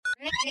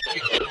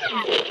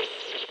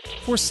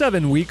For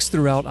 7 weeks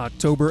throughout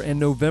October and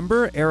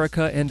November,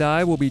 Erica and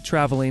I will be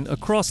traveling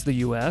across the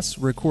U.S.,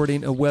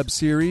 recording a web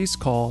series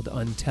called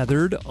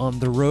Untethered on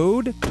the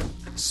Road,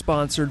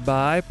 sponsored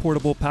by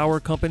portable power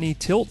company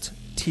Tilt,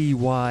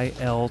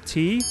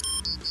 TYLT.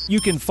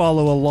 You can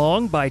follow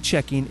along by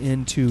checking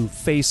into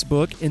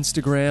Facebook,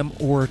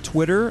 Instagram, or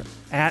Twitter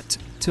at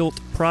Tilt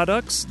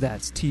Products,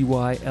 that's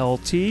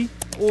TYLT,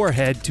 or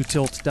head to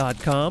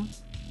tilt.com.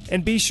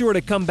 And be sure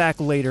to come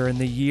back later in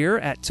the year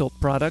at Tilt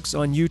Products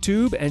on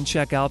YouTube and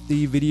check out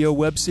the video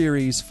web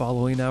series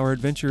following our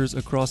adventures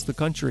across the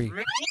country.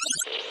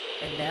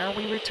 And now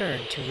we return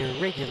to your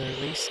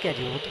regularly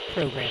scheduled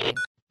programming.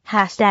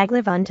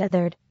 Live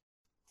Untethered.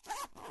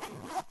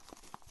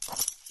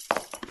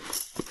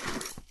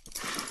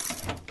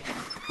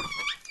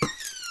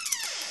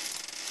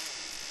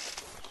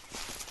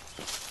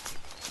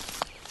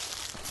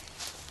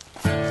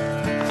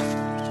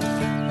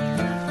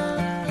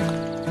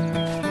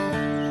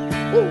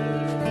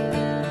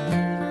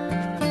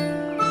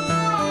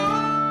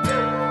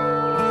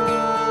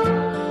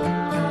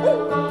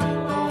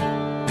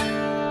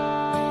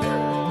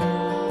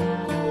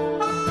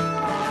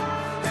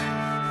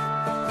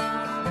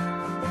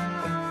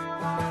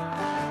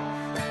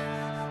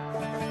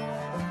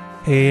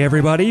 Hey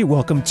everybody,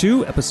 welcome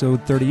to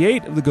episode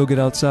 38 of the Go Get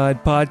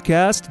Outside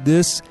podcast.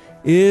 This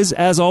is,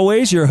 as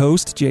always, your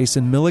host,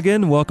 Jason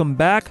Milligan. Welcome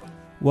back.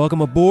 Welcome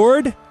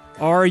aboard.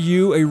 Are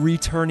you a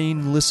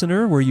returning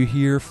listener? Were you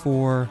here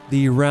for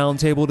the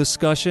roundtable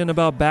discussion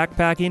about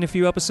backpacking a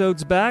few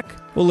episodes back?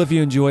 Well, if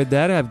you enjoyed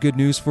that, I have good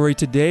news for you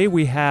today.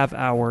 We have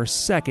our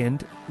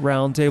second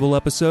roundtable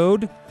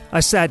episode. I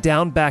sat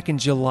down back in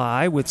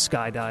July with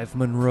Skydive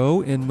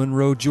Monroe in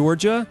Monroe,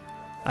 Georgia.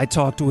 I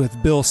talked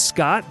with Bill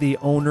Scott, the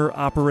owner,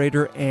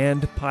 operator,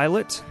 and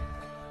pilot,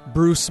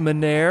 Bruce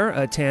Manair,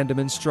 a tandem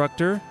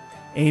instructor,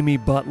 Amy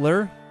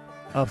Butler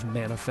of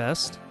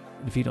Manifest.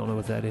 If you don't know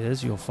what that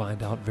is, you'll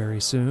find out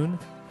very soon.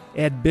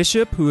 Ed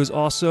Bishop, who is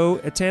also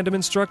a tandem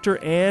instructor,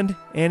 and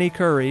Annie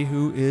Curry,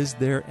 who is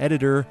their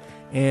editor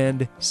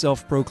and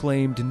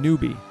self-proclaimed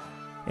newbie.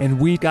 And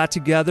we got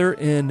together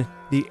in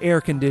the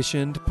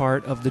air-conditioned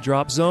part of the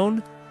drop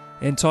zone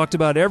and talked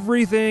about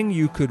everything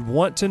you could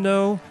want to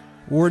know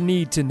or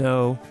need to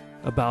know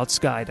about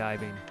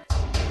skydiving.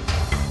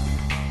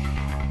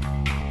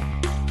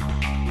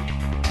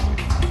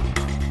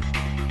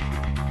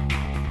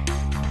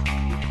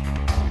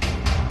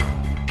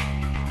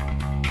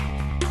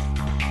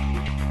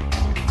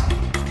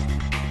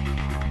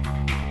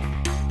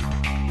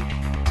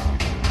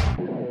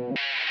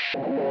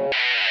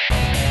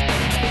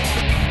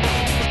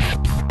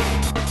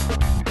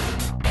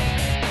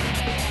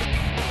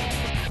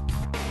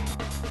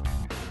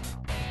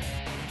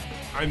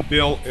 I'm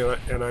Bill,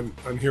 and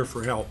I'm here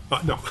for help.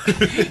 No,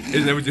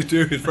 isn't that what you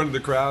do in front of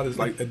the crowd? Is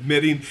like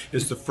admitting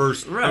is the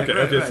first. Right.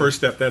 First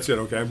step. That's it.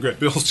 Okay, I'm good.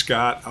 Bill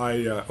Scott.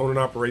 I own and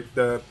operate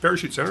the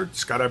Parachute Center,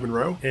 Skydive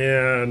Monroe,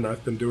 and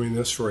I've been doing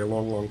this for a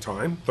long, long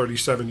time.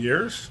 37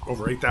 years,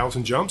 over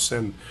 8,000 jumps,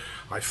 and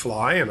I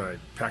fly and I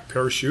pack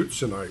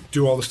parachutes and I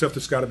do all the stuff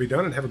that's got to be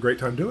done and have a great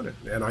time doing it.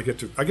 And I get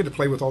to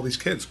play with all these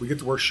kids. We get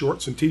to wear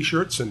shorts and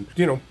t-shirts and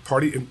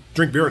party and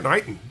drink beer at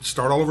night and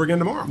start all over again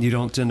tomorrow. You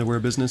don't tend to wear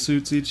business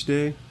suits each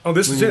day? Oh,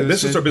 this is it.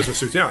 This is our business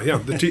suits. Yeah.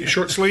 The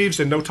short sleeves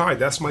and no tie.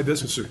 That's my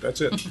business suit. That's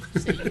it.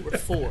 So you were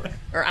 4,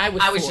 or I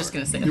was 4. I was just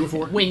going to say You were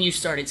 4? when you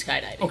started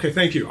skydiving. Okay,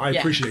 thank you. I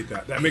appreciate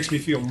that. That makes me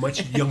feel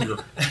much younger.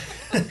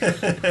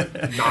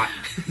 Not.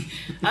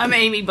 I'm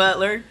Amy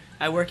Butler.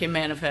 I work in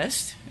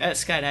Manifest at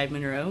Skydive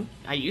Monroe.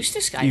 I used to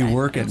skydive. You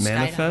work I at don't skydive.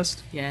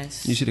 Manifest?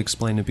 Yes. You should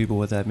explain to people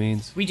what that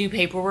means. We do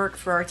paperwork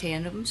for our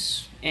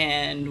tandems,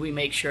 and we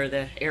make sure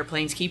the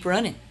airplanes keep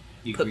running.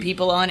 Put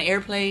people on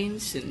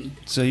airplanes, and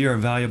So you're a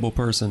valuable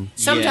person.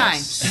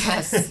 sometimes.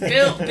 Yes.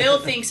 Bill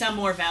thinks I'm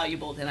more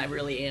valuable than I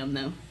really am,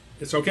 though.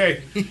 It's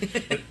okay.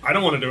 I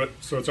don't want to do it,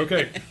 so it's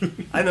okay.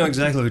 I know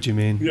exactly what you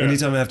mean. Yeah.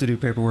 Anytime I have to do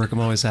paperwork, I'm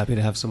always happy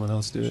to have someone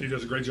else do She it.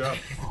 does a great job.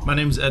 My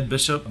name is Ed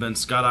Bishop. I've been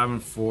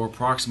skydiving for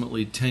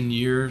approximately 10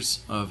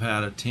 years. I've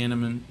had a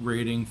tandem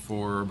rating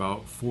for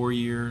about 4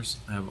 years.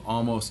 I have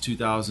almost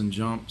 2,000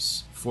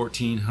 jumps.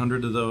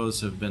 1,400 of those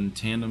have been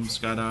tandem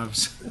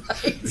skydives.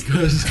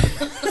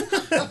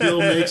 Because Bill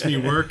makes me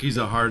work. He's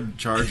a hard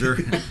charger.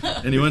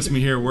 And he wants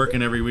me here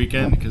working every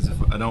weekend because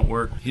if I don't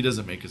work, he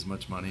doesn't make as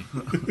much money.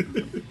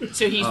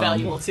 So he's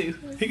valuable, too.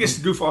 He gets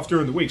to goof off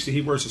during the week, so he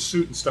wears a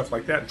suit and stuff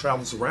like that and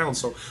travels around.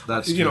 So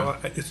That's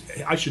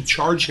I should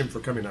charge him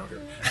for coming out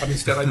here. I mean,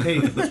 instead I pay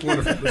him. That's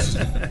wonderful. This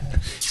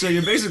is, So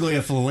you're basically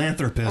a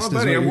philanthropist, is what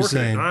buddy, I'm you're working.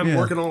 saying. I'm Yeah.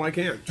 working all I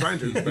can, trying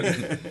to.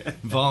 But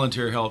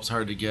Volunteer help's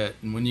hard to get.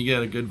 And when you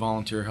get a good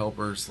volunteer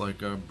helpers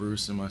like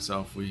Bruce and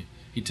myself, we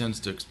he tends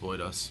to exploit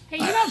us. Hey,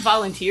 you're not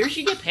volunteers.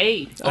 You get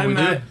paid. I we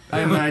do.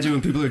 imagine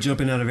when people are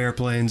jumping out of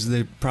airplanes,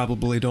 they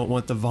probably don't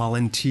want the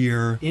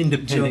volunteer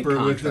Independent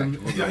jumper with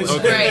contractor.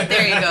 them. Right,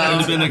 there you go.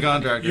 Independent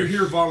contractor. You're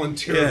here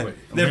voluntarily.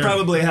 They're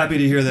probably happy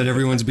to hear that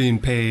everyone's being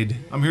paid.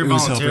 I'm here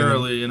Who's helping them.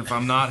 voluntarily, and if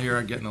I'm not here,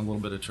 I get in a little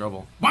bit of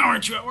trouble. Why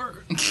aren't you at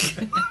work?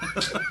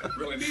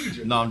 Really needed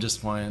you. No, I'm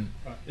just playing.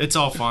 It's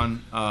all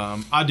fun.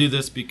 I do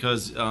this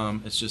because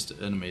it's just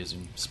an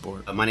amazing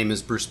sport. My name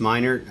is Bruce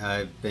Minert.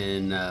 I've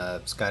been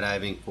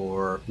skydiving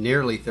for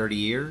nearly 30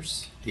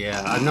 years.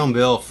 Yeah, I've known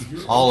Bill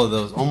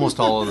almost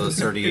all of those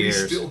 30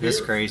 years. still It's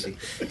here. crazy.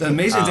 The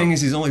amazing thing is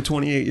he's only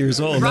 28 years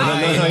old. I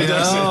don't know how he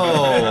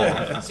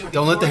does it. No,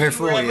 don't let the hair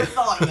fool you.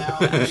 Thought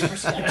about.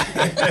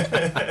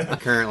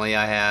 Currently,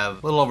 I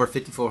have a little over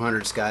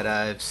 5,400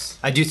 skydives.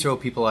 I do throw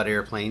people out of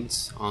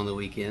airplanes on the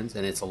weekends,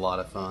 and it's a lot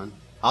of fun.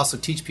 I also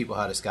teach people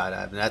how to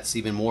skydive, and that's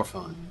even more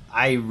fun.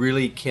 I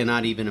really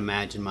cannot even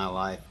imagine my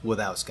life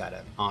without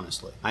skydiving,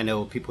 honestly. I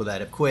know people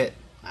that have quit.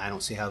 I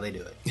don't see how they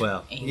do it.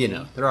 Well,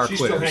 there are She's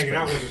quitters. still hanging but-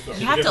 out with us, though.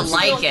 You have to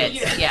like it.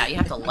 Yeah, you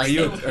have to like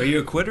it. Are you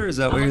a quitter? Is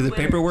that why you're the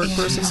paperwork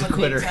person? I'm a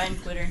quitter. big-time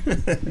quitter.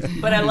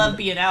 But I love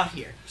being out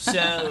here.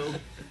 So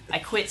I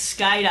quit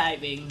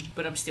skydiving,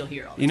 but I'm still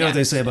here all the You know what time.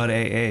 they say about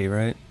AA,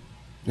 right?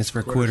 It's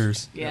for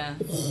quitters. Yeah.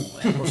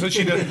 Well, since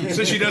she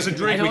doesn't I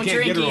drink, we don't can't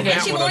drink get her on either.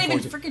 that She one. won't even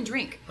unfortunately. freaking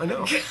drink. I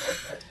know.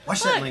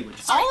 Watch that language.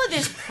 All of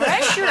this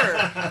pressure.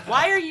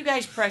 Why are you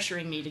guys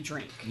pressuring me to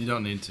drink? You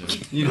don't need to.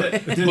 Believe me, you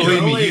They're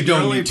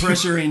don't only need to.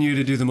 pressuring you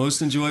to do the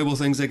most enjoyable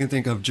things they can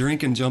think of: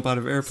 drink and jump out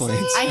of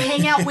airplanes. I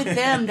hang out with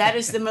them. That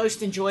is the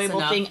most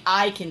enjoyable thing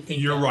I can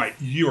think You're of. right.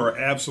 You are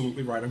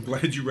absolutely right. I'm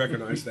glad you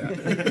recognize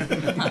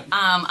that.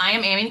 I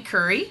am Amy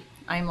Curry.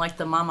 I'm like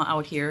the mama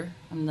out here.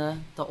 I'm the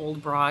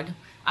old broad.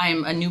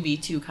 I'm a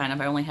newbie too, kind of.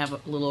 I only have a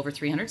little over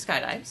 300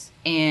 skydives.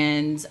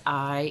 And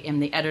I am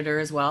the editor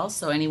as well.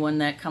 So anyone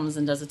that comes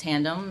and does a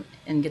tandem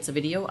and gets a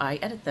video, I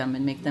edit them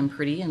and make them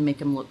pretty and make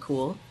them look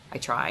cool. I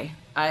try.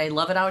 I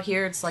love it out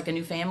here. It's like a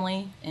new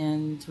family.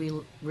 And we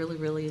really,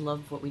 really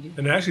love what we do.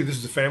 And actually, this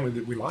is a family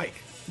that we like.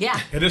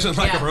 Yeah. It isn't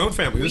like Yeah. our own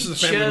family. This We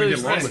is a family we get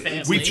chose along this with.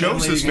 family. We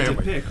chose this Family you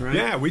get family. to pick, right?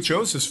 Yeah, we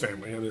chose this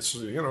family, and it's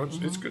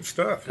it's good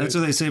stuff. That's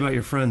what they say about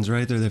your friends,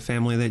 right? They're the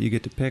family that you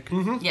get to pick.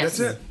 Yes.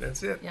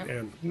 That's it. Yep.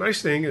 And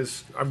nice thing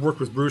is, I've worked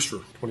with Bruce for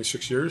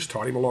 26 years,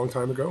 taught him a long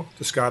time ago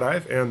to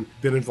skydive, and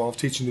been involved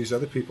teaching these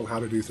other people how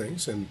to do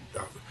things. And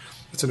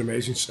it's an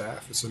amazing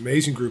staff. It's an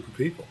amazing group of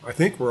people. I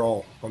think we're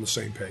all on the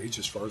same page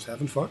as far as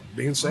having fun,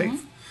 being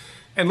safe,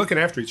 and looking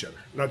after each other.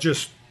 Not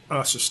just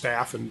us as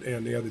staff and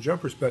the other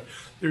jumpers, but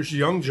there's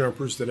young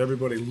jumpers that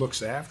everybody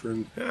looks after,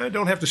 and I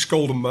don't have to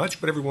scold them much,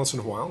 but every once in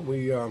a while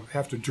we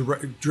have to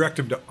direct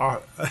them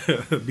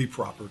to be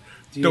proper.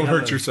 Don't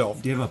hurt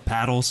yourself. Do you have a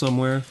paddle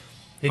somewhere?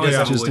 He does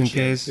have a Just in woodshed.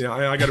 case. Yeah,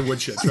 I got a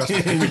woodshed. Trust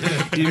me.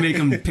 Do you make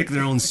them pick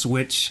their own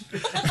switch?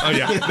 Oh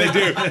yeah, they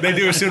do. They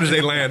do as soon as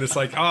they land. It's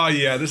like, oh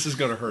yeah, this is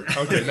going to hurt.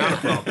 Okay, not a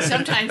problem.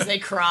 Sometimes they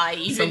cry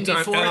even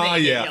before they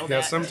get yelled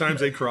at. Sometimes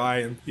they cry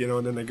and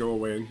and then they go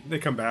away and they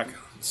come back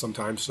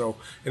sometimes. So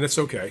and it's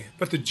okay.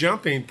 But the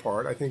jumping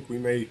part, I think we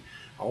may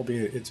all be.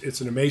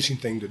 It's an amazing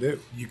thing to do.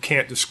 You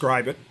can't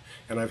describe it.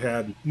 And I've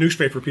had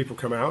newspaper people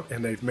come out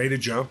and they've made a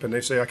jump and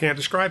they say I can't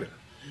describe it.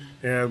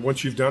 And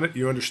once you've done it,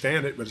 you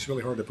understand it, but it's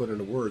really hard to put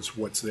into words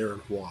what's there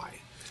and why.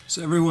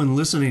 So everyone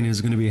listening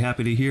is going to be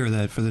happy to hear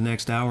that for the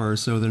next hour or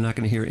so, they're not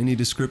going to hear any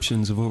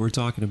descriptions of what we're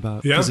talking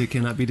about Yeah? because it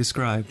cannot be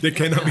described. They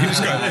cannot be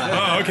described.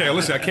 Oh, okay.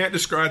 Listen, I can't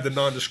describe the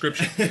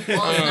non-description. Well,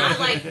 it's not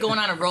like going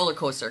on a roller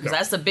coaster, because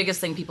that's the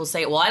biggest thing people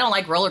say. Well, I don't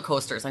like roller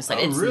coasters. I said,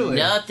 it's really?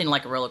 nothing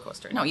like a roller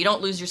coaster. No, you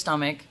don't lose your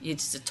stomach.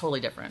 It's totally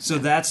different. So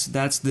that's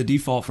the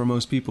default for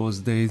most people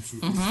is they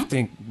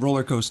think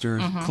roller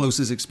coaster,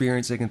 closest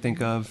experience they can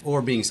think of.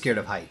 Or being scared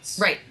of heights.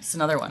 Right, it's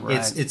another one.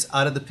 It's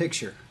out of the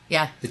picture.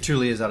 Yeah. It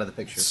truly is out of the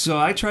picture. So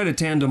I tried a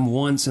tandem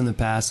once in the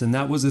past, and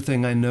that was the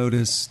thing I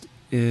noticed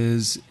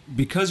is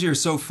because you're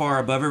so far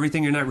above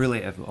everything, you're not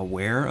really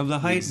aware of the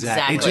height.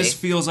 Exactly. It just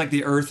feels like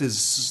the Earth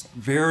is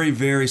very,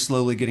 very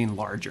slowly getting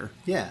larger.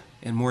 Yeah.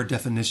 And more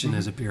definition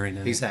is appearing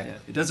in Exactly.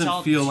 it. It doesn't It's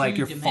all feel like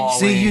you're two-dimensional.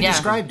 falling. See, you Yeah.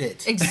 described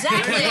it.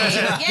 Exactly.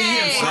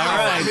 Yay. All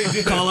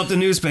right, call up the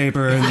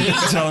newspaper and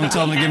tell them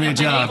to give me a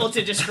Haven't been able job.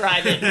 to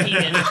describe it. He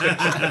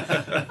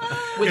didn't.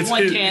 With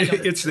one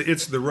tandem.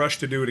 It's the rush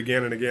to do it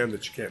again and again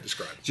that you can't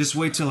describe. Just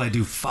wait till I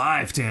do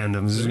 5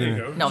 tandems. There you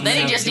go. No,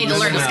 then you just need to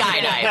learn to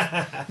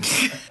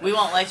skydive. We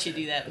won't let you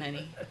do that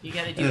many. You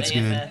got to do That's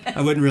AFF. good.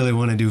 I wouldn't really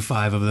want to do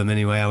 5 of them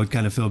anyway. I would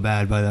kind of feel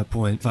bad by that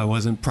point if I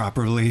wasn't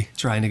properly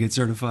trying to get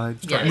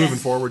certified. Start Yes. moving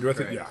forward with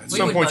it. Yeah. At We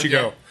some would point love you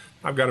go, that.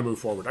 I've got to move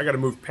forward. I got to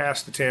move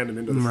past the tandem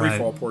into the free Right.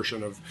 fall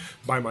portion of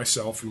by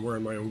myself and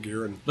wearing my own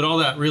gear. And But all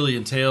that really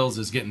entails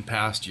is getting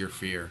past your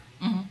fear.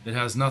 It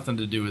has nothing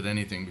to do with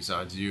anything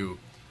besides you.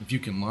 If you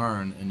can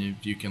learn and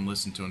if you can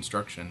listen to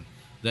instruction,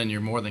 then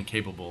you're more than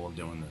capable of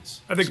doing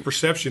this. I think the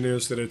perception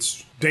is that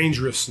it's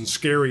dangerous and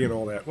scary and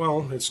all that.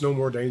 Well, it's no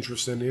more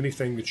dangerous than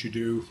anything that you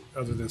do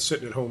other than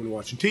sitting at home and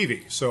watching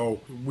TV.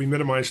 So we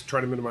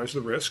try to minimize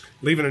the risk.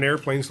 Leaving an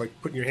airplane is like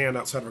putting your hand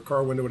outside of a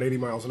car window at 80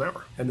 miles an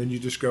hour. And then you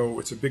just go,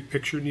 it's a big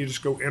picture, and you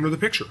just go enter the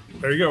picture.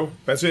 There you go.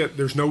 That's it.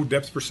 There's no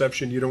depth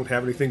perception. You don't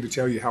have anything to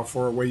tell you how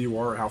far away you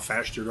are or how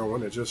fast you're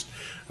going. It's just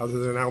other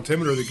than an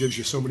altimeter that gives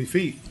you so many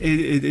feet.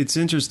 It's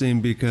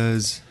interesting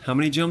because how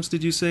many jumps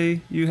did you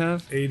say you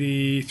have?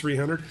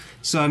 8,300.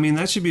 So, I mean,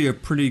 that should be a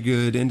pretty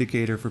good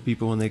indicator for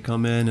people when they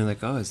come in and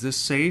like, oh, is this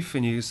safe?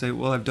 And you say,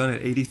 well, I've done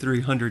it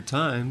 8,300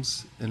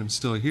 times and I'm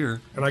still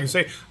here. And I can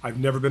say, I've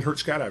never been hurt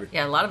skydiving.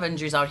 Yeah, a lot of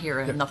injuries out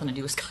here have nothing to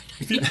do with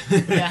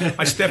skydiving. Yeah.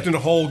 I stepped in a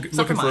hole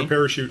looking for a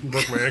parachute and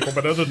broke my ankle,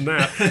 but other than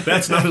that,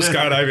 that's not a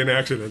skydiving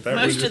accident. That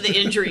Most of the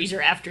injuries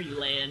are after you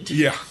land.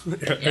 Yeah,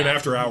 and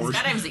after hours.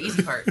 Skydiving's the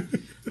easy part.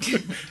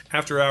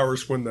 After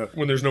hours, when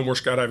there's no more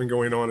skydiving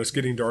going on, it's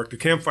getting dark. The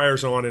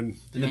campfire's on, and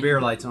the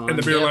beer lights on. And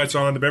the beer lights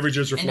on. The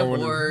beverages are And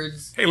flowing.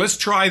 awards. Hey, let's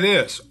try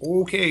this.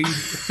 Okay.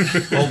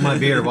 Hold my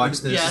beer, watch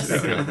this. Yes.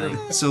 That kind of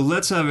thing. So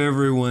let's have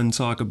everyone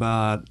talk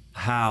about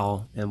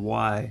how and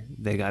why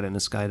they got into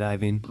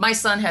skydiving. My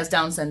son has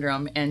Down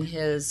syndrome, and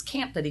his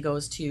camp that he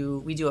goes to,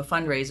 we do a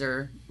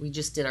fundraiser. We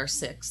just did our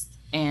 6th.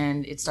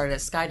 And it started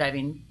as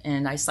skydiving,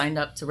 and I signed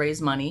up to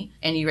raise money,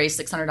 and you raise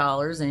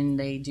 $600, and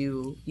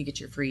you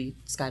get your free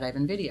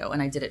skydiving video. And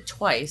I did it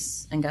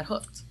twice and got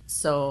hooked.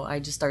 So I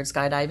just started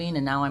skydiving,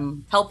 and now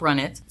I'm help run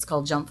it. It's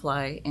called Jump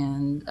Fly,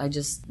 and I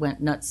just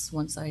went nuts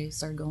once I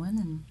started going,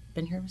 and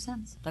been here ever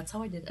since. That's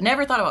how I did it. I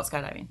never thought about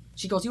skydiving.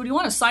 She goes, do you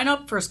want to sign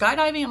up for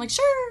skydiving? I'm like,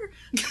 sure.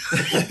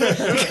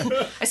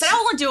 I said,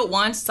 I'll only do it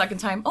once. Second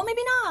time, oh,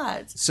 maybe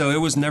not. So it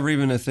was never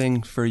even a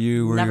thing for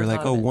you where Never you're like,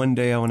 thought of oh, it. one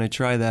day I want to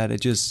try that.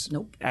 It just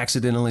Nope.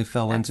 accidentally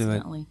fell into it.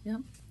 Accidentally.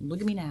 Yep. Look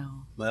at me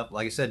now. Well,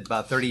 like I said,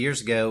 about 30 years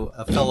ago,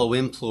 a fellow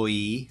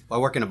employee, I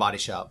work in a body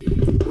shop,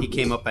 he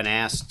came up and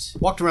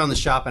walked around the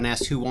shop and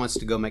asked who wants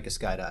to go make a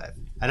skydive.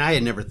 And I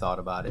had never thought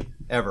about it,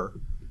 ever.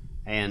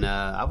 And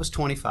I was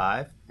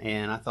 25,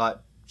 and I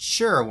thought,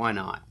 sure, why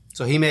not?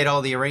 So he made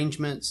all the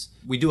arrangements.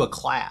 We do a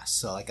class,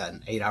 so like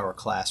an 8-hour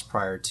class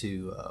prior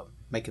to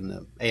making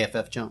the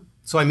AFF jump.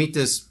 So I meet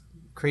this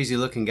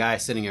crazy-looking guy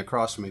sitting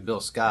across from me,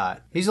 Bill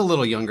Scott. He's a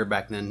little younger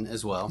back then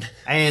as well.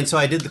 And so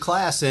I did the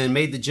class and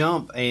made the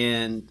jump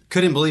and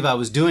couldn't believe I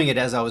was doing it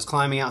as I was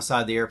climbing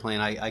outside the airplane.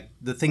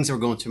 The things that were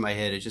going through my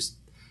head, it just,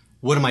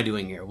 what am I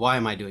doing here? Why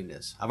am I doing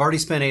this? I've already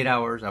spent 8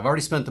 hours. I've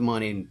already spent the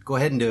money, and go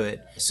ahead and do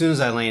it. As soon as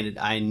I landed,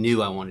 I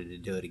knew I wanted to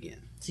do it again.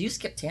 So you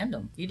skipped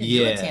tandem. You didn't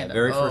do a tandem. Yeah,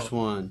 very first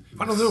one.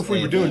 I don't know if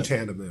we were doing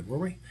tandem then, were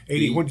we?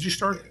 80. When did you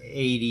start?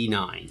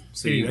 89.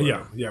 So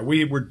 89, yeah.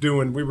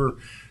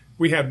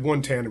 We had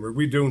one tandem. We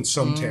were doing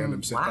some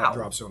tandems at that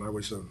drop zone. I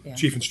was the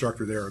chief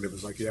instructor there, and it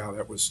was like,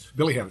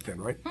 Billy had it then,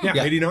 right?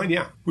 Yeah, 89,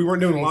 yeah. We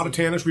weren't doing a lot of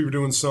tandems. We were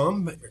doing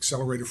some.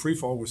 Accelerated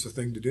freefall was the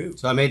thing to do.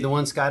 So I made the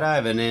one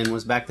skydive and then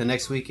was back the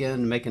next weekend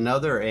to make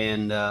another.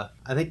 And I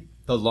think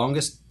the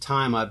longest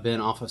time I've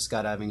been off of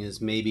skydiving is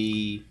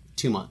maybe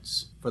 2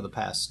 months for the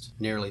past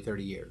nearly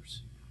 30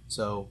 years.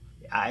 So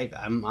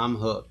I'm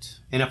hooked.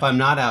 And if I'm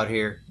not out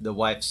here, the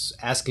wife's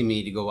asking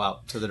me to go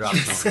out to the drop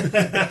zone.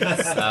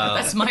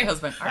 That's my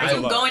husband. Are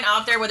you going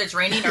out there whether it's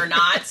raining or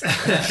not?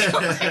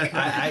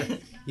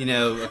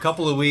 A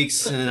couple of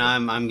weeks and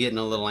I'm getting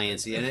a little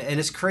antsy. And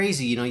it's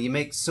crazy. You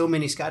make so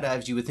many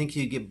skydives, you would think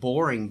you'd get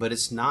boring, but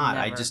it's not.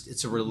 Never.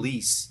 It's a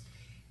release.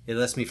 It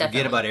lets me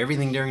forget about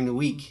everything during the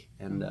week.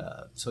 And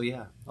I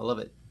love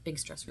it. Big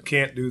stress relief.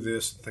 Can't do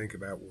this and think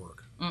about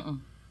work.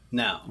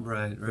 No.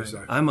 Right.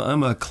 Exactly.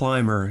 I'm a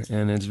climber,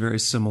 and it's very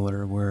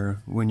similar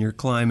where when you're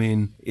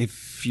climbing,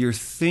 if you're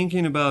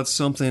thinking about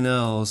something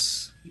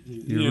else,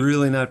 you're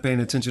really not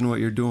paying attention to what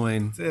you're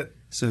doing. That's it.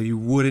 So you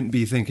wouldn't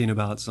be thinking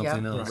about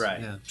something else.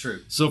 Right. Yeah. True.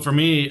 So for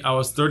me, I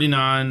was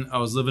 39. I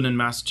was living in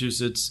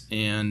Massachusetts,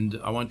 and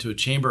I went to a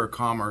Chamber of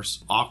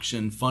Commerce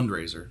auction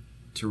fundraiser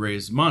to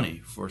raise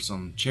money for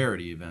some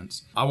charity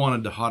events. I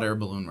wanted the hot air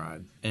balloon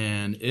ride,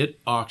 and it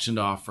auctioned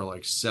off for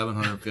like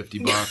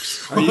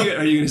 $750. Are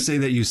you going to say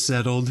that you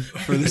settled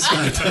for the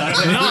skydive?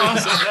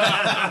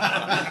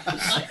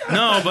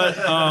 No, but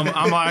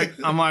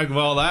I'm like,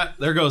 well,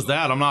 there goes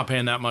that. I'm not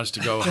paying that much to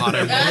go hot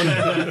air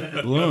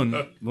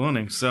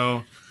ballooning.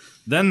 So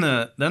then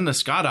the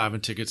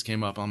skydiving tickets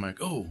came up. I'm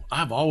like, oh,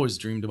 I've always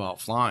dreamed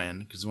about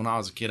flying, because when I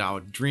was a kid, I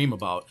would dream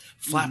about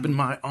flapping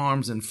my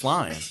arms and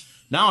flying.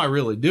 Now I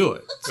really do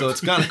it, so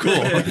it's kind of cool.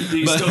 Do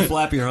you still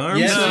flap your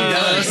arms?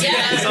 Yes.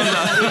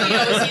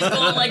 He's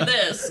going like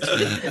this.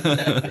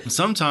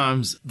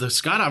 Sometimes the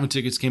skydiving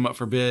tickets came up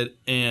for bid,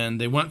 and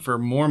they went for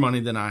more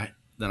money than I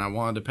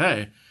wanted to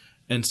pay,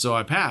 and so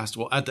I passed.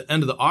 Well, at the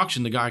end of the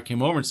auction, the guy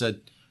came over and said,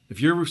 if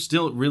you're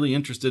still really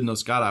interested in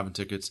those skydiving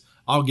tickets,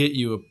 I'll get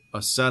you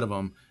a set of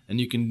them,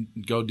 and you can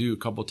go do a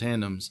couple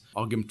tandems.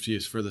 I'll give them to you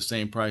for the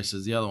same price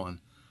as the other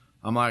one.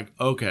 I'm like,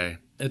 okay,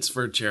 it's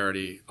for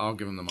charity. I'll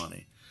give him the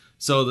money.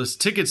 So this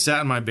ticket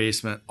sat in my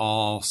basement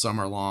all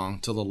summer long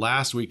till the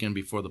last weekend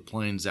before the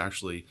planes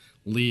actually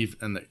leave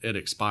and it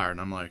expired.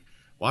 And I'm like,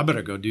 well, I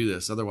better go do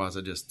this. Otherwise,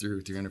 I just threw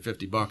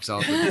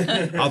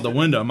 $350 out the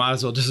window. Might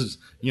as well just,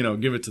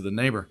 give it to the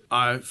neighbor.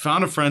 I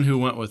found a friend who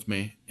went with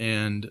me,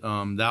 and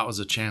that was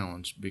a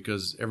challenge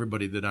because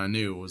everybody that I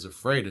knew was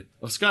afraid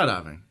of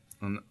skydiving.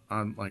 And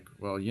I'm like,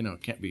 well,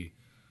 it can't be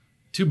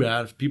too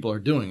bad if people are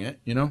doing it,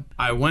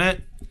 I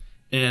went,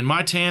 and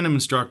my tandem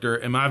instructor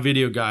and my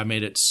video guy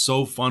made it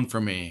so fun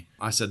for me.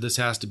 I said, this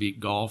has to beat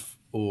golf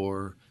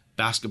or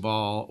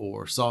basketball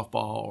or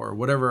softball or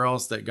whatever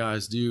else that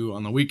guys do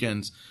on the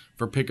weekends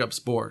for pickup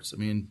sports. I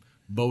mean,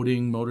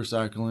 boating,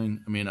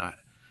 motorcycling. I mean,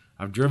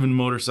 I've driven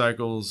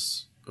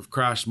motorcycles. I've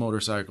crashed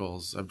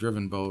motorcycles. I've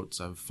driven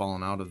boats. I've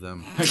fallen out of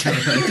them.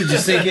 Did you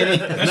sink any?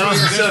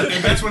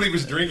 That's when he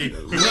was drinking.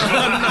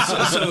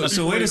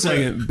 So wait a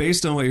second.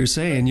 Based on what you're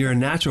saying, you're a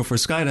natural for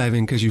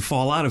skydiving because you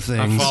fall out of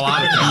things. I fall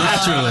out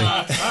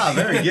of things.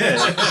 Naturally.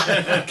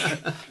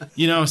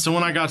 Very good. So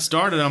when I got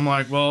started, I'm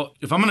like, well,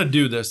 if I'm going to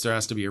do this, there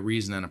has to be a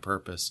reason and a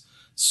purpose.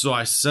 So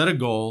I set a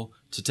goal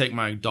to take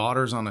my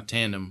daughters on a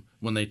tandem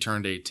when they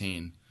turned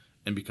 18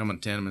 and become a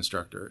tandem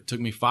instructor. It took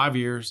me 5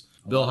 years.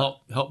 Bill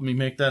helped me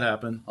make that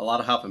happen. A lot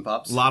of hop and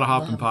pops. A lot of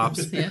hop and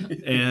pops. Yeah.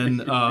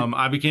 And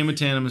I became a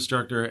tandem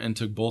instructor and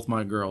took both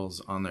my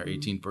girls on their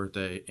 18th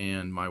birthday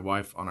and my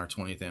wife on our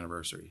 20th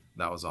anniversary.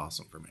 That was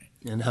awesome for me.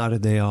 And how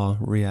did they all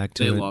react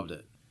to it? They loved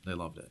it. They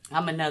loved it.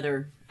 I'm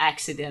another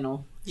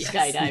accidental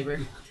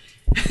skydiver.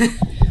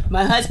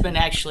 My husband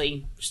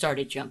actually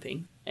started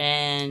jumping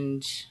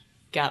and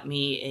got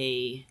me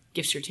a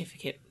gift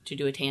certificate to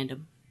do a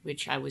tandem,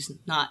 which I was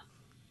not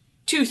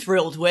too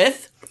thrilled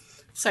with.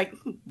 It's like,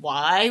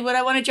 why would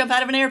I want to jump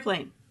out of an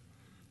airplane?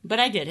 But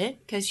I did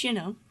it because,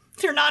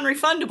 they're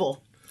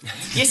non-refundable.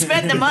 You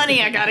spent the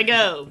money, I got to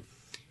go.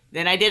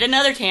 Then I did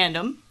another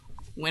tandem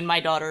when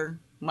my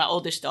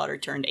oldest daughter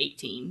turned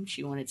 18.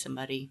 She wanted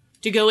somebody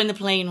to go in the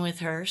plane with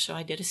her, so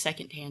I did a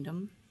second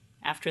tandem.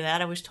 After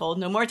that, I was told,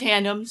 no more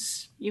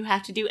tandems. You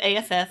have to do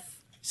AFF.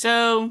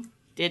 So,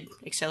 did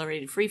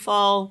accelerated free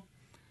fall,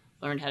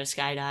 learned how to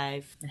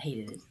skydive. I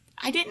hated it.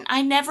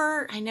 I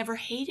never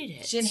hated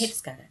it. She didn't hate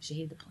the skydive. She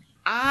hated the plane.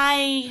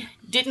 I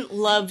didn't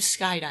love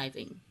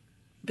skydiving.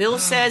 Bill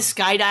says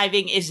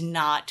skydiving is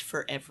not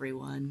for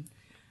everyone.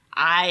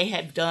 I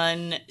have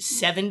done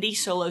 70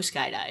 solo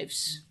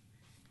skydives,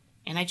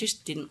 and I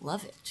just didn't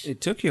love it. It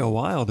took you a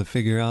while to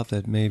figure out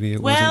that maybe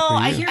it wasn't for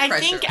you. I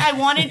think I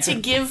wanted to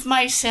give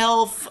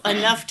myself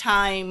enough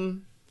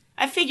time.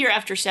 I figure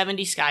after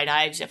 70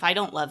 skydives, if I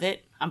don't love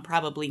it, I'm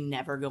probably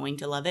never going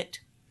to love it.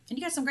 And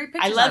you got some great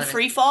pictures. I love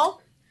free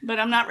fall, but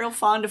I'm not real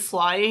fond of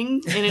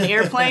flying in an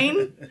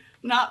airplane.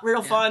 Not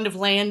real fond of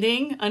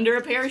landing under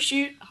a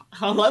parachute.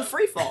 I love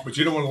free fall. But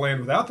you don't want to land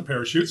without the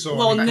parachute, so...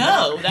 Well,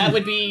 no, that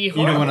would be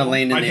horrible. You don't want to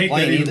land in the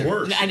plane either.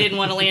 Worse. I didn't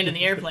want to land in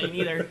the airplane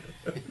either.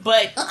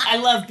 But I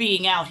love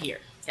being out here.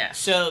 Yeah.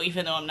 So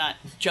even though I'm not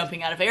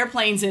jumping out of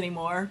airplanes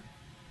anymore,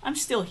 I'm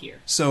still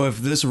here. So if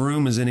this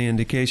room is any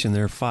indication,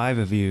 there are 5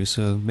 of you,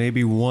 so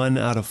maybe 1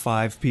 out of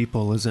 5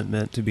 people isn't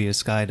meant to be a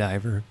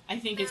skydiver. I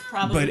think it's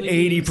probably... But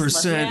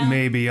 80%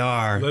 maybe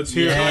are. Let's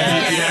hear it.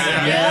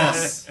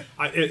 Yes.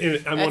 I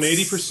want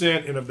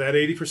 80%, and of that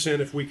 80%,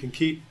 if we can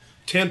keep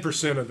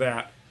 10% of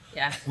that,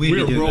 we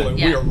are rolling.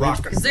 Yeah. We are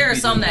rocking. Because there are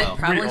some that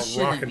probably We are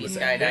shouldn't rocking be with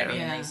skydiving,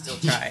 Yeah. and they still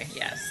try.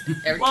 Yes.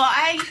 Well,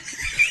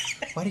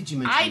 Why did you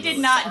mention I did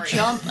not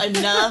jump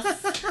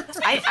enough.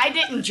 I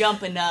didn't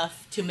jump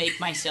enough to make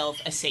myself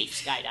a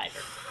safe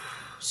skydiver.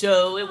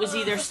 So it was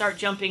either start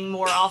jumping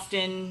more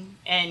often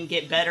and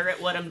get better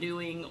at what I'm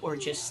doing, or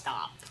just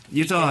stop.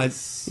 You thought, the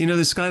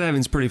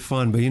skydiving's pretty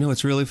fun, but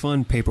it's really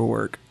fun?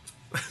 Paperwork.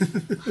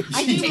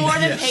 I do more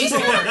than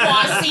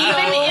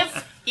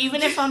paperwork.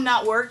 Even if I'm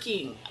not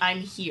working,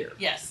 I'm here.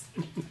 Yes.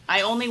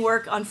 I only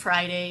work on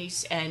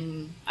Fridays,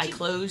 and I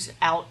close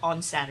out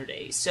on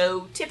Saturdays.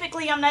 So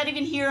typically, I'm not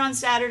even here on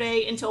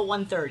Saturday until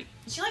 1:30.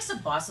 She likes to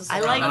boss us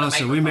I around like- on a Oh,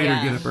 so we made her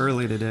Yeah. get up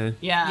early today.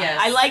 Yeah, Yes.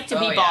 I like to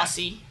be Oh, yeah.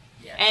 bossy.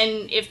 Yes.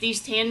 And if these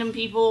tandem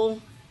people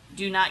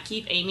do not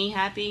keep Amy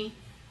happy,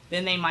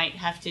 then they might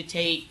have to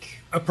take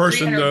A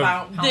person, 300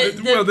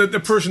 pound- the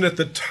person at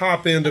the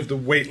top end of the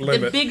weight the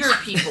limit. bigger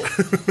people.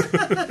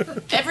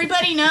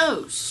 Everybody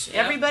knows.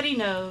 Everybody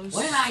knows.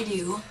 What did I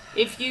do?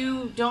 If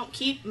you don't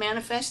keep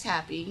Manifest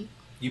happy,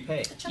 You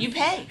pay. you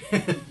pay.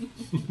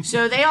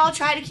 So they all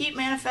try to keep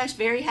Manifest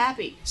very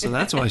happy. So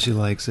that's why she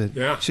likes it.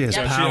 Yeah. She has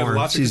Yeah, she has power.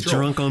 lots of She's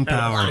control. drunk on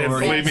power. And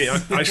believe me,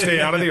 I stay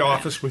out of the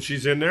office when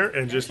she's in there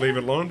and just leave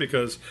it alone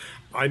because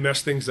I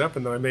mess things up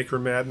and then I make her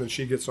mad and then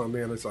she gets on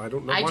me and it's, I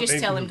don't know I what just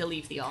name tell to him do. to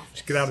leave the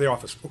office. Get out of the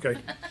office. Okay.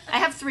 I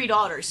have 3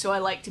 daughters, so I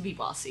like to be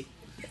bossy.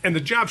 And the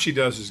job she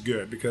does is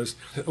good because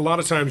a lot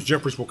of times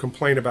jumpers will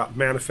complain about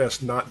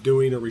Manifest not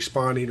doing or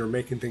responding or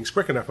making things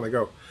quick enough. And I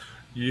go,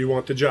 you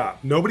want the job.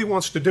 Nobody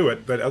wants to do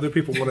it, but other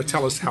people want to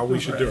tell us how we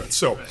should do it.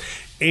 So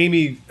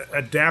Amy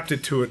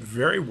adapted to it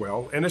very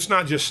well. And it's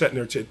not just sitting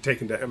there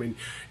taking that. I mean,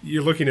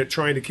 you're looking at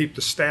trying to keep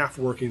the staff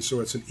working so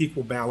it's an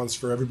equal balance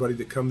for everybody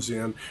that comes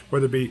in,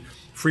 whether it be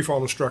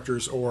freefall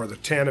instructors or the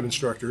tandem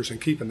instructors, and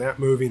keeping that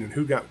moving and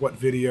who got what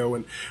video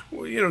and,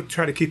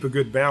 try to keep a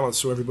good balance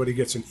so everybody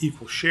gets an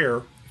equal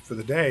share. for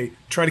the day.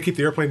 Try to keep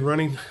the airplane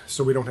running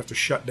so we don't have to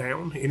shut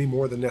down any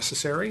more than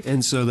necessary.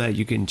 And so that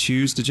you can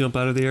choose to jump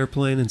out of the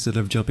airplane instead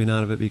of jumping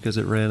out of it because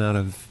it ran out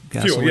of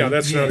gasoline. Fuel, yeah,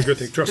 that's not a good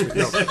thing. Trust me.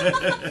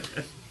 No.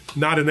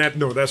 Not in that.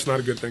 No, that's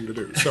not a good thing to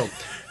do. So,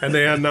 and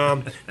then,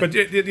 but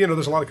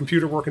there's a lot of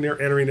computer work in there,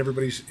 entering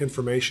everybody's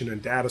information and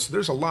data. So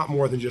there's a lot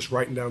more than just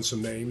writing down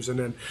some names. And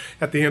then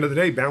at the end of the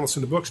day,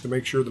 balancing the books to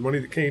make sure the money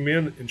that came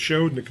in and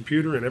showed in the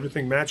computer and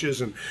everything matches,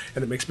 and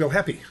it makes Bill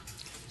happy.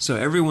 So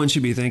everyone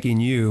should be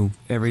thanking you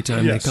every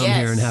time they come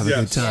here and have a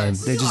good time.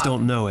 They just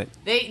don't know it.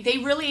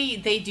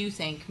 They do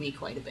thank me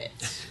quite a bit.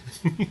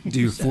 Do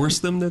you force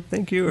them to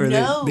thank you, or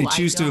No, they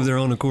choose to of their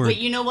own accord? But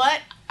you know what?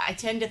 I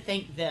tend to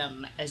thank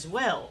them as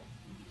well,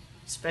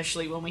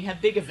 especially when we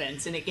have big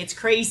events and it gets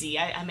crazy.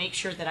 I make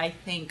sure that I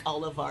thank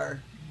all of our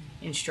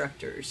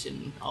instructors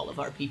and all of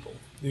our people.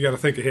 You got to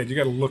think ahead. You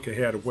got to look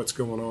ahead of what's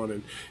going on,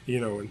 and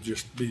and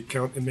just be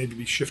and maybe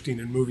be shifting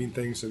and moving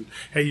things. And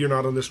hey, you're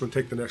not on this one.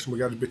 Take the next one. We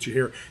got to bit you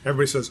here.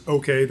 Everybody says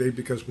okay,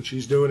 because when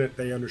she's doing it,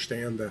 they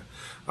understand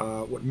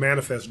what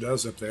Manifest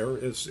does up there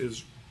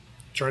is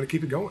trying to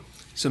keep it going.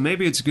 So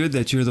maybe it's good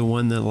that you're the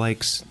one that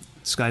likes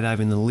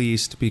skydiving the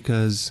least,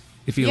 because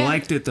if you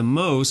liked it the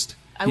most,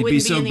 you'd be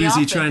so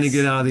busy trying to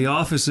get out of the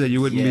office that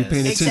you wouldn't be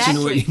paying attention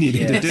to what you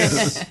needed to do.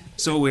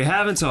 So what we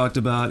haven't talked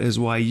about is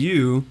why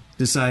you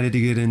decided to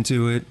get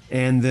into it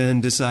and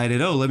then decided,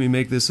 let me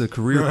make this a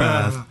career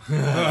path. He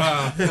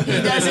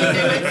doesn't do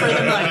it for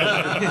the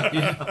money.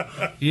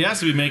 Yeah. He has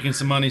to be making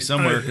some money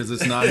somewhere because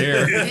it's not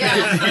here.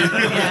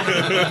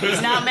 Yeah.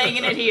 He's not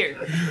making it here.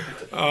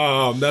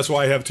 That's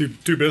why I have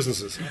two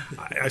businesses.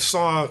 I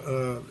saw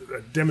a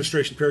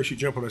demonstration parachute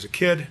jump when I was a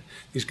kid.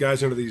 These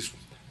guys under these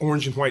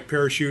orange and white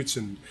parachutes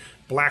and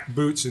black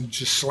boots and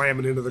just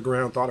slamming into the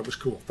ground. Thought it was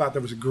cool. Thought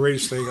that was the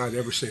greatest thing I'd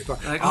ever seen.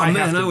 Thought,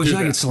 I wish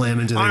I could slam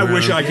into the ground. I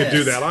wish I could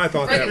do that. I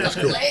thought that was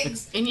cool.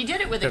 And you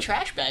did it with a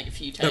trash bag a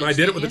few times. And I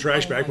did it with a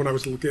trash bag when I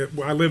was a little kid.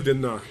 I lived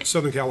in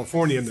Southern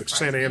California, and the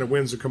Santa Ana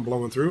winds would come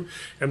blowing through.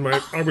 And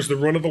I was the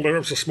run of the litter. I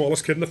was the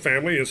smallest kid in the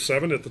family. I was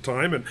 7 at the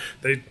time, and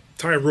they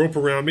tie a rope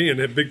around me and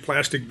a big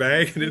plastic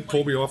bag, and it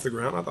pulled me off the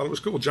ground. I thought it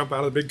was cool. Jump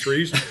out of the big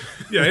trees.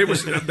 Yeah, it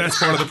was. That's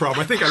part of the problem.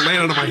 I think I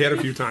landed on my head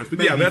a few times,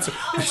 but yeah, that's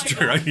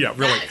true. Yeah,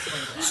 really.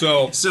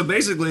 So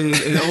basically,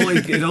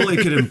 it only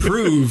could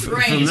improve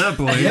from that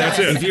point. That's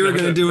it. If you were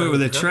going to do it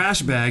with a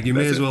trash bag, you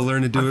may as well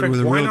learn to do it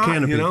with a real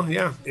canopy.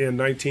 Yeah. In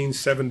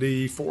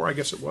 1974, I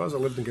guess it was, I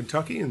lived in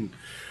Kentucky, and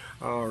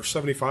or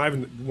 75,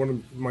 and one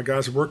of my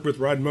guys I worked with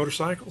riding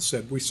motorcycles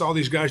said, "We saw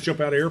these guys jump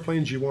out of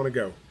airplanes. You want to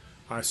go?"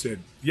 I said,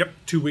 yep.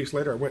 2 weeks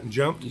later, I went and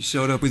jumped. You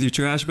showed up with your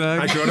trash bag?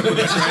 I showed up with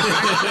my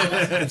trash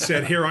bag and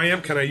said, here I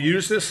am. Can I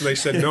use this? And they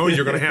said, no,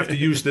 you're going to have to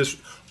use this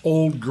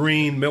old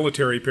green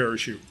military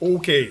parachute.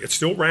 Okay, it's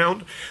still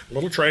round, a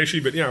little trashy,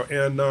 but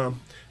And a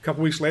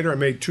couple weeks later, I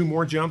made 2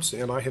 more jumps,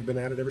 and I have been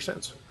at it ever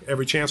since.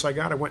 Every chance I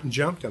got, I went and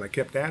jumped, and I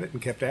kept at it and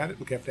kept at it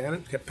and kept at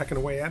it, kept pecking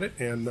away at it.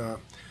 And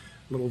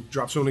little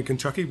drop zone in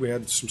Kentucky, we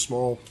had some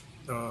small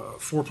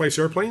 4-place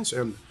airplanes,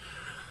 and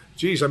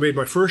geez, I made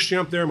my first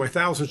jump there, my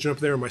 1,000th jump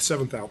there, and my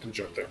 7,000th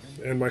jump there.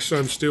 And my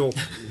son still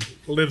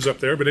lives up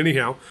there. But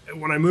anyhow,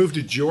 when I moved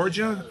to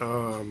Georgia,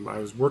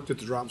 I worked at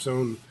the drop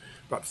zone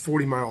about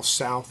 40 miles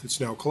south.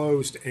 It's now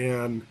closed.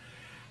 And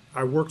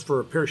I worked for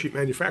a parachute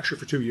manufacturer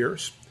for 2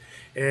 years.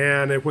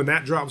 And when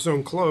that drop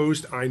zone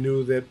closed, I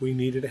knew that we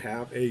needed to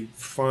have a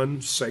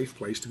fun, safe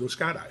place to go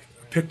skydive.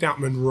 I picked out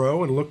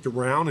Monroe and looked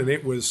around, and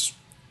the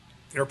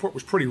airport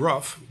was pretty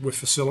rough with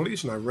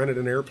facilities. And I rented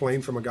an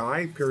airplane from a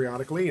guy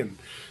periodically and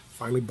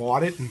finally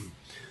bought it, and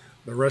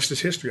the rest is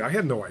history. I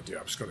had no idea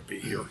I was going to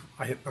be here.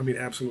 I mean,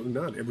 absolutely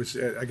none. It was.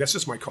 I guess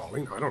it's my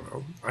calling. I don't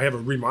know. I have a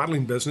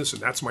remodeling business,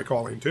 and that's my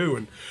calling too.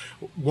 And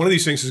one of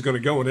these things is going to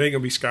go, and it ain't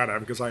going to be skydiving,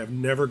 because I have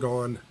never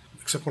gone,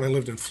 except when I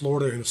lived in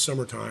Florida in the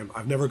summertime,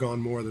 I've never gone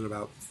more than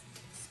about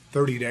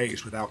 30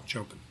 days without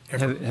jumping.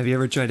 Have you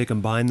ever tried to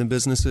combine the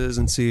businesses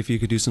and see if you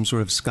could do some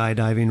sort of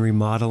skydiving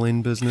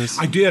remodeling business?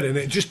 I did, and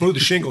it just blew the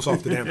shingles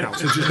off the damn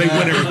house. They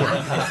went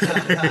everywhere.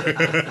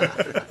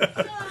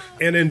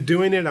 And in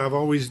doing it, I've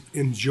always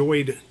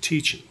enjoyed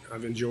teaching.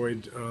 I've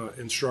enjoyed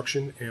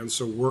instruction, and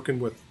so working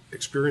with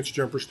experienced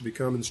jumpers to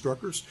become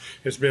instructors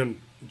has been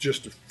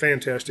just a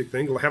fantastic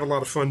thing. We'll have a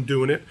lot of fun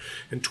doing it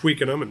and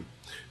tweaking them,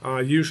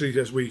 and usually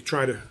as we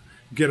try to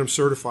get them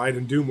certified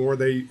and do more,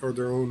 they are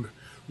their own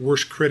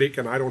worst critic,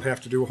 and I don't have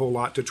to do a whole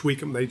lot to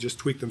tweak them. They just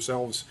tweak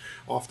themselves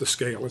off the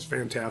scale. It's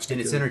fantastic. And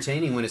it's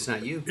entertaining when it's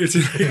not you. It's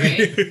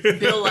right?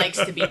 Bill likes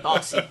to be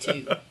bossy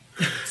too.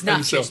 It's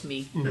not just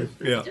me.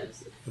 Yeah.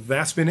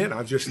 That's been it.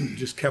 I've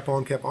just kept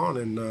on,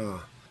 and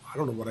I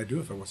don't know what I'd do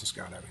if I wasn't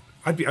skydiving.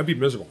 I'd be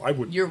miserable. I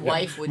would. Your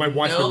wife would. My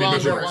wife no would be longer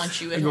miserable.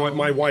 want you at home.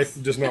 My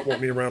wife does not want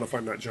me around if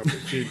I'm not jumping.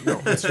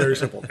 It's very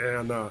simple.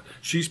 And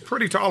she's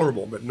pretty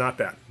tolerable, but not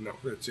that. No,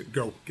 it's it.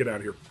 Go, get out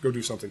of here. Go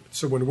do something.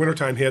 So when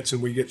wintertime hits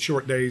and we get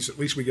short days, at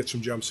least we get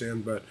some jumps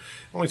in. But it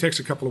only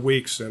takes a couple of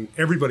weeks, and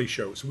everybody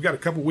shows. We got a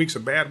couple of weeks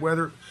of bad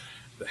weather.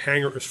 The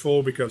hangar is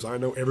full because I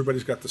know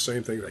everybody's got the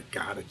same thing. They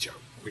got to jump.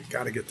 We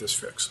got to get this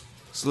fixed.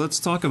 So let's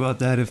talk about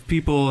that. If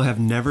people have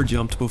never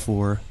jumped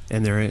before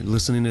and they're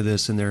listening to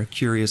this and they're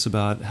curious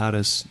about how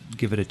to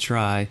give it a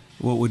try,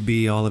 what would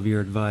be all of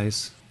your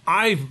advice?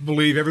 I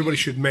believe everybody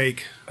should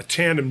make a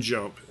tandem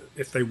jump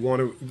if they want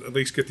to at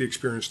least get the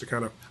experience to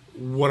kind of,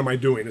 what am I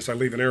doing as I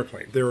leave an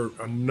airplane? There are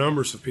a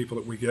numbers of people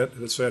that we get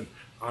that said,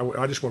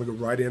 I just want to go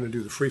right in and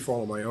do the free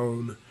fall on my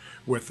own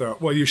with,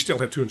 well, you still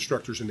have two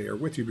instructors in the air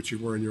with you, but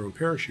you're wearing your own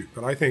parachute.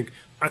 But I think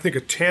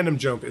a tandem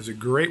jump is a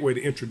great way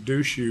to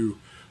introduce you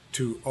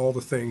to all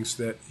the things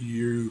that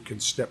you can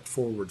step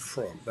forward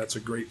from. That's a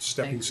great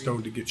stepping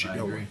stone to get you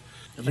going.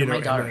 My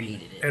daughter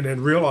hated it. And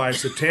then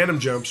realize that tandem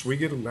jumps, we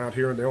get them out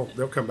here and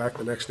they'll come back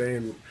the next day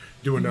and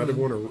do another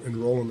one or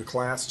enroll in the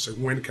class and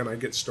say, when can I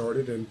get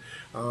started? And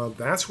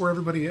that's where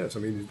everybody is. I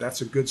mean,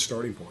 that's a good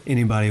starting point.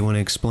 Anybody want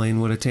to explain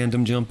what a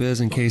tandem jump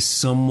is in case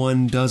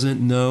someone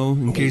doesn't know,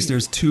 in case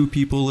there's two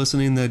people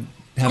listening that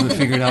haven't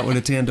figured out what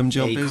a tandem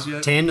jump is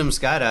yet? Tandem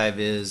skydive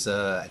is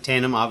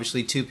tandem,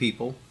 obviously two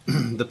people.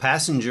 The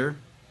passenger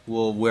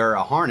will wear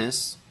a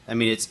harness. I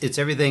mean, it's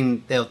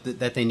everything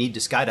that they need to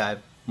skydive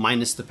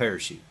minus the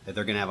parachute. If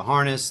they're going to have a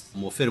harness,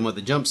 we'll fit them with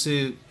a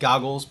jumpsuit,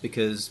 goggles,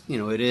 because,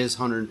 it is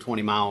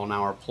 120 mile an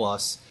hour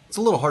plus. It's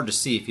a little hard to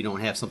see if you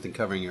don't have something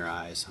covering your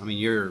eyes. I mean,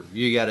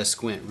 you got to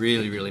squint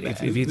really, really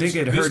bad. If you think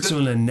it hurts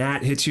when a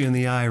gnat hits you in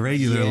the eye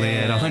regularly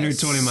at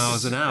 120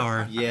 miles an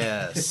hour.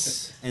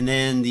 Yes. And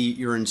then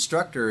your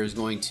instructor is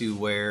going to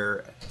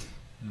wear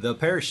the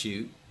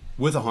parachute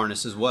with a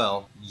harness as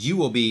well. You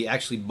will be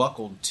actually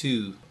buckled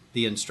to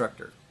the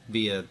instructor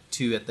via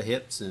 2 at the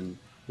hips and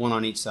 1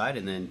 on each side,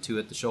 and then 2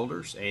 at the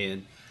shoulders.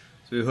 And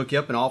so we hook you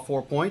up in all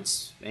 4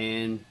 points,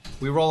 and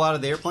we roll out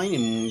of the airplane,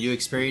 and you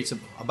experience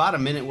about a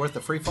minute worth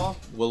of free fall.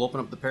 We'll open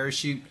up the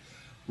parachute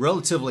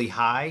relatively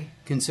high,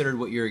 considered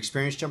what your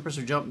experienced jumpers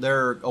are jump.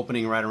 They're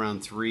opening right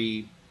around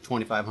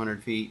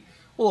 2,500 feet.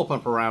 We'll open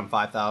up around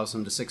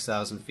 5,000 to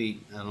 6,000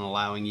 feet, and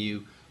allowing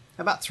you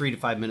about 3 to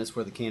 5 minutes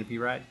worth of canopy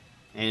ride.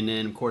 And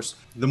then, of course,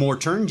 the more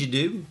turns you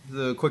do,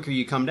 the quicker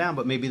you come down,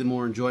 but maybe the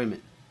more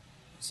enjoyment.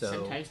 So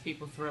sometimes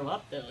people throw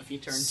up, though, if you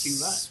turn too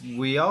much.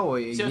 We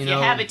always, So if you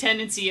have a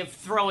tendency of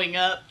throwing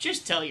up,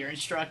 just tell your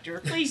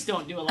instructor, please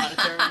don't do a lot of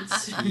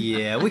turns.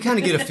 Yeah, we kind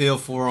of get a feel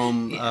for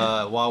them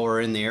while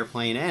we're in the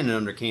airplane and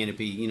under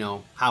canopy,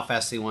 how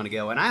fast they want to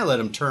go. And I let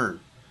them turn.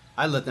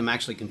 I let them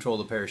actually control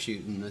the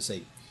parachute, and I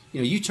say,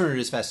 you turn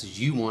it as fast as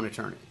you want to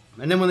turn it.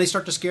 And then when they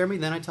start to scare me,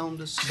 then I tell them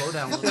to slow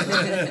down a little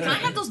bit. Can I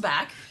have those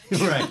back?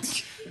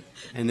 Right.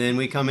 And then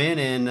we come in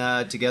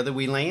and together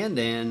we land,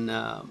 and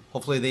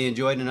hopefully they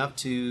enjoyed enough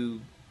to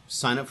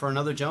sign up for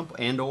another jump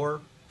and or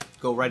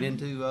go right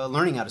into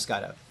learning how to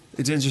skydive.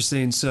 It's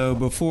interesting. So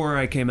before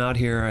I came out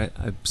here,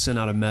 I sent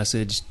out a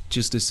message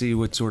just to see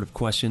what sort of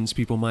questions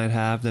people might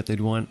have that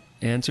they'd want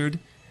answered.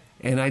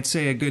 And I'd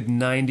say a good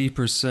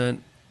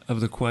 90%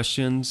 of the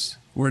questions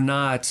were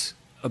not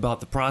about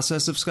the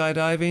process of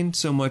skydiving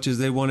so much as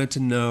they wanted to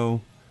know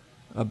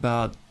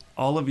about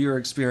all of your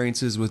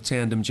experiences with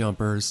tandem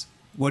jumpers.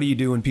 What do you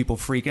do when people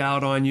freak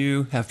out on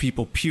you? Have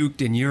people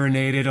puked and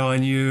urinated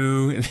on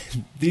you?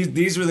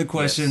 These were the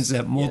questions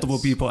that multiple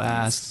people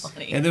asked.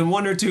 And then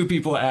 1 or 2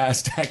 people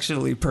asked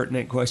actually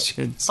pertinent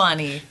questions.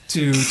 Funny.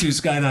 To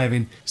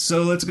skydiving.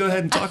 So let's go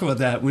ahead and talk about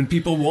that. When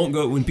people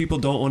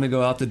don't want to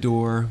go out the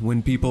door,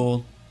 when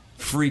people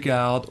freak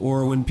out,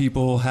 or when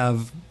people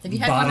have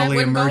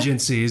bodily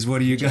emergencies, what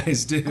do you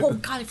guys do? Oh,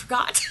 God, I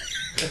forgot.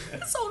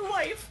 His own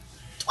wife.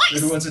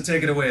 Twice. Who wants to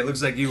take it away? It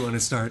looks like you want to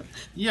start.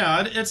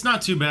 Yeah, it's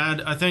not too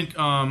bad. I think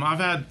I've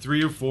had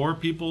 3 or 4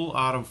 people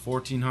out of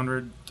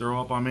 1,400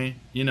 throw up on me.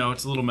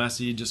 It's a little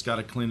messy. You just got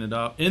to clean it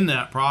up. In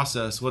that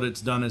process, what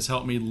it's done is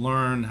help me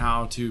learn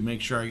how to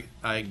make sure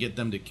I get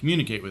them to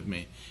communicate with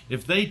me.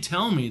 If they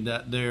tell me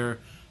that they're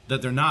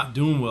not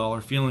doing well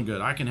or feeling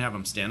good, I can have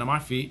them stand on my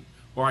feet,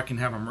 or I can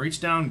have them reach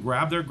down,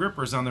 grab their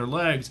grippers on their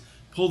legs,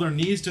 pull their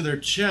knees to their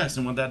chest,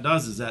 and what that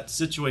does is that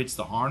situates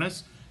the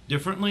harness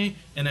differently,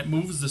 and it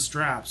moves the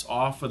straps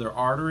off of their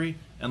artery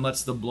and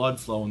lets the blood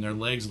flow in their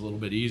legs a little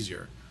bit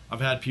easier. I've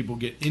had people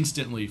get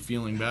instantly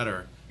feeling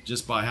better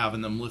just by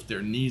having them lift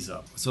their knees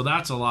up. So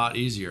that's a lot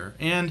easier.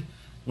 And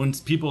when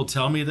people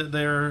tell me that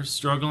they're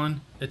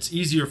struggling, it's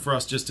easier for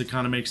us just to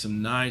kind of make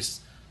some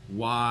nice,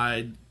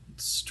 wide,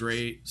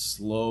 straight,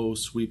 slow,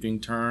 sweeping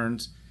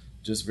turns,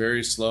 just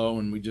very slow,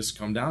 and we just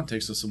come down. It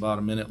takes us about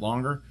a minute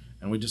longer,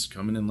 and we just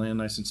come in and land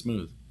nice and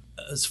smooth.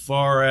 As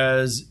far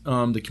as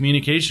the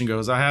communication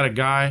goes, I had a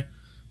guy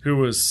who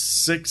was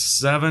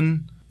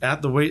 6'7"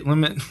 at the weight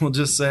limit, we'll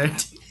just say,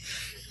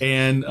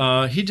 and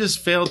he just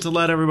failed to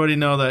let everybody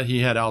know that he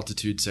had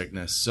altitude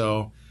sickness.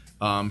 So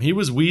he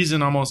was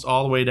wheezing almost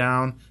all the way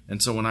down,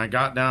 and so when I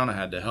got down, I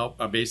had to help.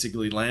 I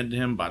basically landed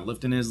him by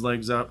lifting his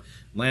legs up,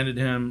 landed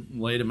him,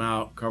 laid him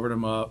out, covered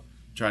him up,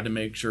 tried to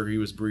make sure he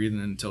was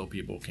breathing until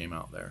people came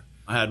out there.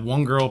 I had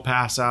one girl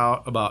pass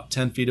out about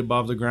 10 feet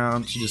above the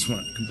ground. She just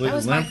went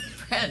completely limp. That was my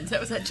friend. That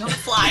was that jump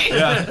fly.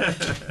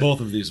 Yeah, both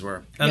of these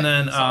were. And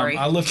then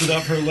I lifted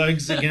up her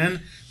legs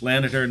again,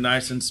 landed her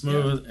nice and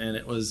smooth, and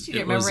it was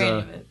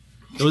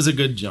a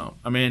good jump.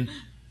 I mean,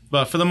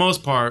 But for the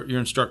most part, your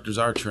instructors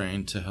are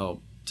trained to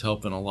help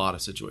in a lot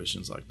of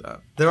situations like that.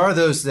 There are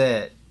those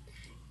that,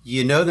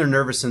 they're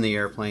nervous in the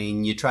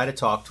airplane. You try to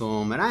talk to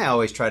them, and I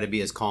always try to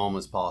be as calm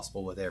as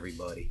possible with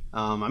everybody.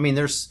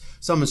 There's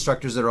some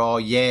instructors that are all,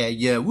 yeah,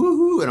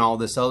 woohoo, and all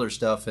this other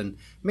stuff. And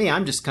me,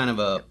 I'm just kind of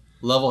a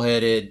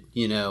level-headed,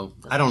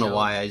 I don't know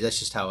why. That's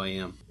just how I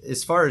am.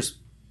 As far as,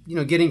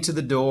 getting to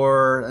the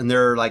door, and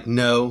they're like,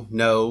 no.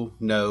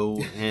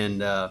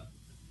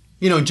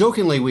 And,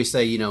 jokingly we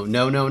say,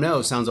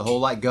 no, sounds a whole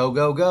lot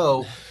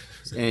go.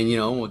 And,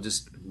 we'll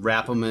just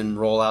wrap them and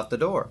roll out the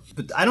door.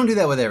 But I don't do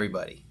that with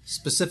everybody.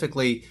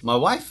 Specifically, my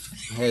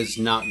wife has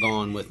not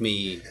gone with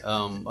me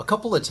a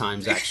couple of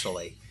times,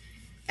 actually.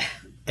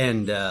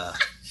 And,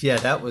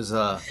 that was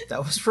rough.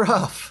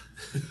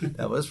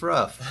 That was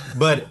rough.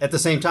 But at the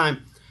same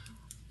time,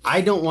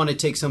 I don't want to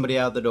take somebody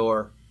out the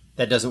door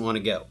that doesn't want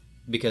to go,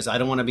 because I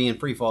don't want to be in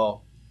free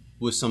fall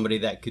with somebody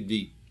that could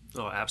be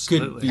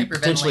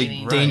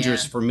potentially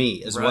dangerous for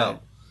me as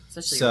well.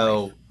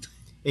 Especially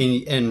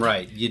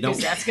right, you don't.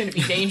 Because that's going to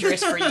be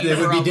dangerous for you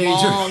for a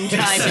long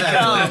time to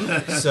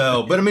come.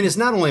 So, but it's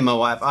not only my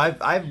wife.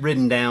 I've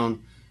ridden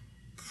down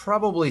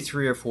probably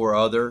 3 or 4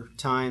 other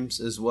times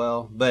as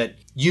well. But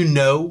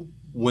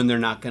when they're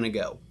not going to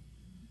go.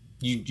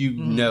 You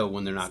know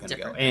when they're not going to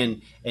go,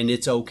 and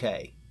it's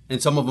okay.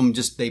 And some of them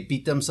they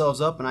beat themselves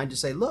up, and I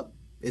just say, look,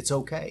 it's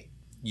okay.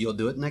 You'll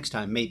do it next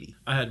time, maybe.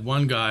 I had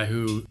one guy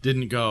who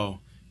didn't go,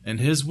 and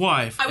his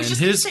wife and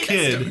his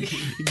kid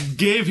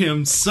gave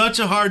him such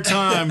a hard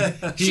time.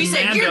 She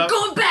said, "You're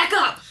going back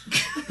up."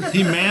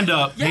 He manned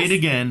up, paid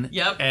again,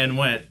 and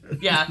went.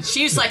 Yeah,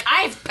 she's like,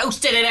 "I've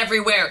posted it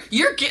everywhere.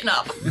 You're getting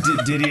up."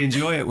 Did he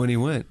enjoy it when he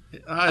went?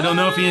 I don't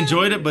know if he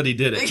enjoyed it, but he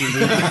did it.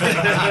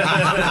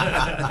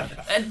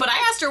 But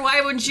I asked her, "Why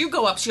wouldn't you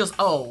go up?" She goes,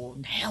 "Oh,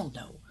 hell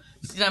no."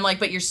 And I'm like,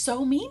 "But you're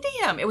so mean to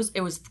him." It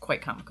was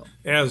quite comical.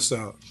 As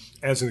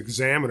an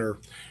examiner,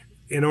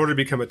 in order to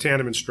become a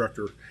tandem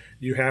instructor,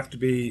 you have to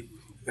be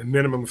a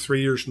minimum of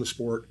 3 years in the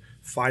sport,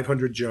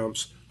 500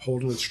 jumps,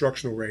 hold an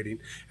instructional rating,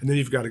 and then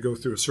you've got to go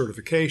through a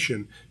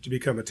certification to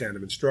become a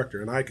tandem instructor,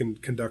 and I can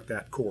conduct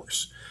that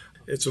course.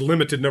 It's a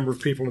limited number of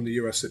people in the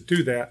U.S. that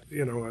do that, I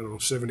don't know,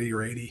 70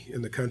 or 80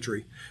 in the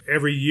country.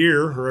 Every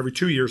year or every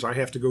 2 years, I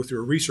have to go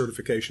through a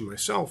recertification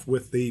myself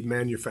with the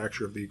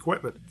manufacturer of the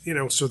equipment.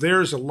 So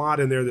there's a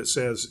lot in there that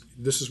says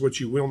this is what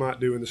you will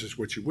not do and this is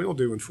what you will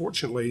do.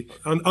 Unfortunately,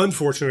 a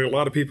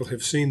lot of people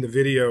have seen the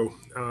video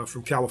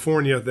from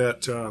California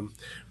that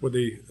where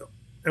the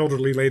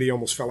elderly lady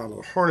almost fell out of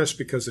the harness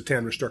because the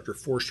tandem instructor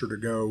forced her to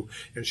go,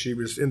 and she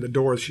was in the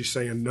door, she's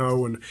saying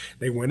no, and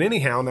they went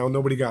anyhow. Now,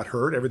 nobody got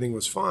hurt, everything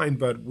was fine,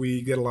 but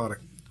we get a lot of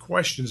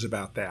questions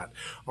about that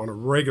on a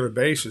regular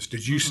basis.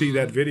 Did you see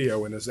that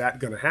video, and is that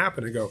going to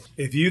happen? And go,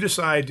 if you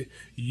decide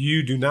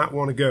you do not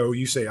want to go,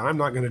 you say, I'm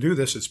not going to do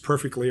this, it's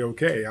perfectly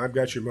okay. I've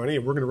got your money,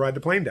 and we're going to ride the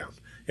plane down.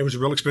 It was a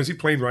real expensive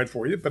plane ride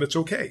for you, but it's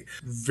okay.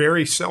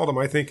 Very seldom,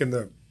 I think in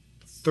the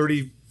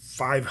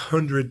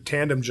 3,500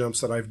 tandem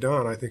jumps that I've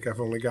done, I think I've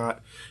only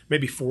got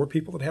maybe 4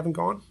 people that haven't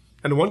gone.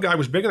 And the one guy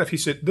was big enough. He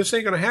said, "This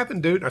ain't going to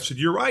happen, dude." I said,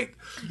 "You're right."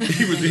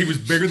 He was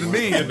bigger than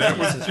me, and that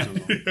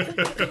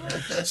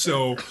was.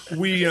 So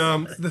we.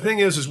 The thing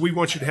is we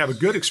want you to have a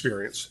good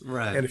experience.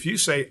 Right. And if you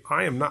say,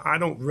 I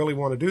don't really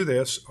want to do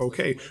this,"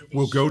 okay,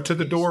 we'll go to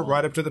the door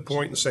right up to the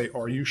point and say,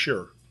 "Are you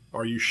sure?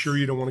 Are you sure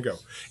you don't want to go?"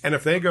 And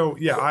if they go,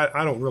 "Yeah,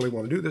 I don't really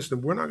want to do this,"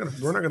 then we're not going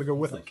to go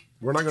with them.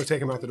 We're not going to take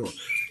them out the door.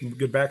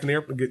 Get back in the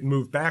airplane,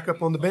 move back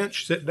up on the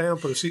bench, sit down,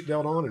 put a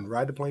seatbelt on, and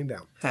ride the plane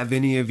down. Have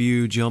any of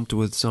you jumped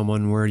with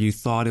someone where you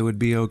thought it would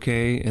be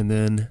okay, and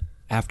then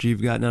after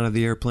you've gotten out of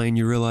the airplane,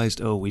 you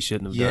realized, oh, we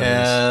shouldn't have done this?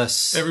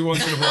 Yes. Every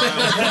once in a while.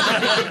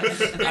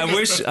 I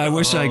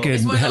wish I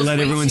could let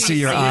everyone see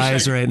your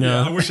eyes right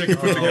now. Yeah, I wish I could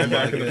put the guy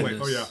back in the plane.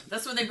 Oh, yeah.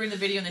 That's when they bring the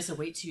video and they say,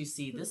 wait till you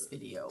see this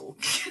video.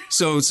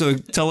 So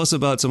tell us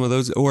about some of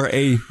those, or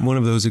one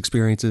of those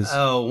experiences.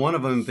 Oh, one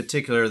of them in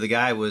particular, the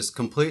guy was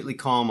completely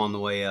calm on the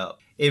way up.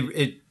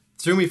 It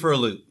threw me for a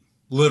loop.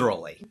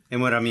 Literally.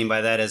 And what I mean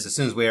by that is as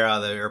soon as we were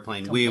out of the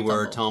airplane, we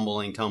were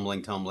tumbling.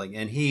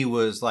 And he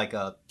was like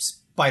a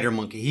spider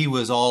monkey. He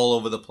was all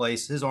over the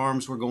place. His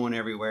arms were going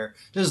everywhere.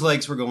 His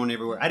legs were going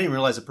everywhere. I didn't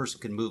realize a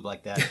person could move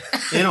like that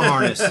in a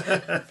harness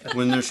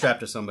when they're strapped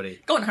to somebody.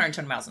 Going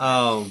 120 miles an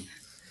hour.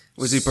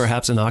 Was he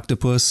perhaps an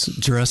octopus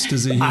dressed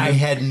as a human? I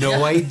had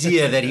no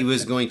idea that he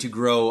was going to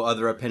grow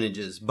other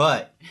appendages,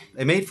 but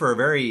it made for a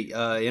very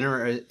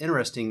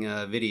interesting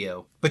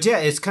video. But yeah,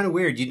 it's kind of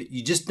weird.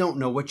 You just don't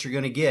know what you're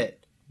going to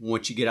get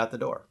once you get out the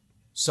door.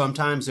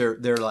 Sometimes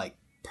they're like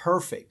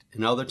perfect,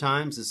 and other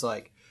times it's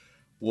like,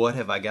 what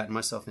have I gotten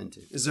myself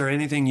into? Is there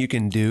anything you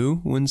can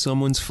do when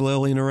someone's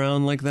flailing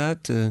around like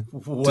that?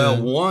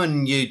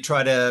 One, you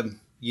try to,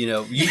 beating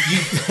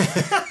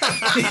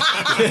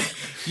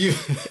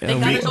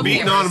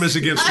on them is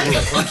against the rule.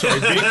 I'm sorry,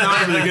 beating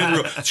on them is against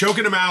the rule.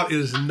 Choking them out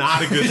is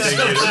not a good thing.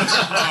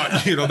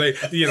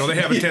 They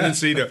have a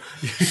tendency to.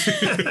 You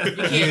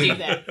can't do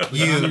that.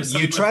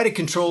 You try to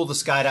control the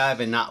skydive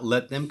and not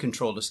let them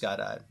control the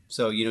skydive.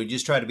 So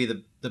just try to be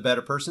the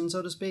better person,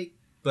 so to speak.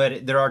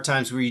 But there are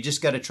times where you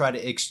just got to try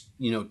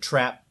to,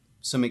 trap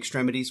some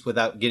extremities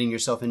without getting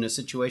yourself into a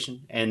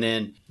situation, and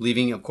then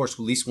leaving, of course, at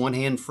least one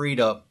hand free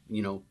to,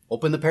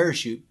 open the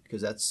parachute,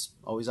 because that's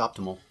always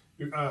optimal.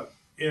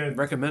 And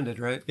recommended,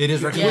 right? It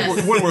is recommended.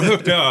 Yes. When we're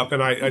hooked up,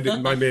 and I had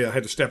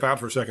to step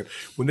out for a second.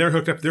 When they're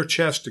hooked up,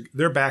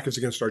 their back is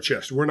against our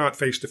chest. We're not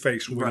face to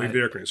face when we leave the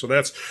airplane. So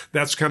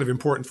that's kind of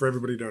important for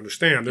everybody to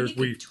understand.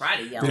 We try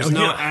to yell. There's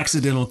no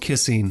accidental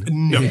kissing.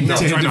 No,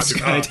 try not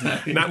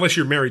to. Not unless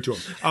you're married to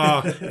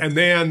them. And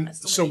then,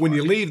 so when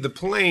you leave the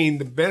plane,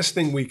 the best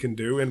thing we can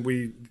do, and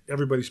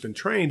everybody's been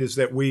trained, is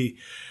that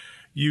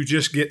you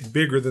just get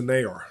bigger than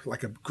they are,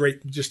 like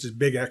just a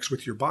big X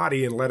with your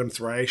body, and let them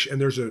thrash.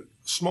 And there's a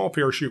small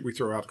parachute we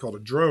throw out called a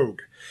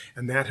drogue,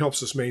 and that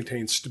helps us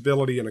maintain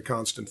stability and a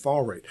constant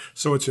fall rate.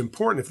 So it's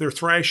important if they're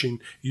thrashing,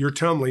 you're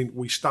tumbling,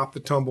 we stop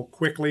the tumble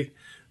quickly,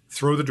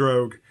 throw the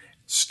drogue,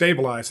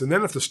 stabilize. And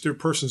then if the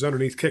person's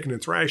underneath kicking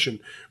and thrashing,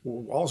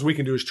 all we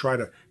can do is try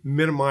to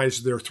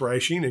minimize their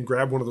thrashing and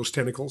grab one of those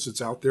tentacles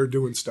that's out there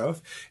doing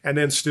stuff, and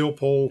then still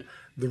pull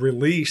the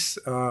release,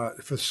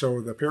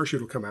 so the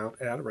parachute will come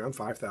out at around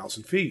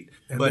 5,000 feet.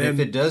 But if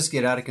it does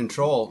get out of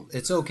control,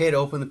 it's okay to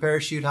open the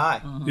parachute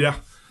high. Yeah.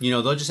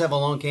 They'll just have a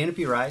long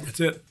canopy ride. That's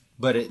it.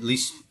 But at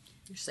least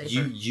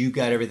you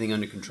got everything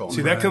under control.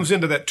 See, that comes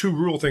into that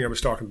 2-rule thing I was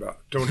talking about.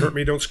 Don't hurt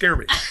me, don't scare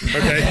me.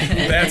 Okay?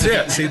 That's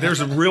it. See, there's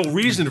a real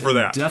reason for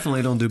that.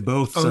 Definitely don't do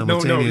both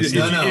simultaneously.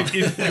 No.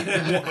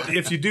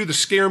 If you do the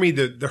scare me,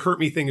 the hurt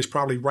me thing is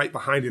probably right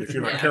behind it if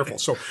you're not careful.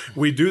 So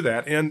we do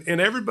that. And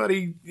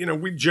everybody,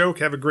 we joke,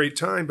 have a great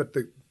time, but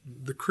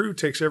the crew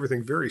takes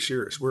everything very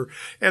serious.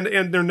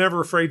 And they're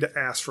never afraid to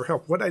ask for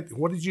help.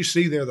 What did you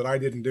see there that I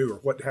didn't do, or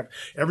what happened?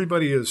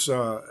 Everybody is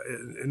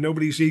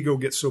nobody's ego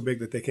gets so big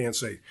that they can't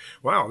say,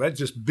 "Wow, that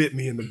just bit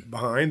me in the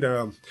behind.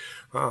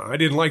 I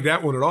didn't like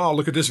that one at all.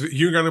 Look at this.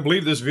 You're going to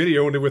believe this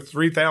video, and with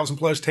 3,000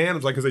 plus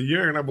tandems, like I said,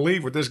 you're going to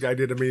believe what this guy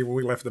did to me when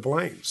we left the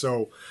plane."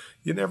 So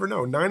you never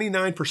know.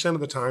 99%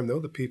 of the time,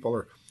 though,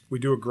 we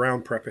do a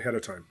ground prep ahead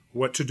of time.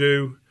 What to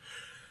do.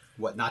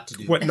 What not to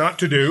do. What not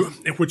to do,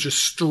 which is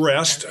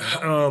stressed.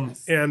 And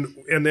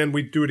then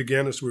we do it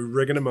again as we're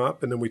rigging them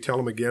up, and then we tell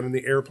them again in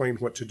the airplane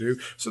what to do.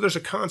 So there's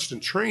a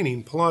constant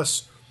training,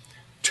 plus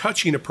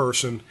touching a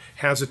person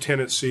has a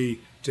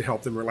tendency to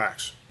help them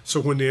relax. So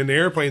when they're in the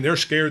airplane, they're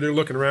scared, they're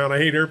looking around, I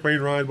hate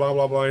airplane ride, blah,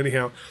 blah, blah,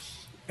 anyhow.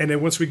 And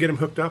then once we get them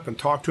hooked up and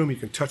talk to them, you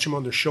can touch them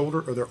on their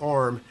shoulder or their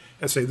arm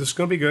and say, this is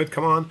going to be good,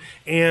 come on.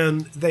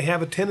 And they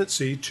have a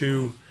tendency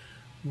to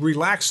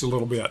relax a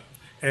little bit.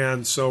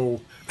 And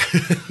so...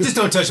 just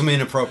don't touch them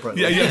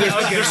inappropriately. Yeah.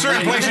 There's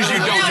certain places you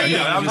don't.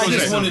 I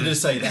just wanted to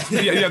say that.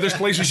 Yeah. There's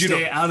places you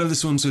don't. Stay out of the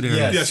swimsuit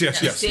area. Yes.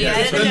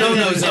 The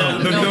no-no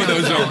zone. The no-no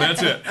zone.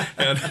 That's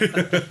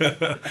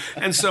it.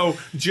 And so,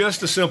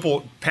 just a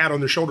simple pat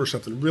on their shoulder or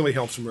something really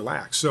helps them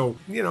relax. So,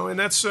 and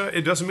that's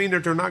it doesn't mean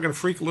that they're not going to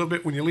freak a little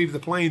bit when you leave the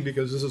plane,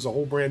 because this is a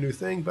whole brand new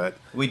thing. But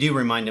we do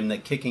remind them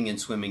that kicking and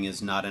swimming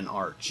is not an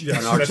arch. Yes,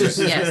 an arch is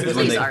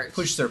when they arch.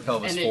 push their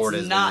pelvis and forward.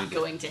 it's not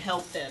going to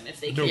help them if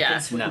they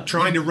can't swim. No.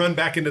 Trying to run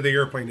back into the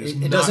airplane is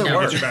it doesn't not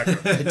work. Get you back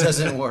up. It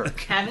doesn't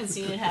work. Haven't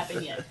seen it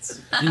happen yet.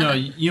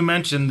 You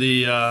mentioned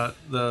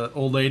the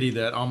old lady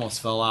that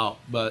almost fell out,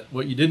 but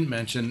what you didn't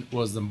mention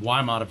was the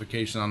Y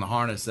modification on the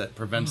harness that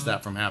prevents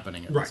that from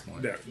happening at this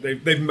point. Yeah.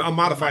 They've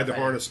modified the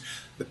harness,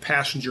 the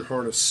passenger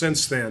harness,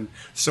 since then.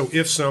 So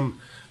if some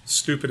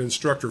stupid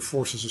instructor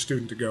forces a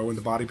student to go and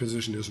the body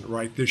position isn't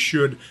right, this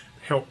should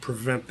help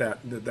prevent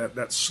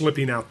that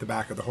slipping out the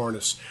back of the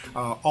harness.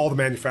 All the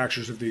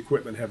manufacturers of the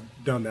equipment have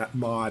done that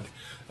mod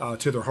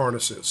to their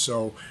harnesses.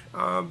 So,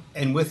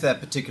 and with that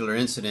particular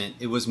incident,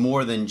 it was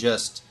more than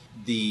just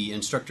the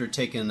instructor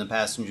taking the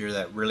passenger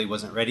that really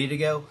wasn't ready to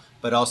go,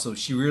 but also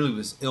she really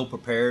was ill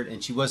prepared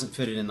and she wasn't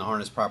fitted in the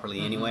harness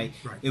properly anyway.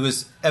 Right. It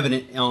was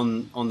evident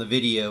on the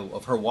video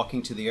of her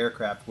walking to the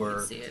aircraft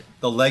where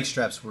the leg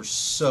straps were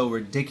so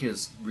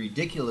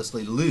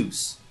ridiculously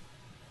loose.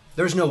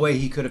 There's no way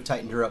he could have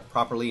tightened her up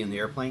properly in the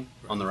airplane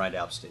on the ride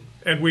altitude.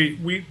 And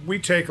we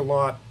take a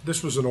lot.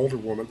 This was an older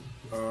woman.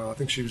 I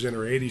think she was in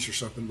her 80s or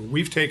something. But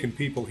we've taken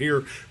people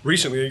here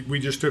recently. We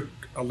just took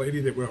a lady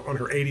that was on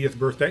her 80th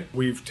birthday.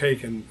 We've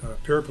taken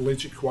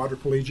paraplegic,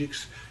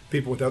 quadriplegics,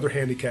 people with other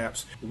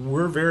handicaps.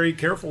 We're very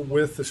careful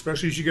with,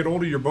 especially as you get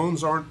older, your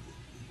bones aren't.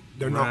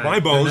 They're not my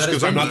bones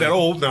because I'm not that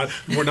old.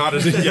 We're not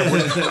as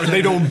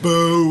they don't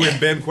bow and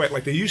bend quite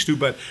like they used to.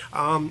 But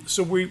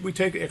so we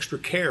take extra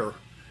care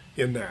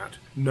in that.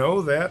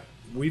 Know that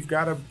we've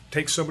got to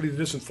take somebody that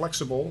isn't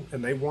flexible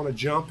and they want to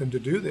jump and to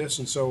do this.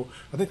 And so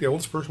I think the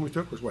oldest person we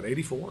took was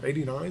 84,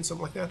 89,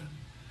 something like that,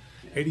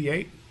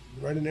 88,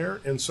 right in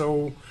there. And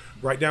so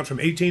right down from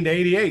 18 to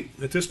 88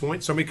 at this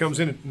point. Somebody comes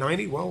in at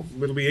 90, well,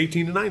 it'll be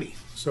 18 to 90.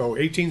 So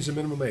 18 is the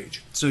minimum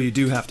age. So you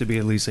do have to be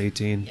at least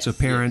 18. Yes. So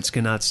parents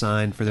cannot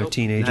sign for their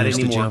teenagers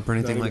to jump or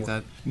anything like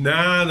that?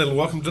 Nah, then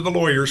welcome to the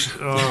lawyers.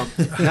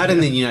 Not in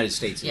the United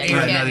States. Yeah,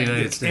 Not in the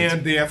United States.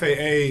 And the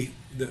FAA,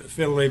 the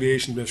Federal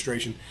Aviation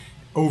Administration,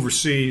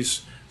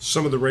 oversees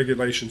some of the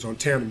regulations on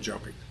tandem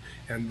jumping.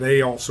 and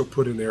they also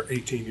put in there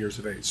 18 years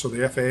of age. So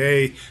the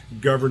FAA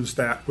governs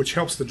that, which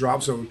helps the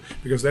drop zone,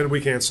 because then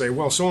we can't say,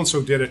 well, so and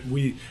so did it.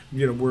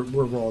 We're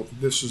wrong.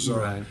 This is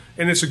right.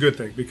 And it's a good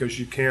thing, because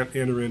you can't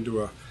enter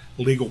into a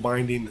legal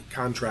binding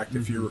contract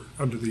if you're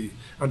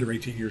under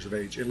 18 years of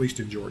age, at least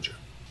in Georgia.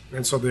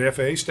 And so the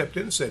FAA stepped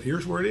in and said,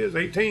 here's where it is,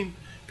 18,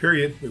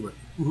 period. We went,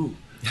 woohoo.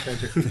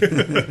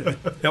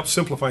 Helps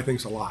simplify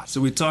things a lot.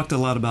 So we talked a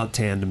lot about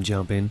tandem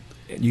jumping.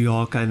 You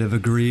all kind of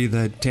agree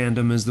that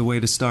tandem is the way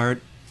to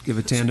start? Give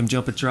a tandem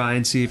jump a try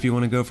and see if you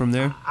want to go from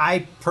there?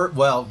 I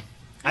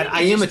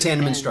am a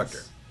tandem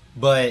instructor,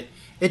 but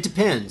it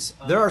depends.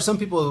 There are some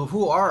people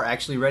who are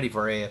actually ready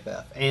for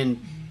AFF,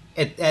 and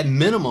at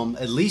minimum,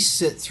 at least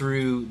sit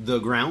through the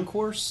ground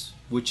course,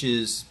 which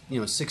is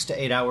 6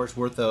 to 8 hours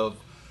worth of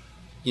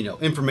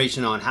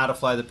information on how to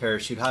fly the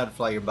parachute, how to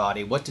fly your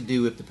body, what to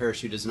do if the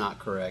parachute is not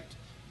correct,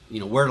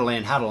 where to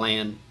land, how to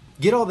land.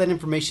 Get all that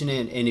information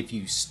in, and if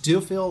you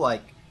still feel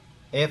like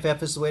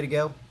AFF is the way to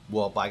go,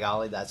 well, by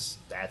golly, that's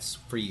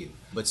for you.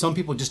 But some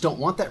people just don't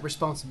want that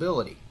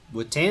responsibility.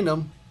 With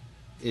tandem,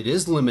 it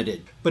is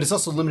limited, but it's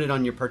also limited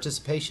on your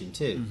participation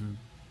too.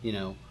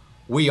 Mm-hmm.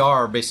 We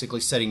are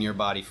basically setting your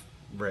body,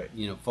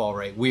 fall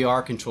rate. We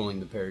are controlling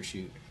the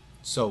parachute,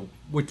 so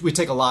we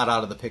take a lot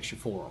out of the picture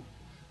for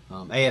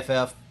them.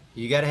 AFF,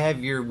 you got to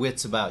have your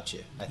wits about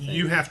you, I think.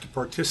 You have to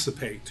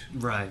participate in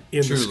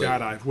the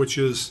skydive, which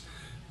is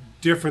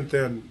different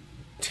than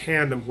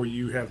tandem, where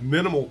you have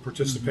minimal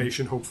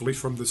participation, hopefully,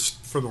 from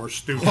our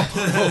students.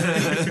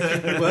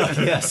 Well,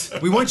 yes.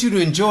 We want you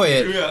to enjoy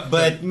it,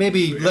 but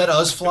maybe let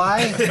us fly,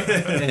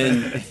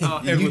 and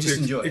you with just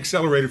the enjoy it.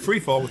 Accelerated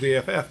free fall with the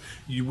AFF,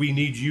 we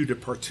need you to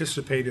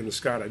participate in the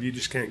skydive. You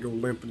just can't go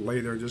limp and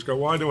lay there and just go,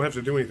 well, I don't have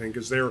to do anything,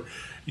 because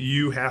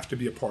you have to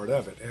be a part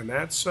of it, and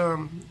that's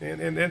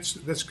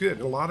that's good.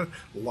 And a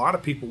lot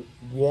of people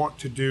want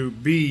to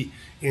be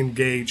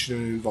engaged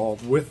and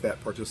involved with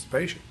that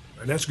participation.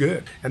 And that's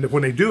good. And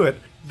when they do it,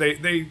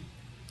 they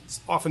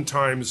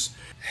oftentimes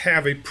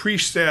have a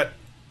preset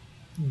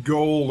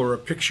goal or a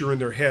picture in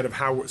their head of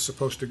how it's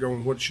supposed to go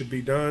and what should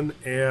be done.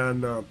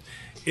 And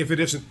if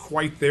it isn't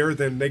quite there,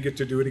 then they get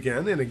to do it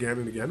again and again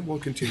and again. We'll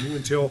continue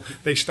until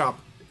they stop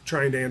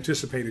trying to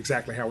anticipate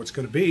exactly how it's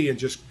going to be and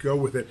just go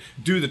with it.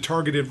 Do the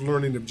targeted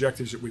learning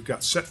objectives that we've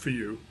got set for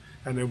you,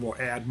 and then we'll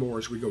add more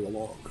as we go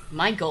along.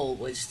 My goal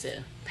was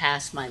to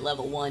pass my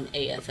level 1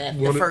 AFF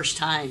the first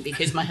time,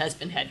 because my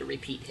husband had to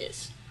repeat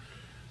his.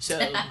 So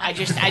I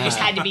just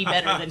had to be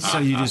better than him. So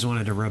you just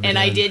wanted to rub it in. And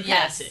I did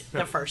pass it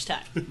the first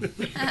time.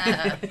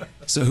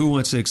 So who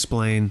wants to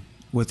explain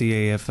what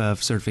the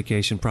AFF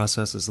certification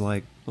process is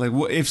like? Like,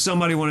 if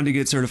somebody wanted to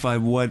get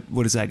certified, what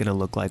is that going to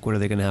look like? What are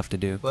they going to have to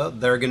do? Well,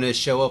 they're going to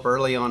show up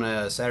early on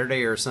a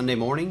Saturday or Sunday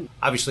morning.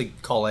 Obviously,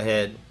 call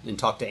ahead and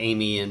talk to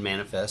Amy and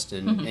Manifest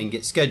and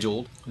get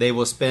scheduled. They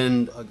will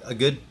spend a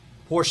good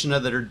portion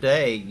of their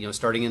day,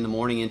 starting in the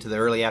morning into the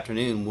early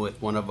afternoon with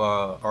one of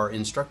our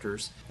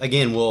instructors.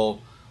 Again,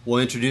 we'll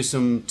introduce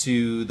them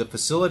to the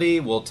facility.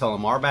 We'll tell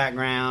them our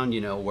background,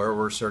 where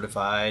we're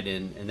certified,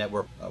 and that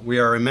we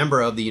are a member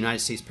of the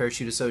United States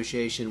Parachute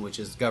Association, which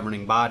is the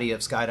governing body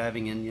of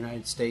skydiving in the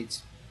United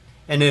States.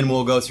 And then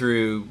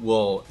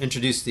we'll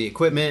introduce the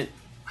equipment,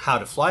 how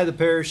to fly the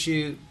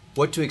parachute,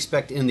 what to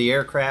expect in the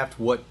aircraft,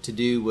 what to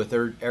do with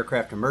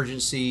aircraft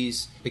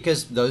emergencies,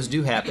 because those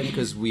do happen,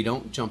 because we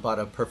don't jump out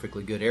of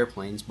perfectly good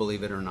airplanes,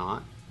 believe it or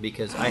not,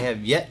 because I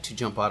have yet to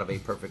jump out of a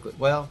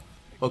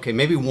okay,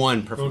 maybe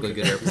one perfectly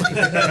good airplane,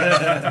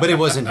 but it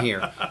wasn't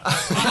here.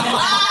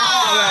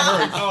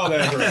 Oh,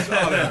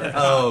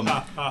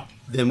 that hurts.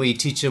 Then we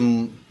teach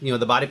them,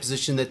 the body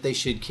position that they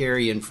should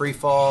carry in free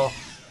fall.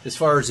 As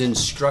far as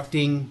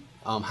instructing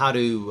how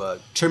to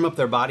trim up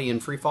their body in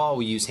free fall,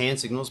 we use hand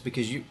signals,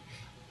 because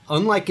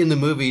unlike in the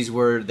movies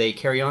where they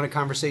carry on a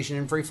conversation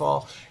in free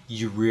fall,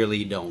 you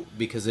really don't,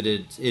 because it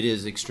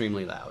is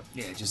extremely loud.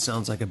 Yeah, it just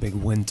sounds like a big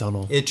wind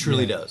tunnel. It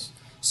truly does.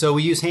 So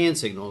we use hand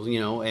signals,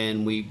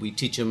 and we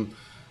teach them,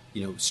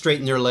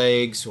 straighten their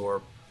legs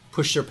or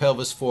push their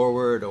pelvis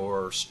forward,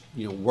 or,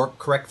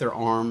 correct their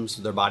arms,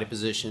 their body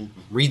position,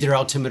 read their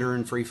altimeter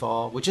in free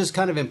fall, which is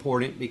kind of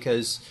important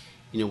because,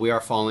 we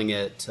are falling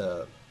at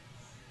about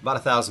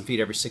 1,000 feet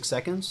every 6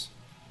 seconds.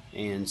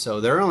 And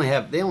so they only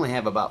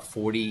have about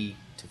 40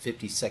 to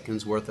 50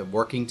 seconds worth of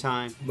working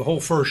time. The whole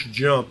first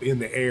jump in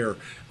the air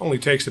only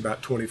takes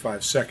about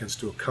 25 seconds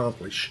to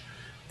accomplish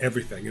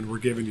everything, and we're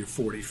giving you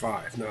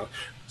 45. Now,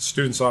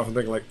 students often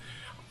think like,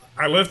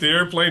 I left the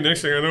airplane,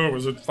 next thing I know it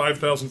was at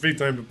 5,000 feet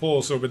time to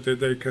pull, but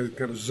they kind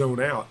of zone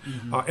out.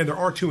 Mm-hmm. And there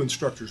are 2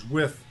 instructors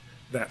with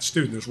that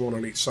student. There's one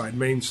on each side,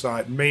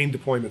 main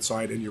deployment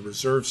side, and your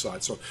reserve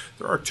side. So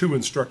there are 2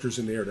 instructors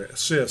in there to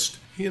assist.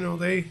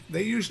 They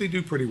usually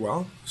do pretty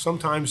well.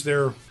 Sometimes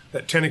they're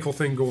that tentacle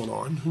thing going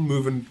on,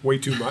 moving way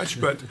too much,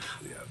 but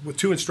with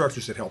 2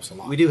 instructors, it helps a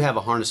lot. We do have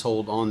a harness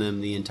hold on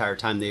them the entire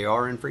time they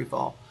are in free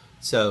fall.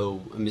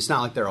 So, it's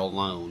not like they're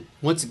alone.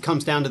 Once it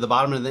comes down to the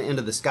bottom of the end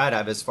of the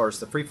skydive, as far as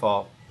the free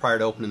fall, prior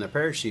to opening their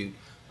parachute,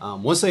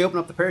 once they open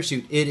up the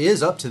parachute, it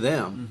is up to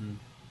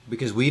them,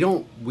 because we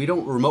don't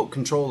remote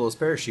control those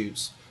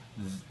parachutes.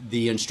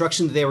 the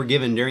instructions they were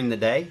given during the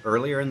day,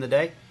 earlier in the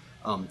day,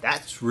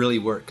 that's really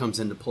where it comes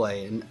into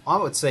play. And I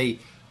would say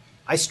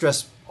I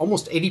stress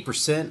almost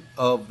 80%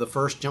 of the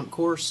first jump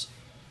course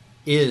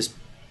is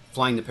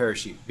flying the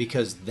parachute,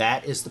 because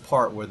that is the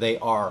part where they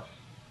are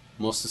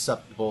most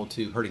susceptible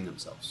to hurting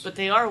themselves. But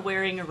they are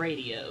wearing a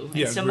radio, and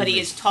Yeah, somebody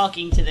really. is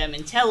talking to them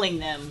and telling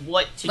them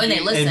what to When do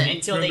they listen.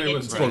 until When they they get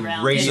listen. to the Well,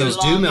 round. radios as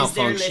long do as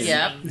they're malfunction.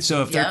 listening.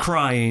 So if they're Yep.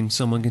 crying,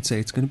 someone can say,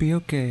 it's going to be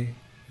okay.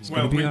 It's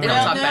Well, going to be we- all They right.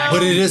 don't talk back.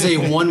 But it is a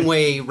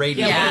one-way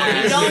radio.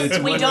 Yeah,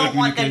 Yeah. we don't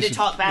want them to communication.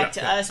 talk back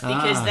to us,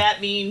 because Ah.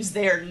 that means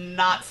they're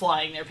not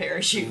flying their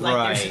parachute like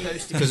Right. they're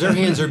supposed to. Because their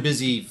hands are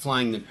busy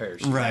flying the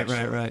parachute. Right,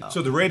 actually. right.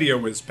 So the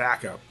radio is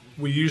backup.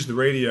 We use the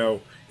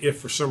radio if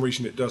for some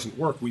reason it doesn't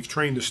work. We've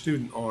trained the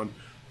student on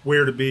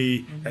where to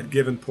be at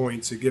given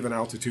points, at given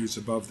altitudes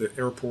above the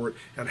airport,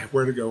 and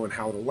where to go and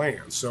how to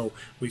land. So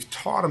we've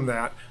taught them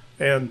that.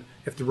 And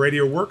if the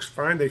radio works,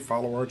 fine, they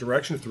follow our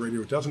direction. If the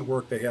radio doesn't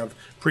work, they have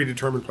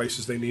predetermined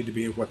places they need to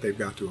be and what they've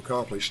got to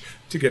accomplish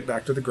to get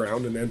back to the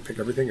ground and then pick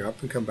everything up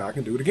and come back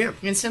and do it again.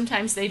 And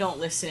sometimes they don't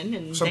listen,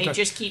 and they Sometimes-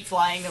 just keep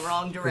flying the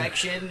wrong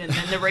direction, and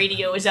then the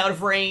radio is out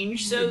of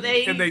range, so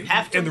they, And they-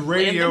 have to and the land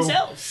radio-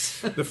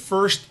 themselves. The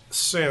first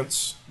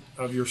sense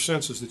of your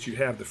senses that you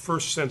have, the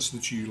first sense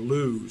that you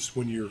lose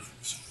when you're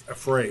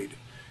afraid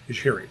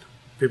is hearing.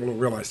 People don't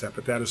realize that,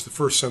 but that is the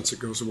first sense that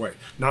goes away.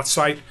 Not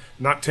sight,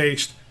 not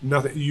taste,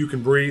 nothing. You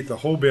can breathe the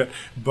whole bit,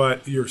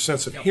 but your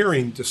sense of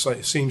hearing just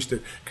seems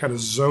to kind of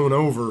zone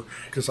over.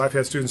 Because I've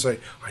had students say,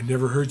 "I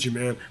never heard you,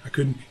 man. I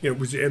couldn't."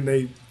 And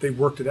they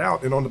worked it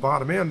out, and on the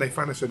bottom end, they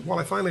finally said, "Well,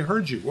 I finally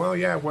heard you." Well,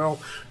 yeah, well,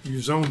 you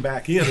zoned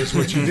back in is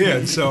what you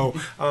did. So,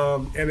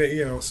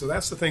 so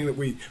that's the thing that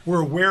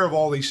we're aware of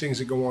all these things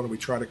that go on, and we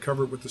try to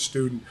cover it with the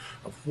student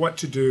of what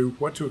to do,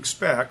 what to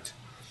expect,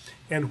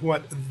 and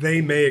what they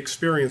may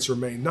experience or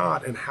may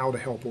not, and how to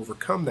help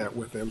overcome that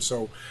with them.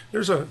 So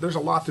there's a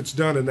lot that's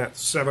done in that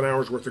 7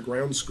 hours worth of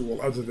ground school,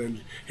 other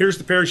than here's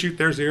the parachute,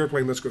 there's the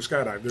airplane, let's go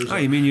skydive. There's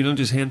You mean you don't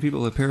just hand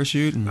people a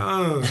parachute and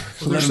let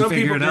there's them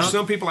figure it there's out?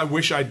 some people I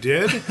wish I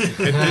did and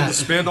didn't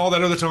spend all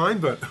that other time,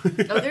 but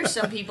Oh, there's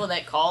some people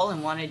that call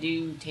and want to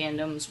do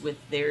tandems with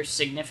their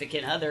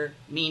significant other,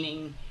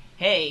 meaning,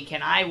 hey,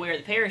 can I wear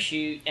the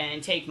parachute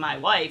and take my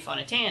wife on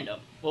a tandem?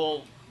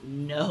 Well,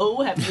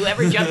 no. Have you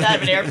ever jumped out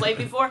of an airplane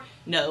before?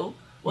 No.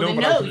 Well, No, then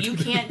but no, you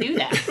can't do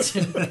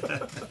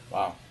that.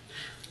 Wow.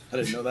 I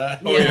didn't know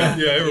that.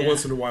 every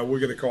once in a while we'll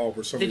get a call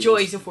where The somebody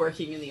joys of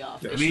working in the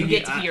office. Yeah. You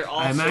get to hear all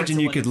I imagine sorts of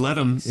you could let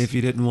wonderful them things. if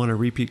you didn't want a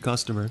repeat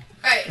customer.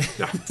 Right.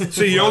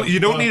 So you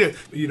don't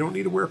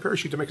need to wear a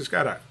parachute to make a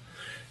skydive.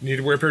 You need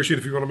to wear a parachute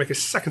if you want to make a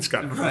second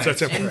skydive. Right. That's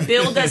simple. And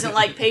Bill doesn't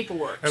like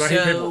paperwork, And I hate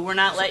so paperwork. we're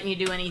not letting you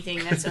do anything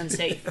that's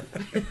unsafe.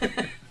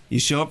 You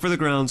show up for the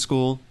ground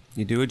school,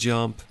 you do a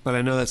jump, but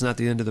I know that's not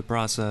the end of the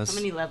process. How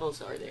many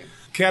levels are there?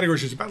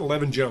 Categories, there's about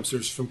 11 jumps.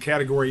 There's from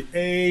category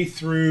A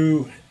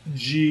through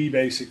G,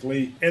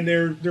 basically, and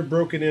they're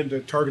broken into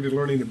targeted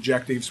learning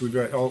objectives we've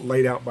got all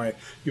laid out by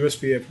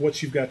USPF,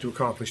 what you've got to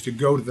accomplish to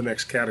go to the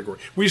next category.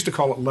 We used to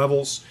call it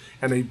levels,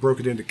 and they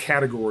broke it into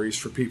categories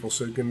for people,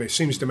 so it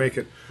seems to make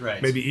it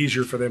Right. maybe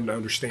easier for them to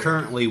understand.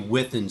 Currently,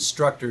 with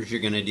instructors,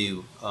 you're going to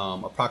do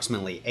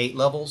approximately 8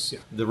 levels. Yeah.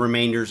 The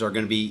remainders are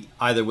going to be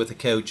either with a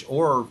coach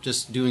or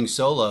just doing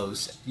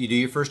solos. You do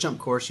your first jump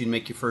course, you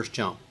make your first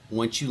jump.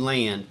 Once you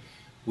land,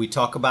 we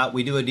do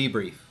a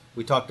debrief.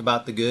 We talked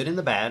about the good and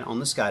the bad on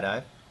the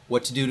skydive,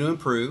 what to do to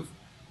improve,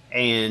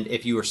 and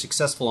if you are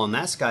successful on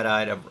that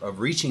skydive of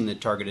reaching the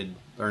targeted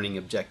learning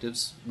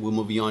objectives, we'll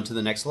move you on to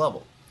the next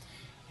level.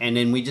 And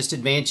then we just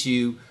advance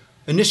you.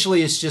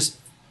 Initially, it's just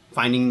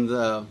finding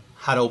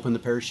how to open the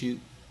parachute,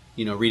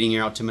 reading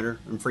your altimeter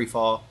and free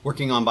fall,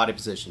 working on body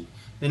position.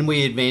 Then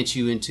we advance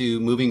you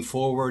into moving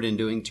forward and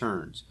doing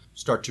turns.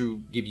 Start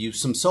to give you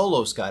some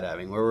solo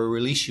skydiving where we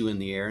release you in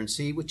the air and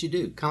see what you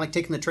do, kind of like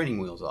taking the training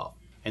wheels off.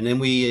 And then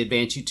we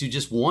advance you to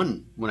just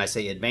one. When I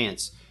say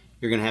advance,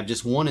 you're going to have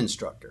just one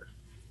instructor.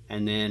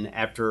 And then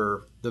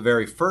after the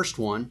very first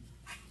one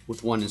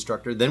with one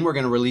instructor, then we're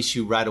going to release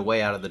you right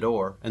away out of the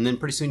door. And then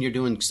pretty soon you're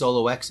doing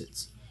solo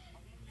exits.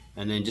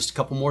 And then just a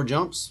couple more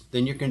jumps,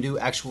 then you're going to do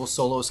actual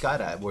solo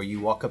skydive where you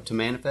walk up to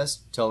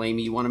manifest, tell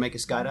Amy you want to make a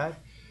skydive.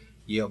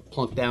 You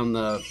plunk down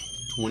the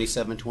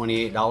 $27,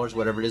 $28,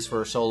 whatever it is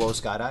for a solo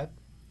skydive.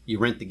 You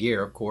rent the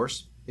gear, of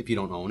course, if you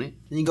don't own it.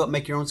 Then you go up and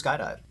make your own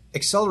skydive.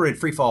 Accelerated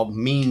freefall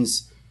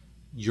means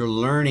you're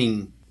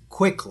learning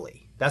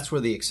quickly. That's where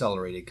the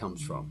accelerated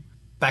comes from.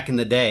 Back in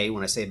the day,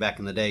 when I say back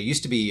in the day, it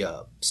used to be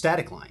a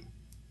static line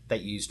that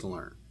you used to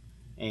learn.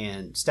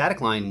 And static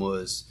line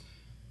was,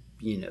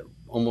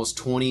 almost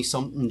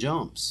 20-something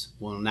jumps.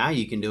 Well, now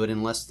you can do it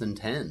in less than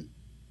 10.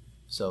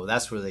 So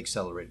that's where the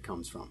accelerated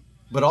comes from.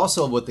 But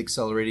also with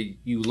accelerated,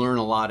 you learn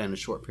a lot in a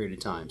short period of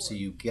time. So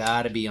you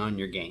got to be on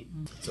your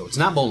game. So it's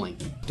not bowling.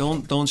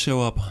 Don't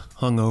show up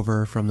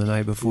hungover from the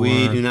night before.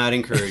 We do not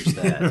encourage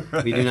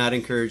that. We do not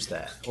encourage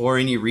that. Or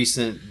any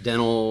recent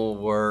dental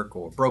work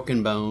or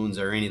broken bones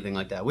or anything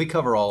like that. We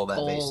cover all of that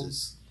Cold.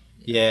 bases.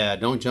 Yeah,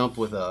 don't jump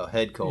with a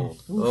head cold.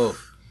 Oh,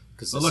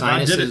 Because look,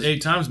 I did it 8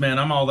 times, man.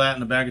 I'm all that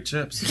in a bag of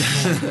chips.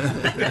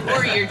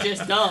 Or you're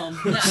just dumb.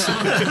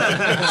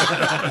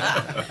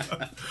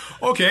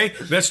 Okay,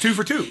 that's 2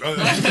 for 2.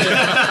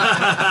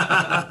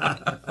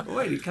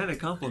 Wait, he kind of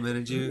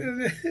complimented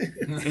you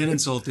and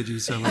insulted you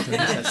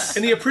simultaneously.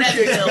 And he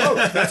appreciates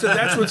both.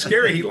 That's what's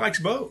scary. He likes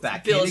both.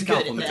 Bill's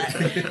good at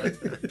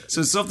that.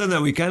 So something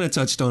that we kind of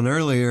touched on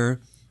earlier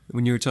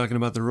when you were talking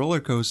about the roller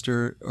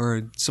coaster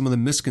are some of the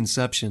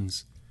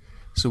misconceptions.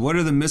 So what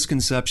are the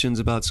misconceptions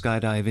about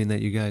skydiving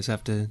that you guys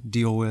have to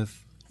deal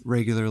with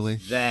regularly?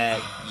 That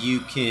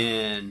you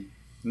can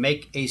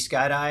make a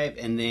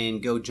skydive and then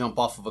go jump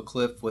off of a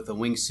cliff with a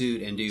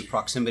wingsuit and do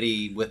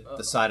proximity with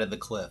the side of the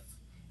cliff.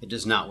 It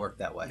does not work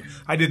that way.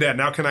 I did that.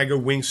 Now can I go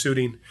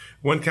wingsuiting?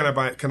 When can I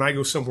buy? Can I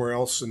go somewhere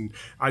else? And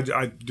I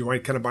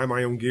kind of buy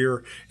my own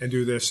gear and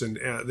do this? And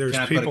there's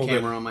Can I people put a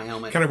camera on my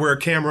helmet? Can I wear a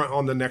camera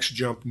on the next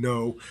jump?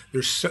 No.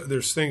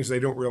 There's things they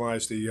don't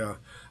realize the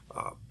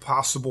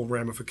possible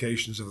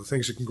ramifications of the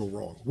things that can go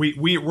wrong.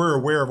 We're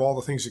aware of all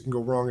the things that can go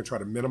wrong and try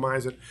to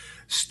minimize it.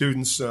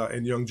 Students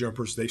and young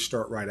jumpers, they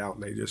start right out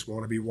and they just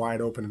want to be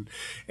wide open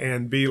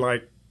and be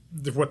like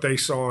what they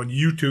saw on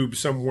YouTube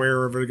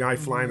somewhere of a guy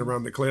flying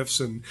around the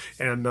cliffs and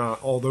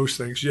all those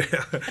things. Yeah.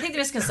 I think the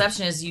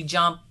misconception is you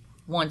jump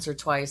once or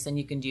twice and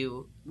you can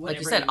do, like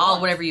you said,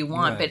 whatever you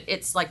want. Right. But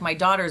it's like my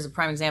daughter is a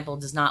prime example,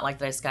 does not like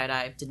that I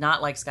skydive, did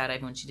not like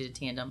skydiving when she did a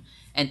tandem,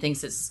 and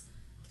thinks it's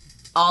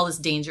all this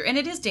danger. And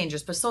it is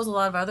dangerous, but so is a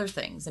lot of other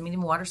things. I mean,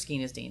 even water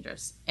skiing is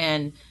dangerous.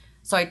 And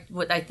so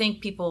what I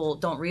think people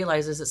don't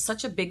realize is it's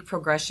such a big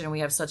progression. We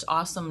have such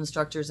awesome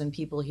instructors and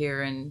people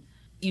here, and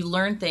you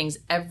learn things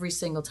every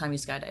single time you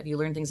skydive. You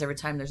learn things every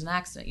time there's an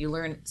accident. You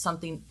learn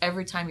something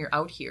every time you're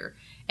out here.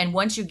 And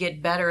once you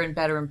get better and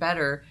better and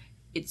better,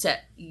 it's at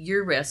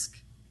your risk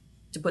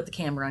to put the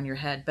camera on your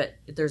head. But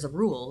there's a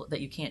rule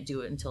that you can't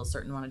do it until a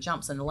certain amount of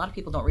jumps. And a lot of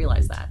people don't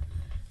realize that.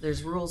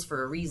 There's rules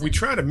for a reason. We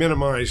try to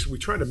minimize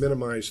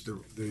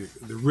the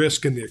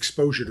risk and the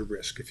exposure to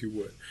risk, if you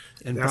would.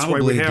 And that's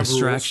probably why we have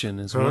distraction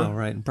rules. as well,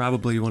 right? And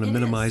probably you want to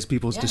minimize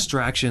people's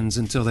distractions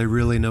until they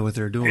really know what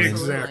they're doing.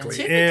 Exactly.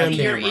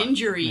 Typically, your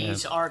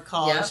injuries are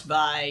caused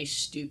by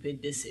stupid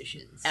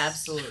decisions.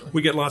 Absolutely.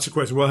 We get lots of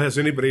questions. Well, has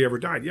anybody ever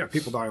died? Yeah,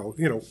 people die,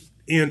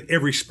 in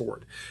every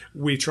sport.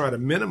 We try to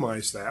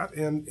minimize that.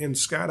 And in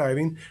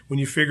skydiving, when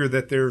you figure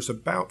that there's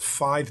about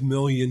 5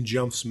 million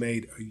jumps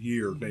made a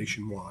year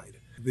nationwide,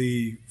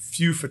 the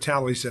few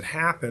fatalities that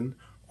happen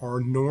are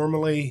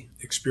normally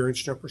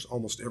experienced jumpers.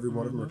 Almost every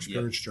one of them are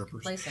experienced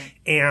jumpers. Placing.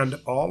 And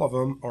all of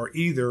them are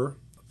either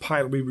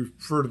pilot. We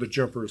refer to the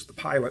jumper as the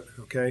pilot,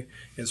 okay,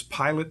 as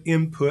pilot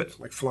input,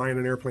 like flying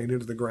an airplane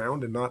into the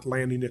ground and not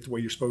landing it the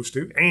way you're supposed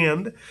to,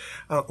 and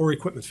or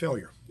equipment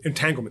failure,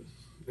 entanglement.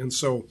 And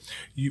so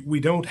we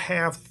don't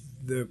have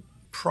the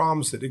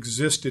problems that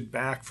existed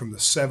back from the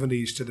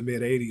 70s to the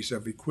mid 80s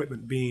of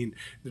equipment being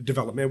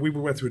developed. Man, we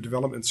went through a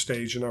development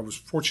stage, and I was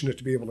fortunate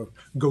to be able to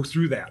go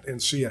through that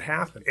and see it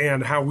happen,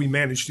 and how we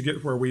managed to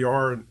get where we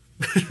are and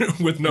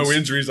with no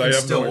injuries. I have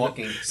still no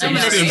walking. Some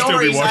of the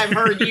stories I've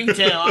heard you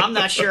tell, I'm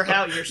not sure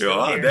how you're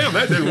still here. Damn,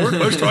 that didn't work.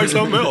 Let's try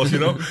something else,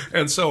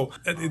 And so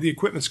the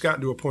equipment's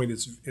gotten to a point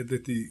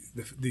that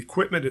the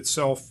equipment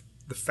itself,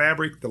 the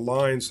fabric, the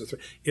lines,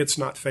 it's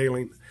not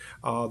failing.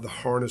 The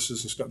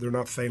harnesses and stuff, they're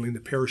not failing. The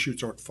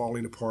parachutes aren't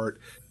falling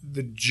apart.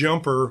 The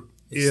jumper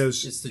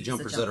It's the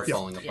jumpers that are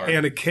falling apart.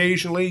 And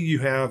occasionally you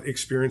have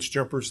experienced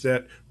jumpers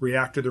that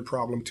react to their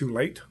problem too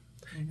late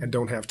and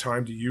don't have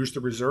time to use the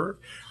reserve.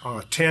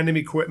 Tandem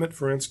equipment,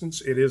 for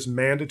instance, it is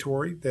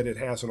mandatory that it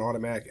has an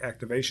automatic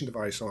activation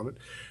device on it,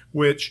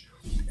 which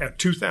at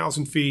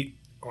 2,000 feet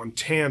on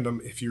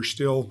tandem, if you're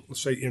still,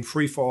 let's say, in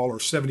free fall or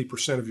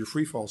 70% of your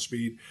free fall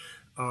speed,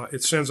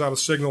 it sends out a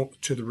signal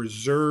to the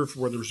reserve,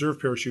 where the reserve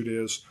parachute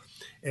is,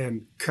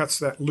 and cuts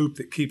that loop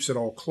that keeps it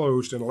all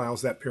closed and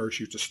allows that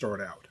parachute to start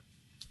out.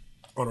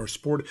 On our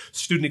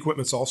student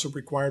equipment's also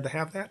required to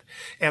have that,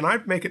 and I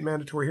make it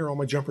mandatory here. All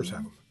my jumpers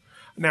have them.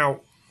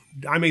 Now,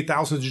 I made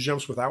thousands of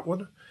jumps without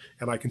one,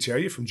 and I can tell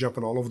you from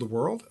jumping all over the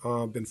world,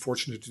 I've been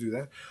fortunate to do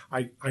that.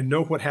 I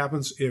know what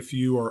happens if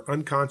you are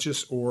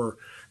unconscious or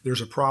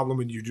there's a problem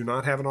and you do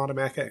not have an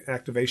automatic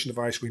activation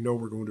device. We know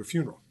we're going to a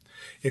funeral.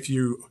 If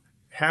you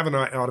have an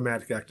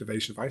automatic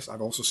activation device,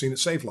 I've also seen it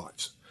save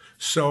lives.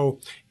 So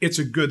it's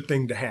a good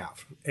thing to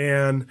have.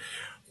 And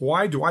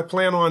why do I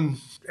plan on,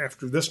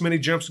 after this many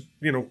jumps,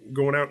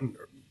 going out and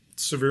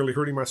severely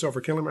hurting myself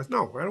or killing myself?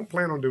 No, I don't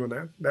plan on doing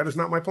that. That is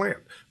not my plan.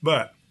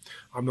 But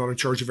I'm not in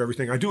charge of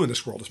everything I do in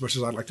this world, as much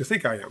as I'd like to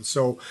think I am.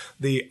 So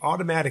the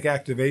automatic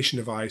activation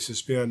device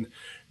has been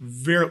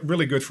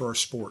really good for our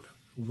sport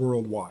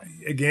worldwide.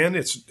 Again,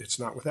 it's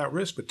not without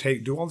risk, but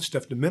do all the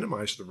stuff to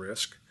minimize the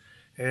risk,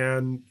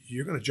 and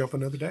you're going to jump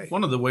another day.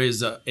 One of the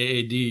ways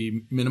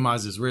AAD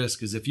minimizes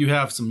risk is if you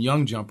have some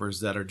young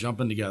jumpers that are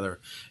jumping together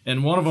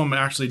and one of them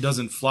actually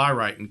doesn't fly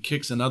right and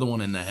kicks another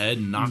one in the head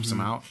and knocks them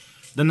out,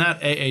 then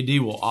that AAD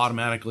will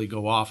automatically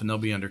go off and they'll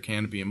be under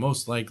canopy and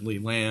most likely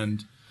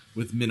land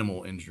with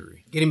minimal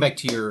injury. Getting back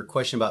to your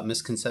question about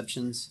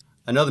misconceptions,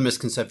 another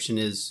misconception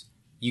is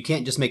you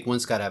can't just make one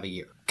skydive a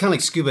year. kind of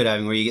like scuba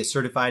diving where you get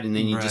certified and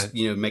then you just,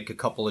 make a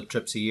couple of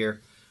trips a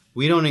year.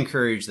 We don't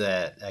encourage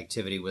that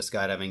activity with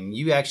skydiving.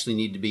 You actually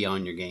need to be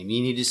on your game.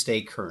 You need to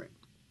stay current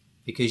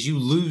because you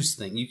lose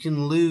things. You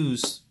can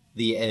lose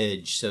the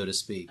edge, so to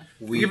speak.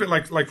 Think of it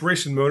like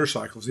racing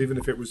motorcycles, even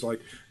if it was like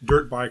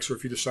dirt bikes or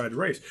if you decide to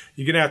race.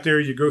 You get out there,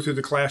 you go through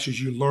the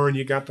classes, you learn,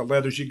 you got the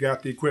leathers, you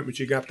got the equipment,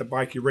 you got the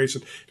bike you're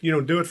racing. You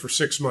don't do it for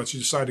 6 months. You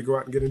decide to go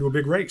out and get into a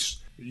big race.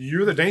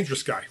 You're the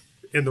dangerous guy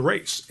in the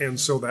race. And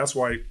so that's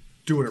why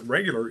doing it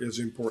regular is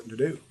important to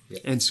do.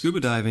 And scuba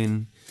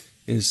diving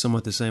is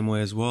somewhat the same way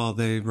as well.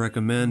 They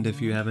recommend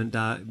if you haven't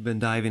been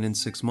diving in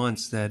 6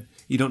 months that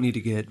you don't need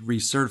to get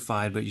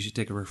recertified, but you should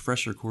take a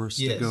refresher course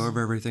to go over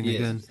everything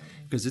again,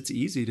 because it's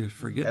easy to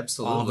forget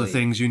all the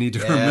things you need to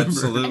remember.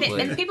 Absolutely.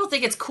 And people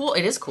think it's cool.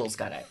 It is cool to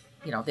skydive.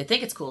 They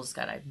think it's cool to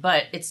skydive,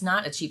 but it's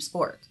not a cheap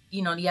sport.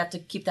 You have to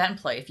keep that in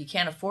play. If you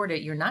can't afford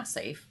it, you're not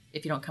safe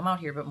if you don't come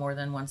out here but more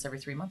than once every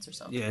 3 months or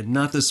so. Yeah,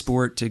 not the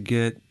sport to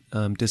get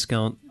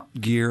discount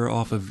gear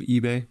off of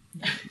eBay.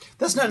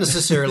 That's not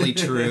necessarily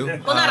true.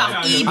 Well, not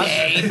off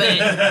eBay,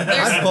 but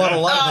I've bought a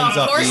lot of things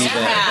off eBay. Of course you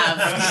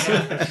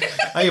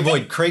have. I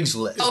avoid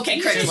Craigslist. Okay,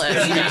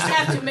 Craigslist. You just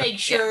have to make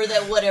sure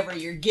that whatever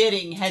you're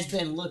getting has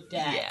been looked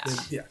at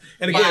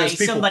And again, by as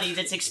people, somebody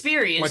that's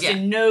experienced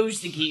and knows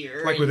the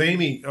gear. Like with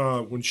Amy,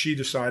 when she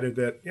decided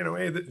that,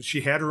 that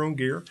she had her own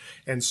gear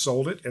and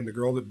sold it, and the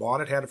girl that bought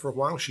it had it for a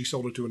while, she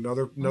sold it to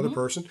another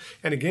person.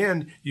 And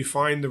again, you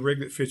find the rig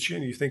that fits you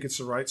and you think it's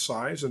the right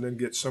size, and then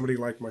get somebody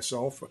like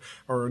myself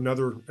or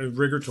another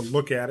rigger to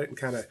look at it and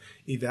kind of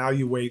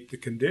evaluate the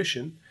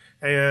condition.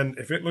 And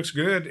if it looks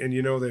good and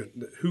you know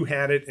who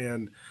had it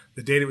and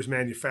the date it was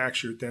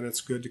manufactured, then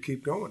it's good to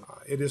keep going.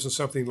 It isn't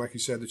something, like you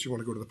said, that you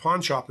want to go to the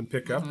pawn shop and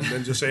pick up and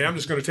then just say, I'm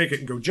just going to take it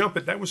and go jump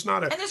it. That was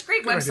not a... And there's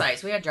great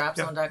websites. Idea. We had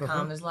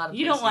dropzone.com. There's a lot of...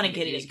 You don't want to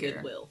get it at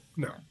Goodwill.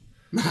 No.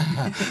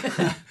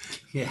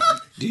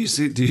 Do you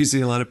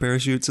see a lot of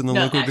parachutes in the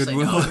local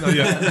Goodwill?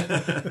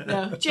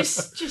 No,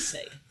 just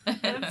say.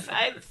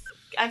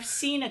 I've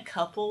seen a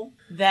couple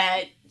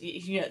that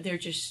they're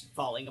just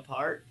falling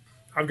apart.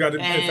 I've got, in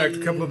fact,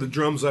 a couple of the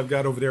drums I've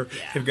got over there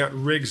have got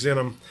rigs in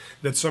them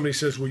that somebody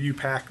says, will you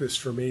pack this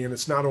for me? And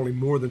it's not only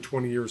more than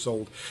 20 years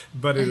old,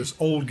 but it is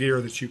old gear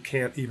that you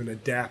can't even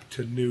adapt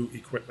to new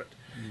equipment.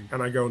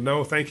 And I go,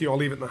 no, thank you. I'll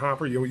leave it in the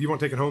hopper. You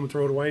want to take it home and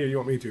throw it away, or you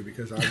want me to?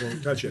 Because I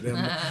won't touch it.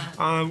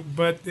 And,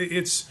 but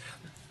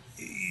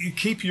you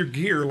keep your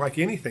gear like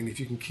anything. If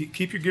you can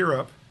keep your gear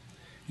up,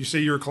 you say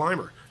you're a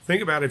climber.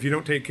 Think about it. If you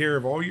don't take care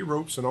of all your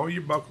ropes and all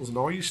your buckles and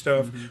all your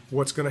stuff,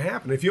 what's going to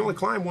happen? If you only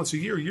climb once a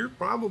year, you're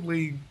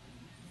probably,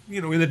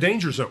 in the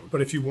danger zone. But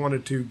if you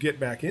wanted to get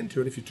back into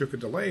it, if you took a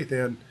delay,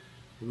 then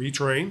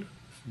retrain,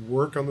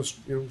 work on the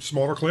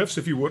smaller cliffs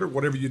if you would, or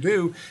whatever you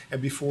do,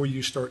 and before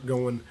you start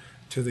going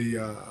to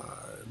the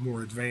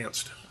more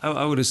advanced.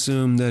 I would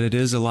assume that it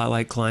is a lot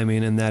like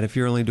climbing, and that if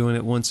you're only doing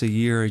it once a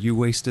year, you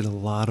wasted a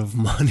lot of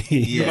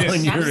money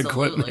on your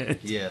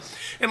equipment. Yes.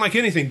 And like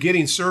anything,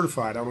 getting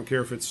certified, I don't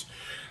care if it's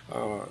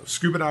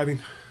scuba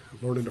diving,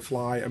 learning to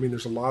fly. I mean,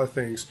 there's a lot of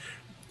things.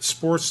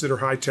 Sports that are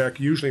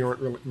high-tech usually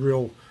aren't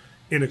real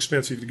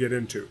inexpensive to get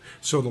into.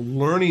 So the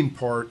learning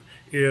part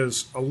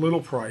is a little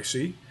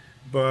pricey,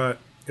 but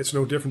it's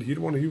no different.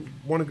 You want to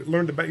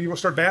learn you want to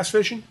start bass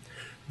fishing?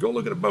 Go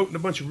look at a boat and a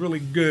bunch of really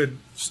good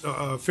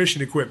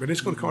fishing equipment.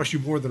 It's going to cost you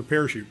more than a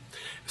parachute.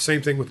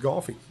 Same thing with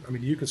golfing. I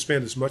mean, you can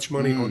spend as much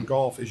money on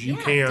golf as you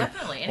can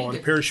on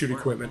parachute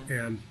equipment,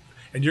 and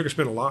you're going to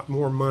spend a lot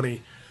more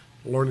money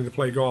learning to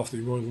play golf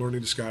than you're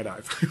learning to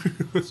skydive.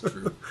 That's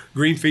true.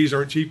 Green fees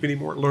aren't cheap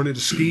anymore. Learning to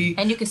ski,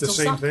 and you can the still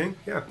same suck. thing.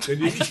 Yeah, and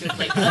you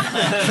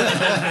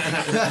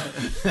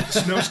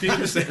snow skiing,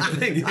 the same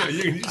thing. You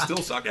can still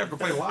suck after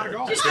playing a lot of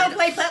golf. Just go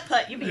play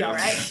putt-putt. You'll be all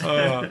right.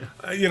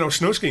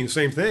 Snow skiing,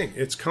 same thing.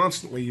 It's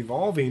constantly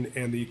evolving,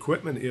 and the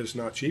equipment is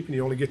not cheap, and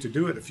you only get to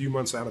do it a few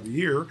months out of the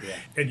year. Yeah.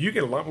 And you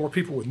get a lot more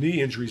people with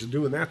knee injuries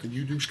doing that than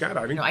you do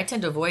skydiving. I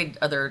tend to avoid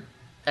other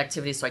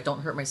activities so I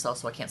don't hurt myself,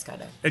 so I can't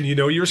skydive. And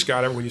you're a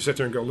skydiver when you sit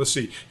there and go, let's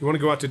see, you want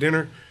to go out to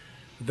dinner?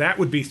 That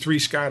would be 3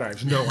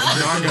 skydives. No, I'm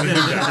not going to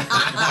do that.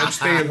 I'm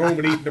staying home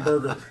and eating a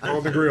burger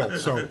on the grill.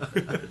 So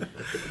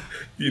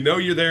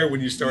you're there when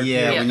you start.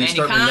 Yeah, when you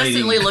start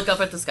constantly look up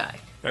at the sky.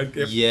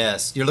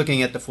 Yes, you're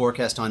looking at the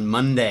forecast on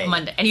Monday.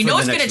 And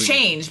it's going to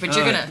change, but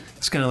you're going to...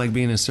 It's kind of like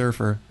being a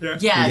surfer. Yeah.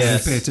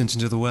 Yes. You pay attention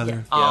to the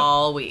weather.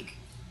 All week.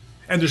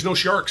 And there's no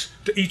sharks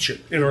to eat you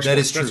in our That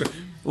is sports. true.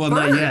 Well,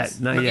 not yet.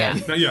 Not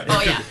yet. Oh,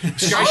 yeah.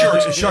 Sky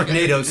sharks.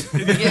 Sharknadoes.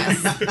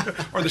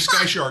 Yes. Or the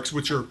sky sharks,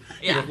 which are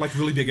like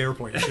really big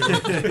airplanes. I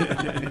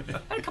had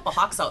a couple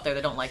hawks out there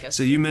that don't like us.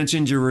 So you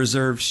mentioned your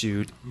reserve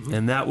chute,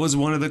 and that was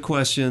one of the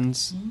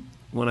questions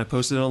when I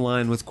posted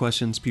online with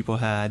questions people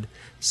had.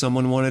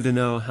 Someone wanted to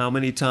know how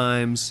many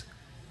times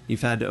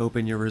you've had to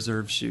open your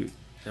reserve chute.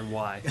 And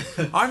why?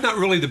 I'm not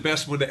really the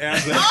best one to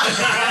ask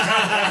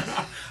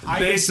that.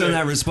 Based on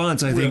that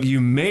response, I think you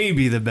may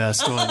be the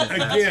best one.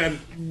 Again,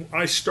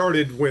 I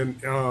started when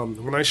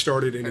I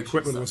started and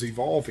equipment was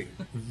evolving.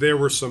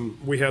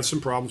 We had some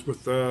problems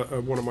with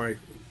one of my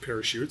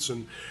parachutes,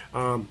 and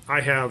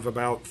I have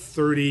about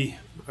 30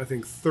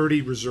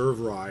 reserve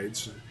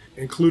rides,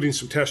 including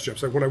some test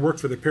jumps. Like when I worked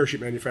for the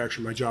parachute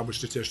manufacturer, my job was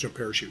to test jump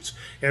parachutes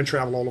and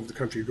travel all over the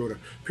country, go to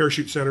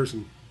parachute centers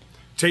and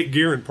take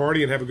gear and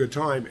party and have a good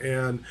time.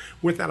 And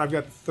with that, I've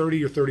got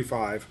 30 or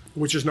 35,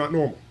 which is not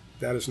normal.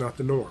 That is not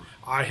the norm.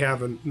 I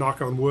haven't,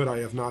 knock on wood, I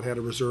have not had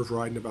a reserve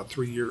ride in about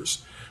 3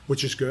 years,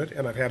 which is good.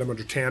 And I've had them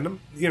under tandem.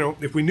 You know,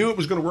 if we knew it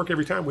was going to work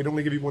every time, we'd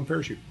only give you one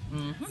parachute.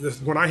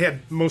 When I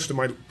had most of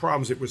my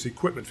problems, it was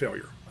equipment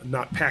failure,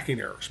 not packing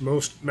errors.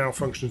 Most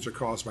malfunctions are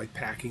caused by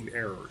packing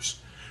errors.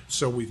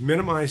 So we've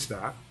minimized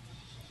that.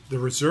 The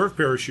reserve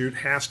parachute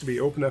has to be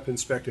opened up,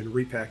 inspected, and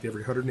repacked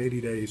every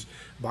 180 days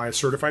by a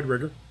certified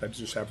rigger. That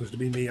just happens to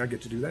be me. I get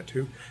to do that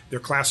too. They're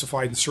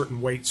classified in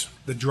certain weights.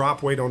 The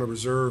drop weight on a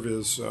reserve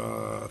is,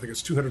 I think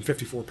it's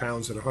 254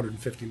 pounds at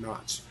 150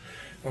 knots.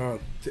 And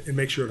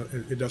make sure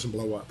it doesn't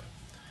blow up.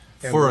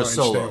 And for a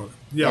solo.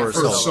 Yeah,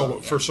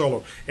 for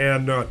solo.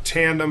 And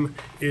tandem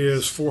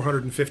is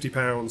 450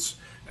 pounds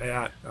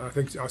at, I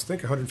think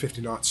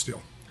 150 knots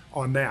still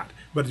on that.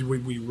 But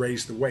we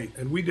raised the weight.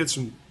 And we did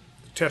some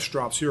test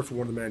drops here for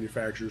one of the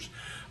manufacturers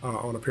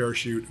on a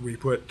parachute. We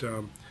put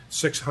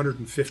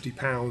 650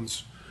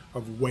 pounds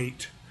of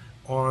weight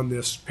on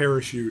this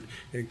parachute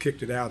and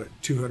kicked it out at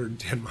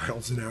 210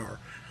 miles an hour.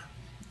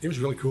 It was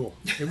really cool.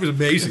 It was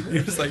amazing.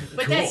 It was like,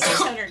 but cool. that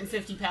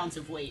 650 pounds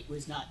of weight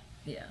was not.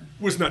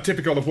 Was not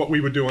typical of what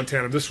we would do on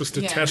tandem. This was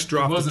to test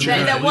drop.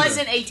 That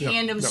wasn't a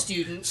tandem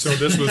student. So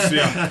this was,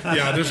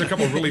 there's a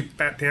couple of really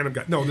fat tandem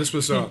guys. No, this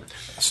was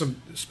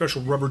some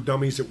special rubber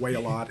dummies that weigh a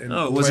lot. And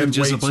it wasn't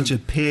just a bunch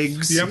of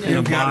pigs in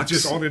a box.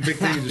 Just all the big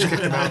things, just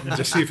kicked them out and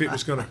just see if it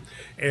was going to.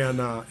 And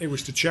it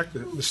was to check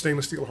the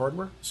stainless steel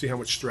hardware, see how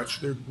much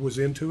stretch there was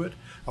into it,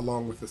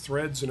 along with the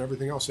threads and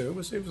everything else. It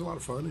was a lot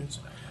of fun.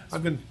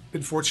 I've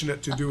been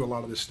fortunate to do a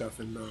lot of this stuff.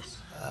 And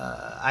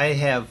I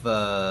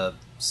have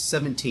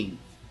 17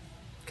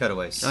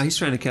 cutaways. Oh, he's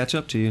trying to catch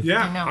up to you.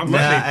 Yeah, I know. I'm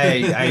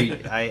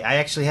lucky. I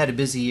actually had a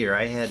busy year.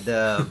 I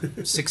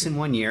had 6 in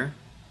 1 year.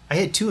 I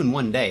had 2 in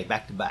 1 day,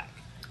 back to back.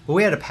 But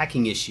we had a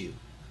packing issue,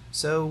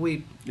 so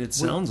It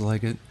sounds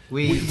like it.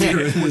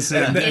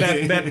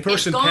 That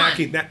person gone.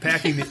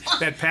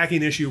 that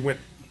packing issue went.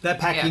 That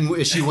packing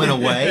issue went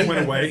away.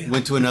 Went away.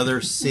 Went to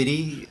another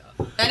city.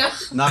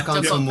 Knock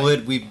on some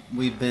wood.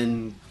 We've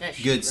been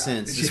good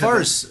since. As far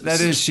as that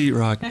is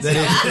sheetrock.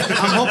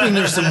 I'm hoping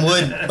there's some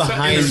wood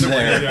behind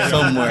there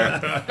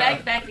somewhere.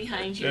 Back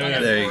behind you.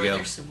 There you go.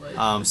 There's some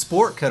wood.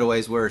 Sport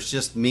cutaways where it's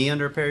just me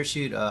under a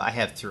parachute. I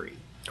have 3.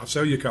 I'll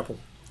sell you a couple.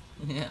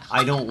 Yeah.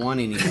 I don't want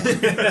any more.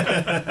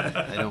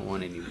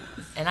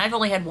 And I've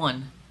only had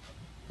one,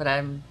 but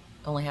I'm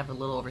only have a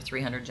little over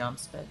 300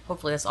 jumps. But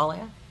hopefully that's all I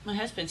have. My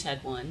husband's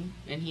had one,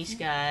 and he's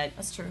got,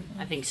 That's true.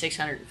 I think,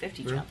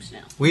 650 jumps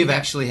now. We've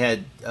actually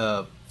had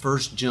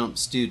first jump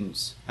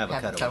students have a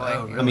cutaway.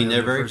 Oh, really? I mean,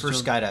 their very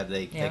First first skydive,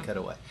 they Yeah. cut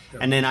away.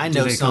 And then I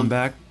know Do they some come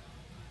back?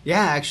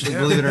 Yeah, actually,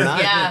 believe it or not.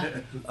 Yeah.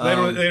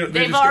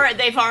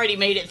 They've already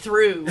made it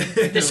through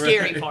the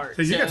scary part.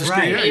 So you got the Right.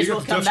 scary, May as you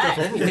well got the tough come stuff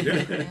back. over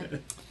with.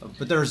 Yeah.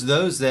 But there's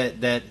those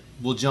that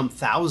will jump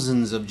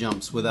thousands of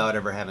jumps without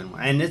ever having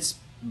one. And it's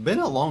been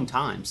a long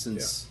time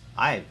since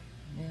I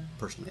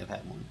personally have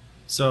had one.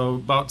 So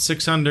about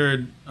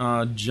 600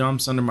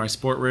 jumps under my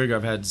sport rig.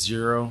 I've had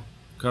 0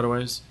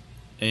 cutaways.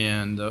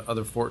 And the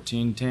other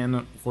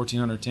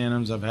 1,400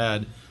 tandems, I've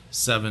had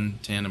 7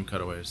 tandem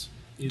cutaways.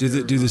 Do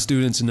the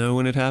students know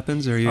when it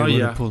happens, or are you able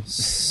to pull? I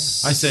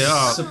say, this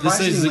isn't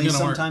Surprisingly, going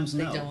to work. sometimes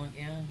They no. don't,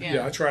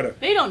 Yeah, I try to.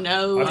 They don't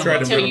know I try to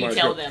until you minimize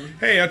tell it. them.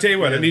 Hey, I'll tell you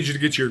what. I need you to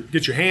get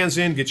your hands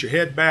in, get your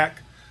head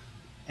back,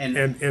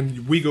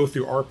 and we go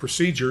through our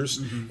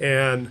procedures,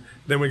 and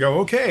then we go,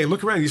 okay,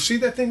 look around. You see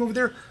that thing over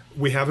there?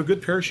 We have a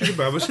good parachute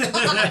above us.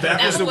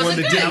 That was the one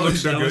that didn't look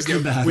so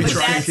good. We But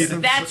try to keep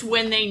them. that's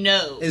when they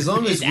know. As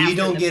long as is we after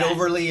don't the get fact.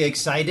 overly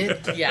excited,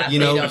 Yeah, you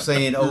they know, don't.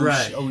 saying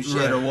oh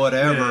shit or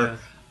whatever,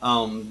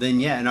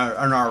 then and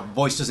our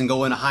voice doesn't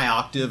go in a high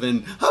octave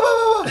and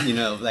you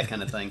know, that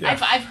kind of thing.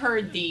 I've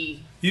heard the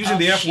Using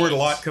the F word a shit.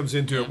 lot comes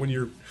into it when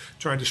you're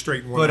trying to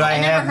straighten one But out. I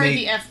never have heard made-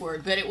 the F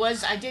word, but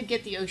I did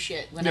get the oh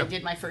shit when I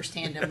did my first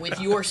tandem with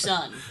your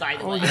son, by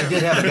the way. I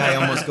did have a guy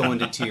almost go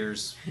into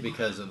tears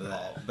because of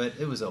that, but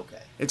it was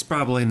okay. It's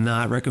probably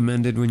not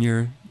recommended when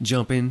you're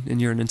jumping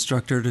and you're an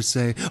instructor to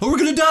say, "Oh, we're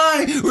gonna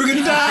die! We're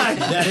gonna die!"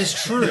 That is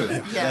true.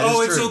 That is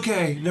Oh, it's true.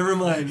 okay. Never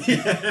mind.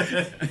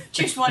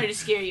 Just wanted to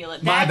scare you.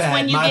 That's bad,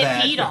 when you my get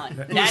bad. peed on.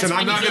 That's Listen, when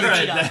I'm you not get gonna-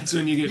 peed on. That's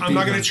when you get. I'm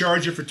not going peed to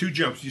charge you for 2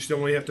 jumps. You still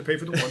only have to pay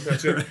for the one.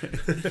 That's it.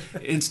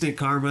 on. Instant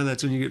karma.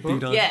 That's when you get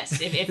peed on. Yes,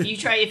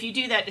 if you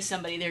do that to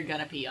somebody, they're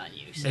gonna pee on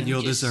you. So And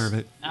you'll just- deserve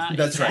it.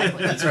 That's right.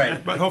 That's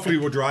right. But hopefully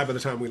we'll dry by the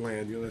time we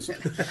land. You know, that's,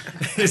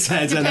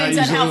 Depends Depends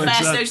on how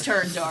fast those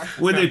turns are.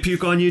 When they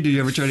puke on you, do you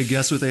ever try to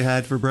guess what they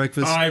had for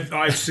breakfast?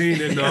 I've seen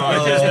it.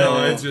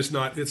 No, it's just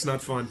not. It's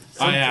not fun.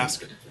 I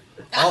ask.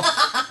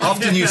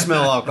 Often you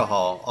smell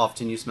alcohol.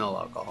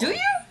 Do you?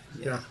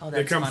 Yeah, Oh, they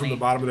that's come from funny. the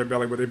bottom of their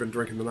belly where they've been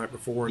drinking the night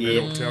before, and they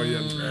Yeah. don't tell you.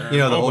 You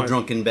know the Oh, whole my-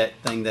 drunken bet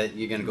thing that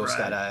you're gonna go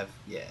skydive.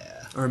 Yeah.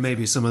 Or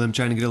maybe some of them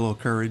trying to get a little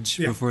courage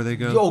before they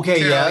go. Okay,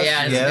 yeah.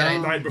 yeah. The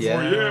night before,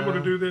 I'm going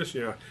to do this.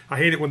 Yeah, I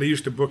hate it when they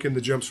used to book in the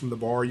jumps from the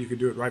bar. You could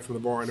do it right from the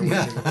bar. I know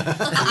what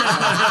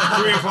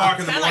 3 o'clock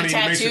in the morning, like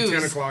makes it 10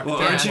 tattoos. o'clock. Well,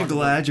 aren't you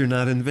glad you're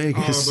not in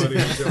Vegas? Oh, buddy,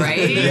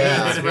 Right?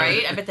 Yeah.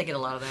 Right? I bet they get a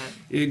lot of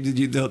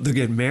that. They'll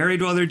get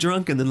married while they're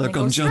drunk, and then they'll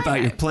come jump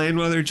out your plane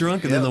while they're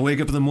drunk, and then they'll wake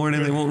up in the morning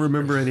and they won't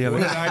remember any of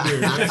What it. did I do?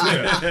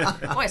 That's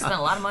it. Boy, I spent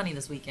a lot of money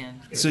this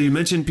weekend. So you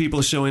mentioned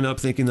people showing up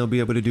thinking they'll be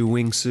able to do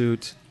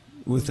wingsuit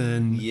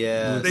within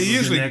Yes. They the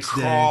usually next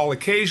call day.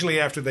 occasionally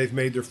after they've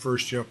made their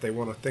first jump. They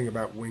want to think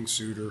about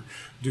wingsuit or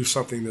do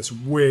something that's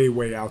way,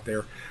 way out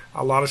there.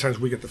 A lot of times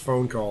we get the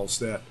phone calls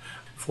that,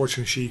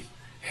 fortunately, she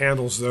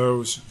handles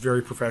those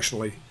very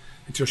professionally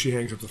until she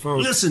hangs up the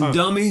phone. Listen,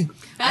 dummy.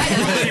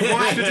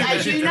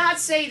 I do not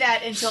say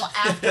that until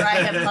after I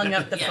have hung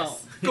up the phone.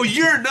 Go,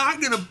 you're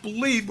not going to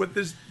believe what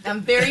this.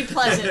 I'm very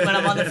pleasant when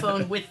I'm on the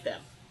phone with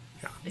them.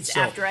 It's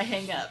So- after I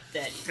hang up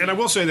that. And I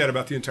will say that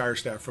about the entire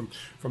staff, from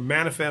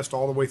manifest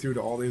all the way through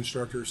to all the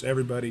instructors.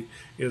 Everybody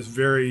is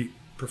very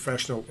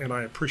professional, and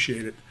I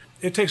appreciate it.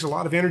 It takes a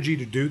lot of energy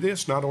to do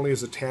this, not only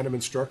as a tandem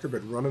instructor,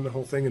 but running the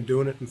whole thing and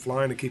doing it and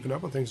flying and keeping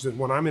up with things.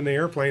 When I'm in the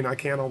airplane, I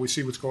can't always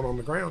see what's going on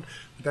the ground,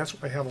 but that's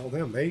why I have all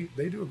them. They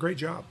do a great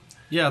job.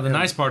 Yeah, the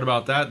nice part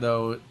about that,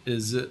 though,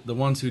 is that the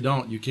ones who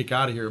don't, you kick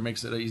out of here. It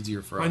makes it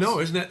easier for us. I know,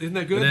 isn't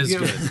that good? It is Yeah.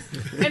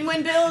 good. And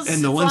when Bill's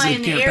And the ones flying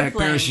that the can't pack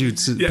airplane,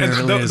 parachutes Yeah,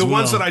 apparently and as the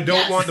ones well. that I don't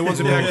Yes. want, the ones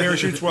that pack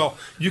parachutes, well,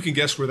 you can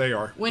guess where they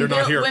are. They're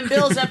not here. when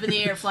Bill's up in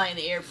the air flying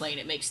the airplane,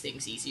 it makes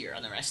things easier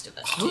on the rest of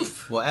us too.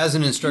 Well, as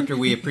an instructor,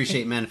 we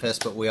appreciate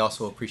manifest, but we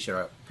also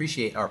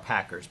appreciate our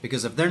packers,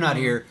 because if they're not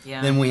here,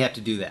 Yeah. then we have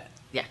to do that.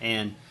 Yeah.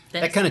 And that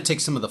That's- kind of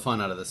takes some of the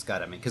fun out of the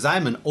skydiving, because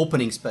I'm an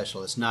opening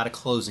specialist, not a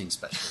closing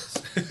specialist.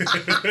 That's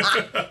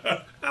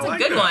a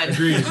good one. I got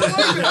to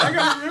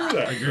remember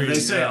that. They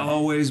say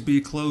always be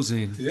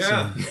closing.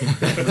 Yeah.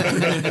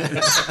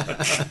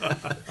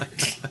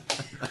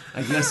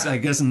 I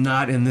guess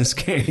not in this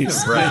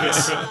case. Right.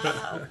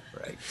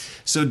 Right.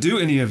 So do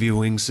any of you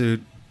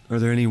wingsuit? Are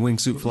there any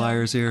wingsuit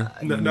flyers here?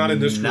 Not in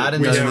this group. Not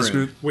in We this have-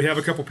 group. We have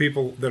a couple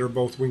people that are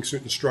both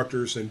wingsuit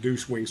instructors and do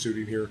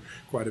wingsuiting here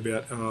quite a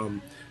bit,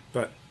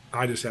 but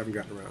I just haven't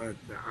gotten around.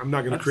 I'm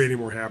not going to create any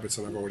more habits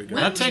than I've already got.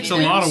 That takes a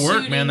lot of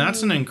work, man.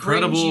 That's an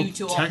incredible Brings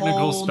you to a technical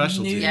whole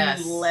specialty. New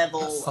Yes.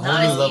 level, A whole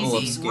not new as level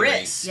of easy scary.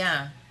 risk.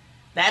 Yeah.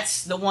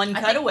 That's the one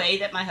think- cutaway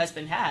that my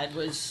husband had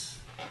was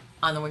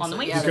On the wing. On the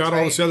wing. Yeah, You've You've that's got all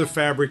right. this other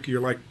fabric.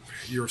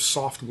 You're a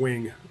soft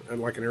wing,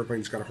 and like an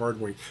airplane's got a hard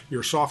wing.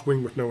 You're a soft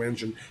wing with no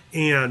engine,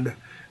 and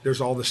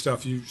there's all this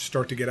stuff. You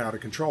start to get out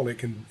of control. It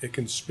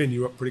can spin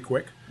you up pretty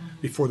quick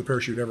before the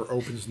parachute ever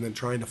opens, and then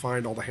trying to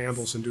find all the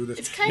handles and do this.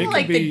 It's kind It of can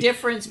like the be-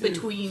 difference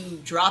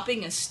between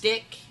dropping a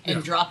stick and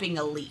Yeah. dropping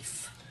a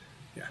leaf.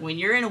 Yeah. When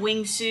you're in a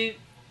wingsuit,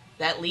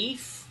 that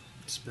leaf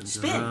Spins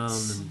Spins. around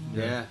and-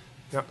 Yeah.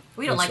 Yep.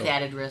 We don't And like so the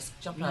added risk.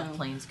 Jumping out of No.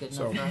 plane's good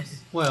So- enough for us.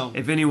 Well,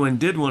 If anyone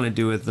did want to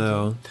do it,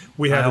 though,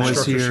 We have I always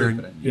instructors hear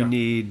here. you Yeah.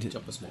 need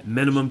Jump a small.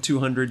 minimum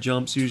 200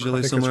 jumps, I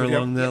usually think somewhere that's what-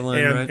 along yep. that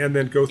line, and, right? and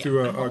then go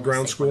through a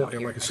ground school.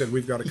 And like I said,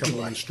 we've got a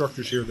couple of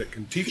instructors here that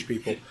can teach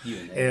people,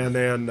 and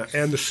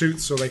the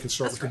suits, so they can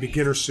start with the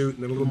beginner suit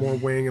and then a little more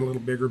wing and a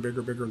little bigger,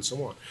 and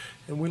so on.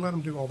 And we let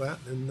them do all that,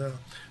 and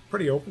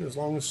pretty open as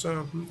long as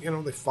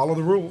they follow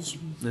the rules.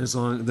 As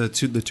long the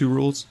two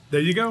rules. There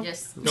you go.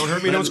 Yes. Don't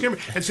hurt me, don't scare me.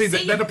 And see,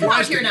 that you've come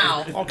applies out here to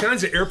now. all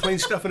kinds of airplane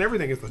stuff and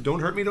everything. It's don't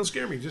hurt me, don't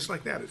scare me, just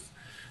like that. It's,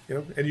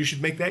 and you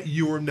should make that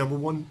your number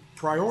one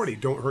priority.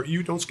 Don't hurt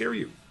you, don't scare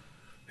you.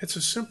 It's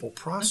a simple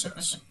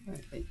process.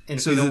 and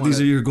if So we don't these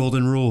wanna- are your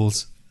golden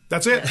rules.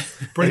 That's it.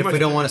 and Pretty if much. we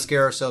don't want to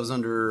scare ourselves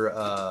under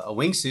a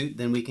wingsuit,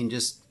 then we can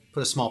just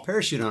put a small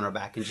parachute on our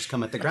back and just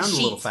come at the ground a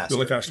little Sheet. faster.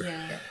 Really faster.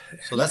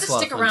 So that's a Just lot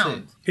stick of fun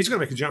around. too. He's going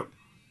to make a jump.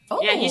 Oh,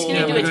 Yeah, he's going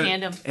to do a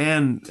tandem.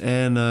 And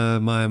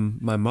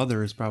my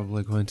mother is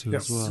probably going to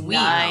as well. Sweet.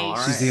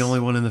 Nice. She's the only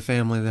one in the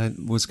family that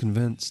was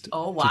convinced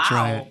Oh to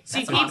try wow! it. See,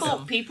 That's people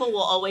awesome. people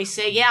will always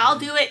say, "Yeah, I'll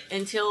do it,"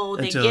 until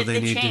they Until get they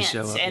the need to chance,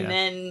 show up, and yeah.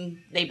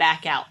 then they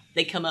back out.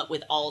 They come up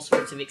with all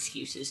sorts of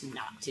excuses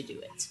not to do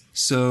it.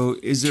 So,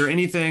 is there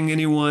anything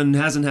anyone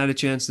hasn't had a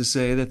chance to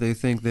say that they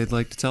think they'd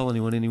like to tell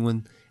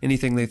anyone?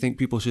 Anything they think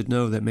people should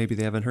know that maybe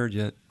they haven't heard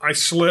yet? I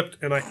slipped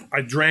and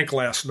I drank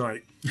last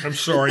night. I'm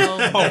sorry. Oh,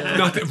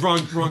 not the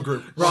wrong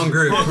group. Wrong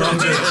group. Wrong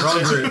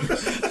group.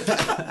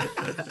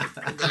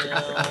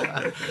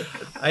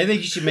 I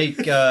think you should make.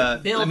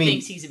 Bill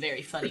thinks he's a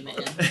very funny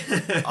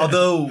man.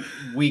 Although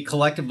we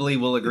collectively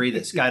will agree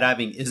that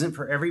skydiving isn't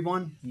for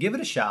everyone, give it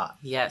a shot.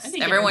 Yes. I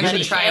think Everyone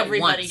should try it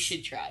Everybody once.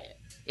 should try it.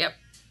 Yep.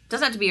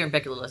 Doesn't have to be your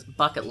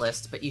bucket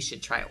list, but you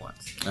should try it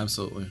once.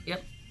 Absolutely.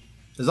 Yep.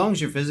 As long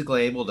as you're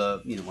physically able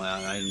to,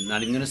 well, I'm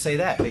not even going to say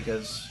that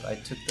because I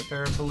took the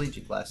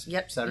paraplegic class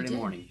Saturday you did.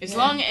 morning. As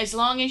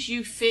long as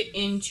you fit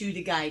into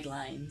the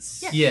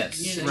guidelines. Yes,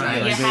 You know, Right.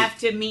 you Like have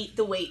to meet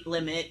the weight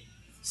limit.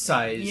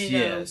 size. You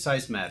know.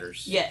 Size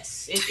matters.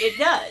 Yes, it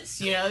does.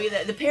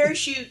 The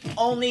parachute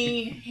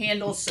only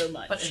handles so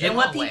much. But And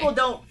what one way.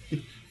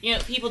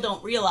 people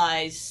don't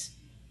realize,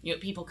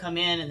 people come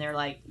in and they're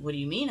like, "What do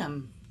you mean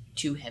I'm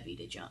too heavy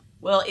to jump.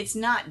 Well, it's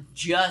not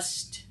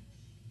just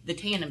the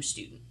tandem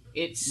student.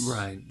 It's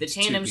the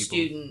tandem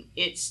student,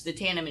 it's the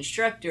tandem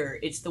instructor,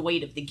 it's the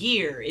weight of the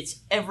gear,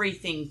 it's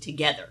everything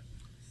together.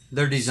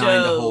 They're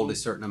designed to hold a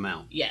certain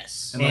amount.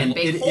 Yes. And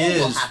it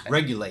is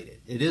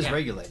regulated. It is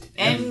regulated.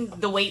 And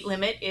the weight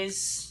limit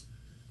is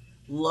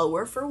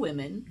lower for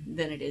women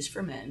than it is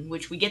for men,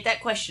 which we get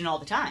that question all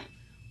the time.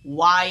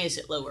 Why is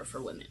it lower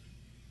for women?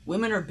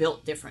 Women are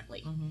built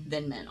differently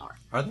than men are.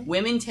 Are they?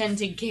 Women tend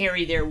to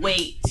carry their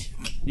weight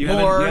You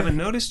more. haven't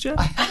noticed yet?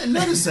 I hadn't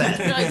noticed that.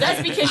 No,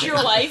 that's because your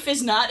wife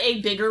is not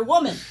a bigger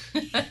woman.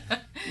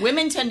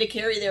 Women tend to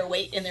carry their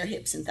weight in their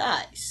hips and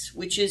thighs,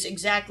 which is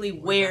exactly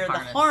where the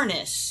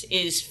harness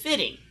is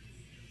fitting.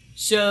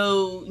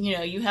 So,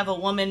 you have a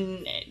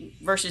woman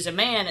versus a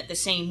man at the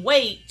same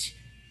weight.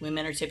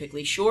 Women are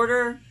typically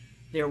shorter.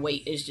 Their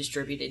weight is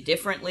distributed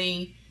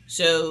differently.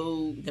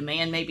 So the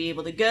man may be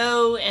able to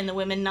go and the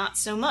women not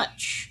so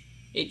much.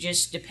 It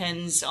just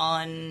depends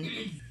on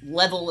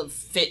level of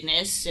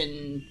fitness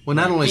and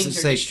not only is it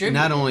safety,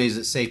 not only is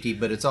it safety,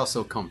 but it's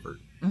also comfort.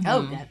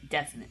 Oh,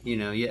 definitely.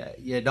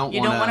 You don't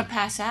want to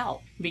pass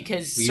out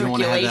because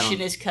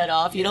circulation is cut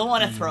off. You don't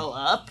want to throw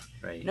up.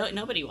 Right. No,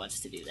 nobody wants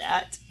to do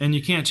that. And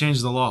you can't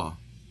change the law.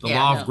 The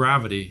law of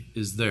gravity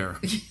is there.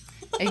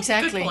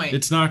 Exactly.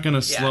 It's not going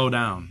to slow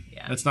down.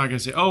 Yeah. It's not going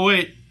to say, oh,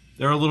 wait,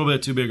 they're a little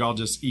bit too big. I'll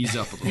just ease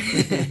up a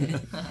little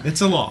bit. It's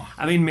a law.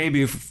 I mean,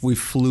 maybe if we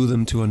flew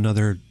them to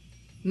another...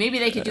 Maybe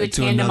they could do a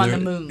tandem on the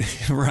moon.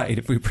 Right.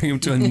 If we bring them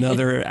to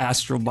another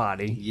astral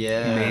body.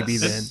 Yeah. Maybe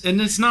then. And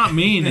it's not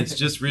mean. It's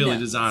just really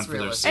designed for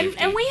their safety.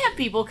 And we have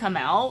people come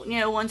out,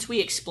 once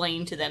we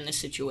explain to them the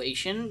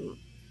situation,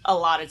 a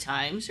lot of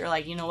times they're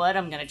like, you know what,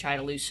 I'm going to try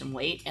to lose some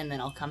weight and then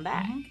I'll come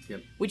back.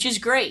 Yep. Which is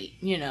great,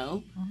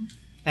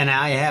 And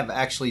I have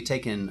actually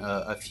taken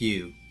a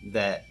few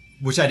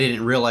which I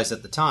didn't realize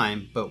at the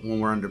time, but when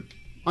we're under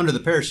the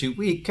parachute,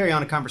 we carry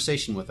on a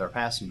conversation with our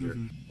passenger.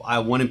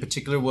 One in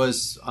particular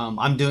was,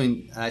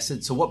 I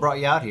said, so what brought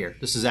you out here?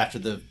 This is after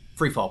the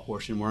free fall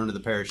portion. We're under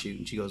the parachute.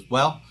 And she goes,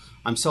 well,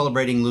 I'm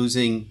celebrating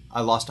I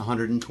lost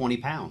 120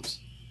 pounds.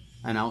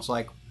 And I was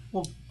like,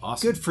 well,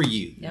 awesome. Good for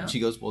you. Yeah. And she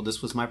goes, well,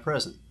 this was my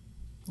present.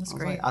 That's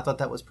great. I thought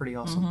that was pretty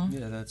awesome.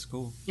 Yeah, that's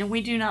cool. And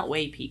we do not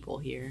weigh people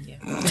here. Yeah.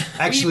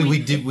 Actually,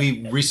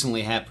 we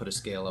recently have put a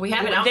scale up. We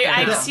have it out there.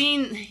 I've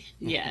seen,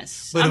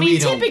 yes. But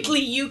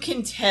typically you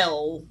can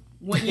tell...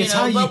 It's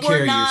how you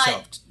carry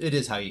yourself. It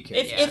is how you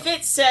carry yourself. If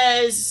it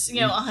says,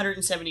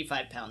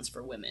 175 pounds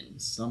for women,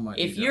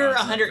 if you're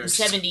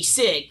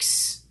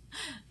 176,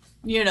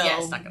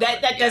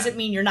 that doesn't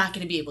mean you're not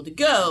going to be able to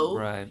go.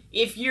 Right.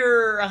 If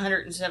you're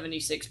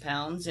 176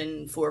 pounds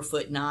and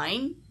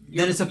 4'9",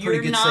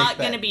 you're not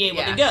going to be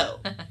able to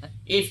go.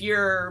 If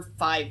you're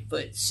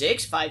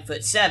 5'6",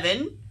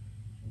 5'7",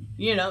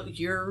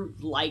 you're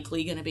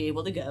likely going to be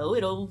able to go.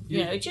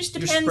 It just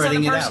depends on the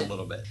person. You're spreading it out a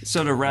little bit.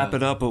 So to wrap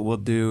it up, what we'll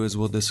do is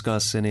we'll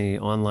discuss any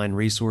online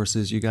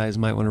resources you guys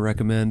might want to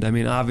recommend. I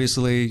mean,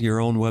 obviously, your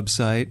own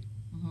website,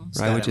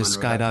 right, which is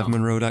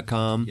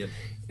skydivemonroe.com. Yep.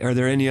 Are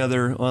there any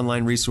other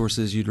online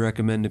resources you'd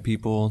recommend to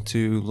people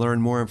to learn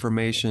more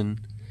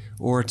information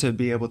or to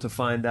be able to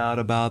find out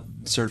about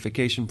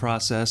certification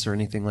process or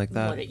anything like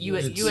that?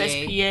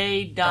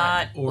 USPA.org.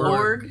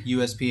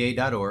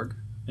 USPA.org.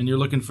 And you're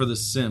looking for the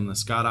SIM, the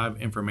Skydive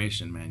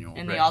Information Manual.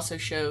 And they also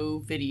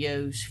show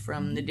videos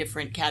from the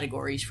different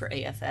categories for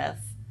AFF.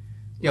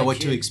 Yeah, what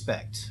to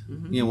expect.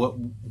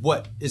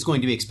 What is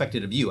going to be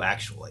expected of you,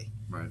 actually.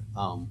 Right.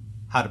 How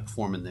to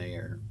perform in the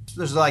air.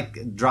 There's like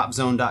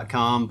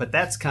dropzone.com, but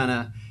that's kind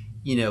of,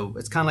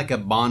 it's kind of like a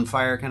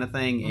bonfire kind of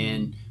thing,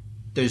 and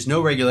there's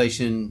no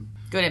regulation.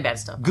 Good and bad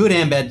stuff. Good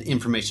and bad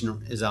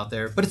information is out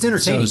there, but it's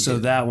entertaining. So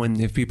that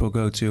one, if people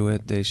go to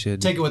it, they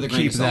should take it with a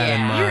grain keep of salt. that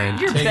in mind.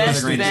 Your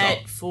best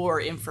bet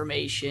for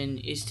information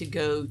is to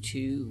go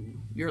to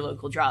your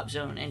local drop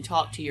zone and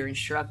talk to your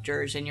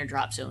instructors and your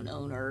drop zone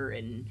owner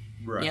and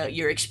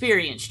your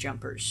experienced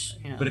jumpers.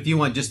 But if you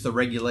want just the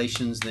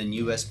regulations, then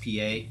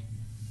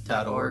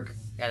USPA.org.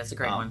 Yeah, that's a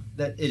great one.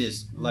 It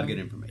is a lot of good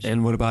information.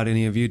 And what about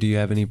any of you? Do you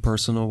have any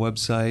personal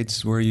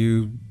websites where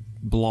you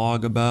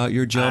blog about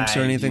your jumps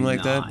or anything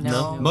like that?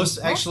 No. Most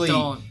actually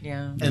don't.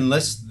 Yeah.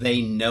 Unless they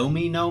know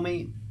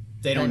me,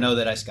 they don't know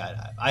that I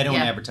skydive. I don't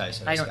advertise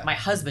that I skydive. My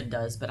husband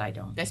does, but I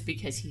don't. That's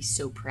because he's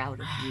so proud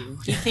of you.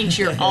 He thinks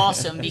you're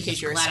awesome because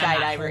you're a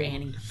skydiver,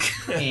 Annie.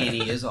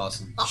 Annie is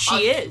awesome.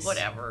 She is.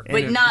 Whatever.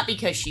 But not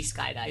because she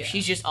skydives. Yeah.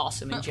 She's just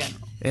awesome in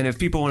general. And if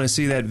people want to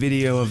see that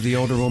video of the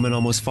older woman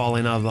almost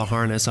falling out of the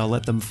harness, I'll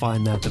let them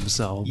find that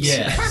themselves.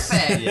 Yes.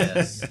 Perfect.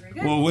 Yes.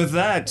 Well, with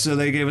that, so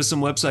they gave us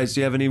some websites. Do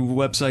you have any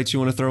websites you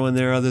want to throw in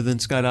there other than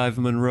Skydive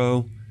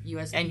Monroe?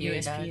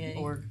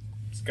 USPA.org.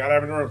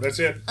 Skydive Monroe. That's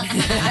it.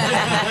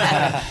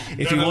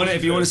 If you want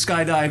to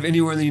skydive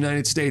anywhere in the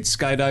United States,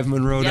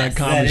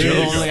 skydivemonroe.com is your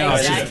only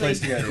option.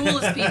 Exactly.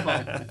 Coolest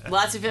people.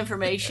 Lots of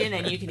information,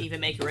 and you can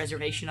even make a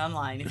reservation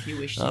online if you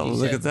wish to. Oh,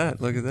 look at that!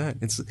 Look at that!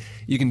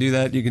 You can do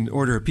that. You can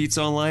order a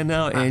pizza online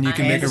now, and you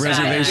can make a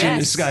reservation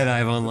and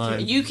skydive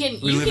online. You can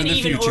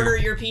even order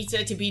your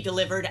pizza to be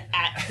delivered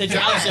at the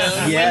drop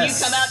zone when you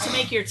come out to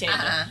make your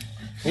tandem.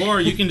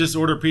 Or you can just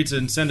order pizza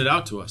and send it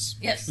out to us.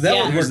 Yes.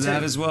 There's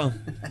that as well.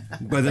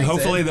 But then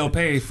hopefully they'll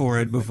pay for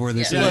it before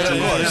they send it to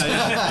you.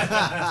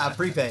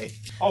 Prepay.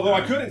 Although I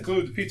could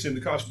include the pizza in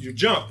the cost of your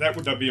jump. That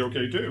would be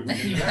okay, too. We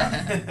can do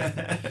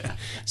that.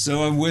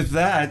 So with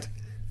that,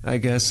 I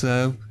guess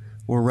we'll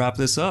wrap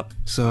this up.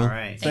 So all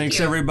right. Thanks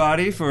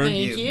everybody for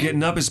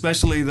getting up,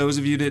 especially those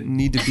of you that didn't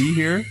need to be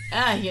here.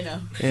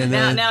 And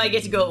now I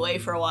get to go away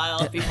for a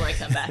while before I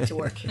come back to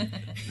work.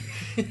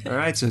 All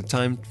right, so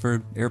time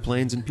for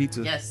airplanes and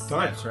pizza. Yes.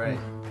 Time. That's right.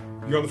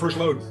 You're on the first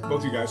load, both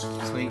of you guys.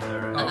 Sweet. All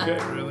right.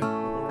 Okay, really?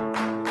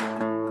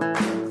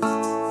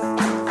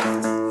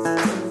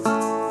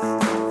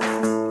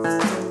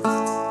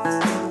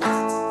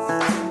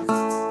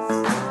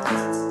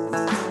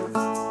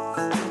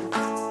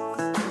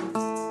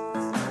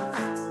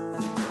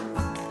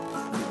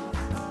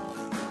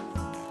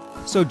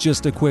 So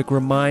just a quick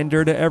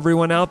reminder to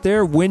everyone out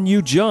there, when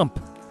you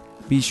jump,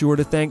 be sure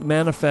to thank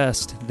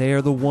Manifest. They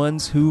are the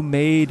ones who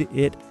made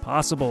it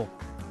possible.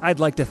 I'd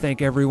like to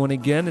thank everyone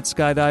again at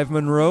Skydive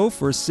Monroe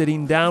for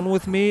sitting down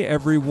with me,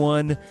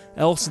 everyone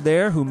else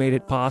there who made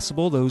it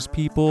possible, those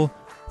people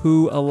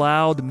who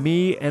allowed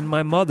me and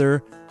my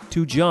mother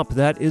to jump.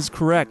 That is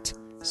correct.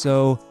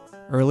 So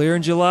earlier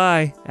in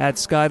July at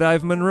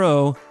Skydive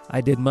Monroe, I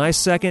did my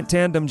second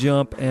tandem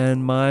jump,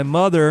 and my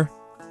mother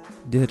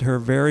did her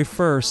very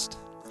first.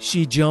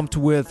 She jumped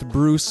with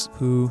Bruce,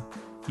 who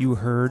you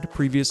heard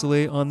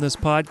previously on this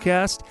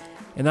podcast,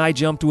 and I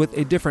jumped with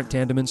a different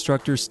tandem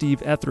instructor,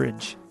 Steve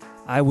Etheridge.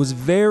 I was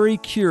very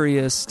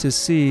curious to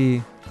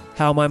see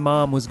how my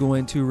mom was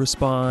going to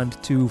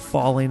respond to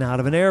falling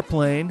out of an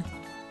airplane,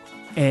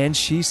 and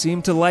she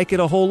seemed to like it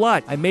a whole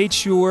lot. I made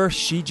sure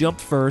she jumped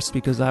first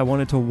because I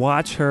wanted to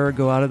watch her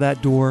go out of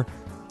that door,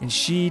 and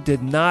she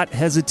did not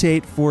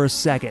hesitate for a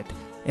second.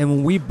 And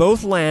when we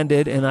both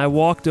landed and I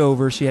walked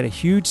over, she had a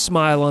huge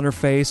smile on her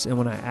face, and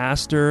when I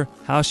asked her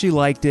how she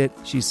liked it,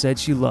 she said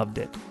she loved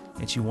it.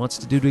 And she wants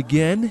to do it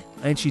again,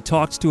 and she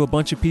talked to a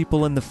bunch of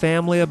people in the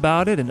family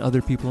about it, and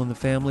other people in the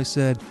family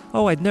said,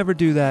 oh, I'd never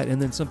do that.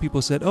 And then some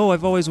people said, oh,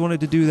 I've always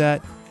wanted to do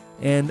that.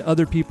 And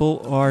other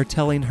people are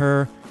telling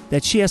her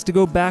that she has to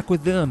go back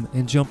with them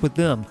and jump with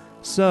them.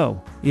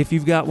 So, if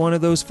you've got one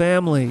of those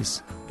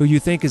families who you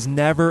think is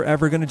never,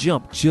 ever going to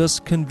jump,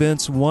 just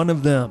convince one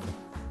of them.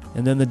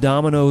 And then the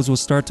dominoes will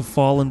start to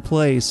fall in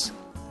place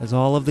as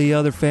all of the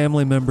other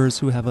family members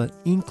who have an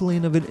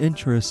inkling of an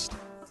interest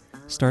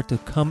start to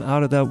come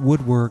out of that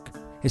woodwork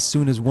as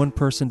soon as one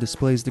person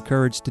displays the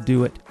courage to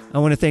do it. I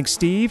want to thank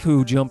Steve,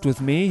 who jumped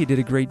with me. He did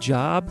a great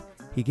job.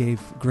 He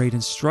gave great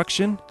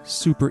instruction,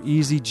 super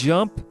easy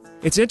jump.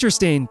 It's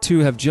interesting to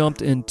have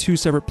jumped in two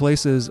separate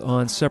places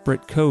on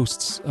separate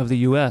coasts of the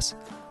U.S.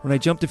 When I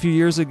jumped a few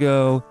years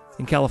ago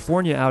in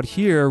California out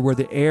here, where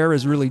the air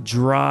is really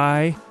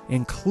dry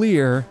and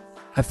clear,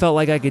 I felt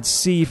like I could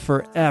see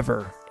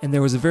forever. And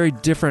there was a very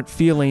different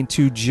feeling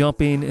to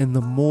jumping in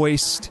the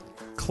moist,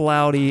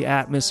 cloudy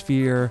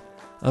atmosphere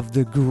of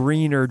the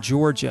greener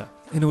Georgia.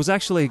 And it was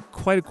actually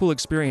quite a cool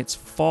experience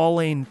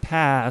falling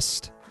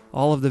past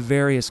all of the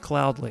various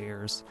cloud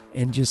layers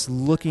and just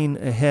looking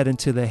ahead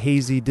into the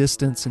hazy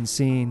distance and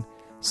seeing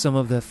some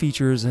of the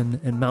features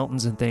and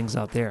mountains and things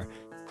out there.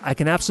 I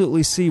can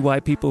absolutely see why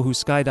people who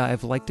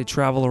skydive like to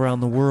travel around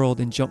the world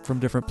and jump from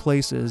different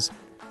places,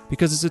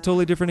 because it's a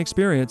totally different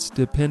experience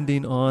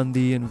depending on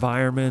the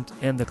environment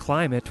and the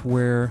climate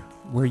where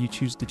you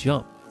choose to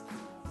jump.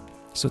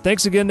 So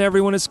thanks again to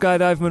everyone at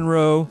Skydive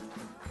Monroe.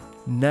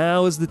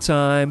 Now is the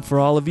time for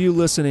all of you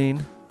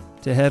listening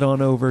to head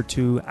on over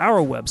to our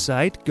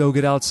website,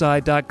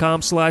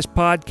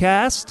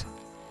 gogetoutside.com/podcast.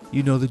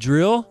 You know the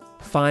drill.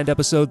 Find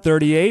episode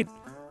 38,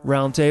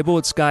 Roundtable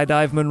at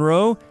Skydive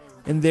Monroe,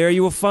 and there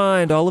you will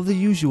find all of the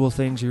usual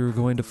things you're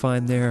going to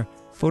find there.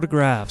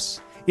 Photographs.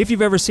 If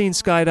you've ever seen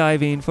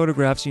skydiving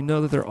photographs, you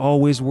know that they're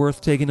always worth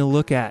taking a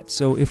look at.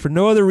 So if for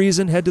no other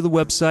reason, head to the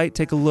website,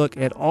 take a look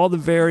at all the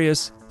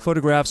various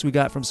photographs we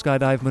got from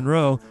Skydive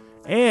Monroe,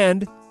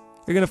 and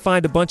you're going to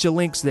find a bunch of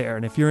links there.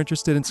 And if you're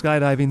interested in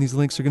skydiving, these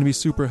links are going to be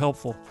super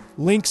helpful.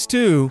 Links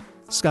to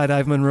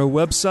Skydive Monroe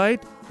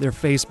website, their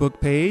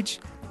Facebook page,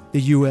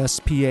 the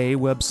USPA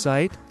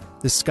website,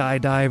 the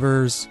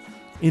Skydivers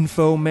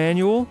info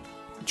manual,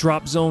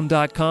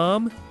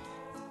 dropzone.com,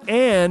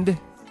 and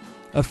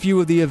a few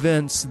of the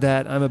events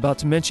that I'm about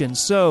to mention.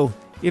 So,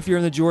 if you're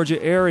in the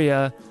Georgia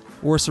area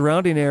or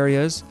surrounding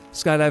areas,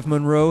 Skydive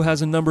Monroe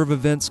has a number of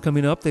events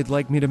coming up they'd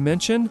like me to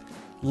mention.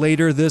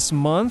 Later this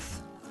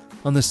month,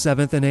 on the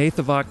 7th and 8th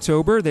of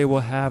October, they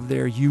will have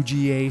their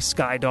UGA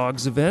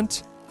Skydogs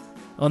event.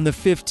 On the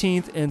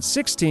 15th and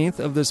 16th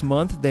of this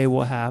month, they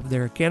will have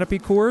their canopy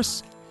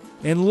course.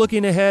 And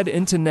looking ahead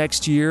into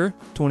next year,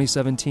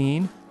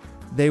 2017,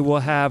 they will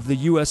have the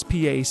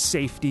USPA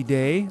Safety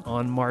Day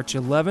on March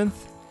 11th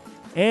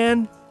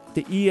and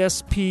the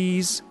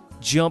ESP's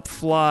Jump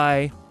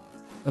Fly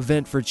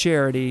event for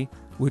charity,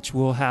 which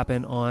will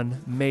happen on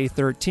May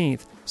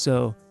 13th.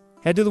 So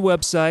head to the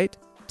website,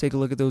 take a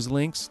look at those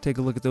links, take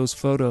a look at those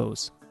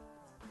photos.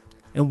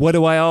 And what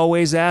do I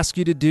always ask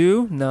you to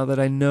do now that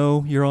I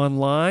know you're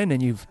online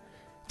and you've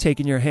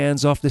taken your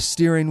hands off the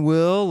steering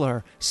wheel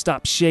or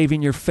stopped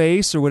shaving your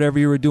face or whatever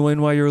you were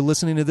doing while you were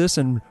listening to this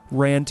and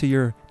ran to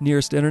your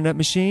nearest internet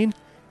machine?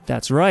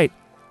 That's right.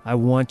 I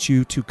want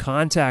you to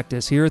contact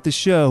us here at the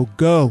show.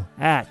 Go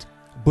at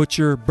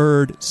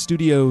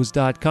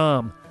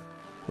butcherbirdstudios.com.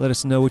 Let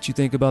us know what you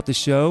think about the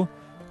show.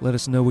 Let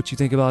us know what you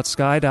think about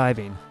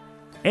skydiving.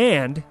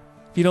 And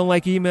if you don't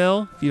like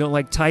email, if you don't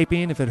like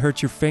typing, if it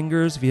hurts your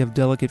fingers, if you have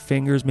delicate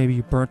fingers, maybe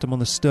you burnt them on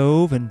the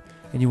stove and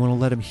you want to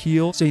let them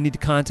heal, so you need to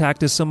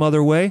contact us some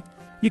other way,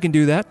 you can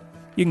do that.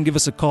 You can give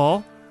us a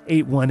call,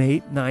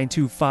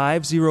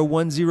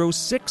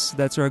 818-925-0106.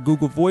 That's our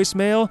Google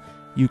voicemail.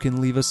 You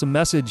can leave us a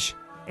message.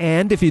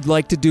 And if you'd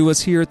like to do us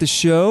here at the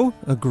show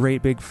a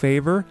great big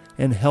favor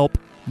and help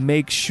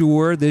make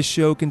sure this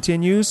show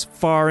continues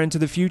far into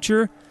the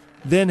future,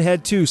 then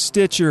head to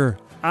Stitcher,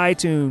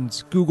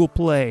 iTunes, Google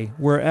Play,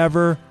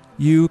 wherever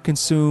you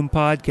consume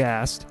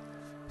podcasts.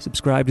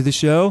 Subscribe to the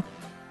show,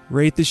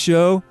 rate the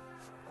show,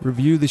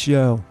 review the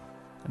show.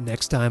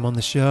 Next time on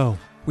the show,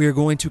 we are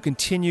going to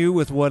continue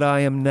with what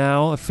I am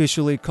now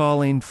officially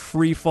calling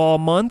Free Fall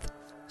Month.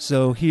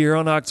 So here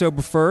on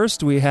October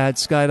 1st, we had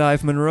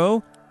Skydive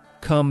Monroe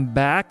come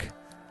back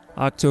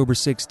October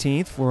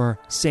 16th for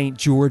St.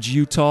 George,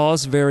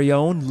 Utah's very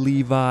own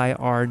Levi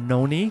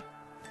Arnone.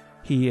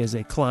 He is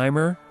a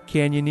climber,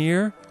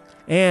 canyoneer,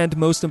 and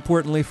most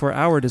importantly for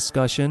our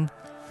discussion,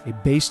 a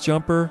base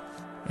jumper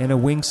and a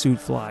wingsuit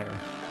flyer.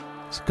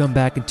 So come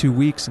back in 2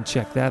 weeks and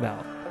check that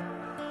out.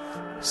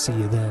 See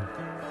you then.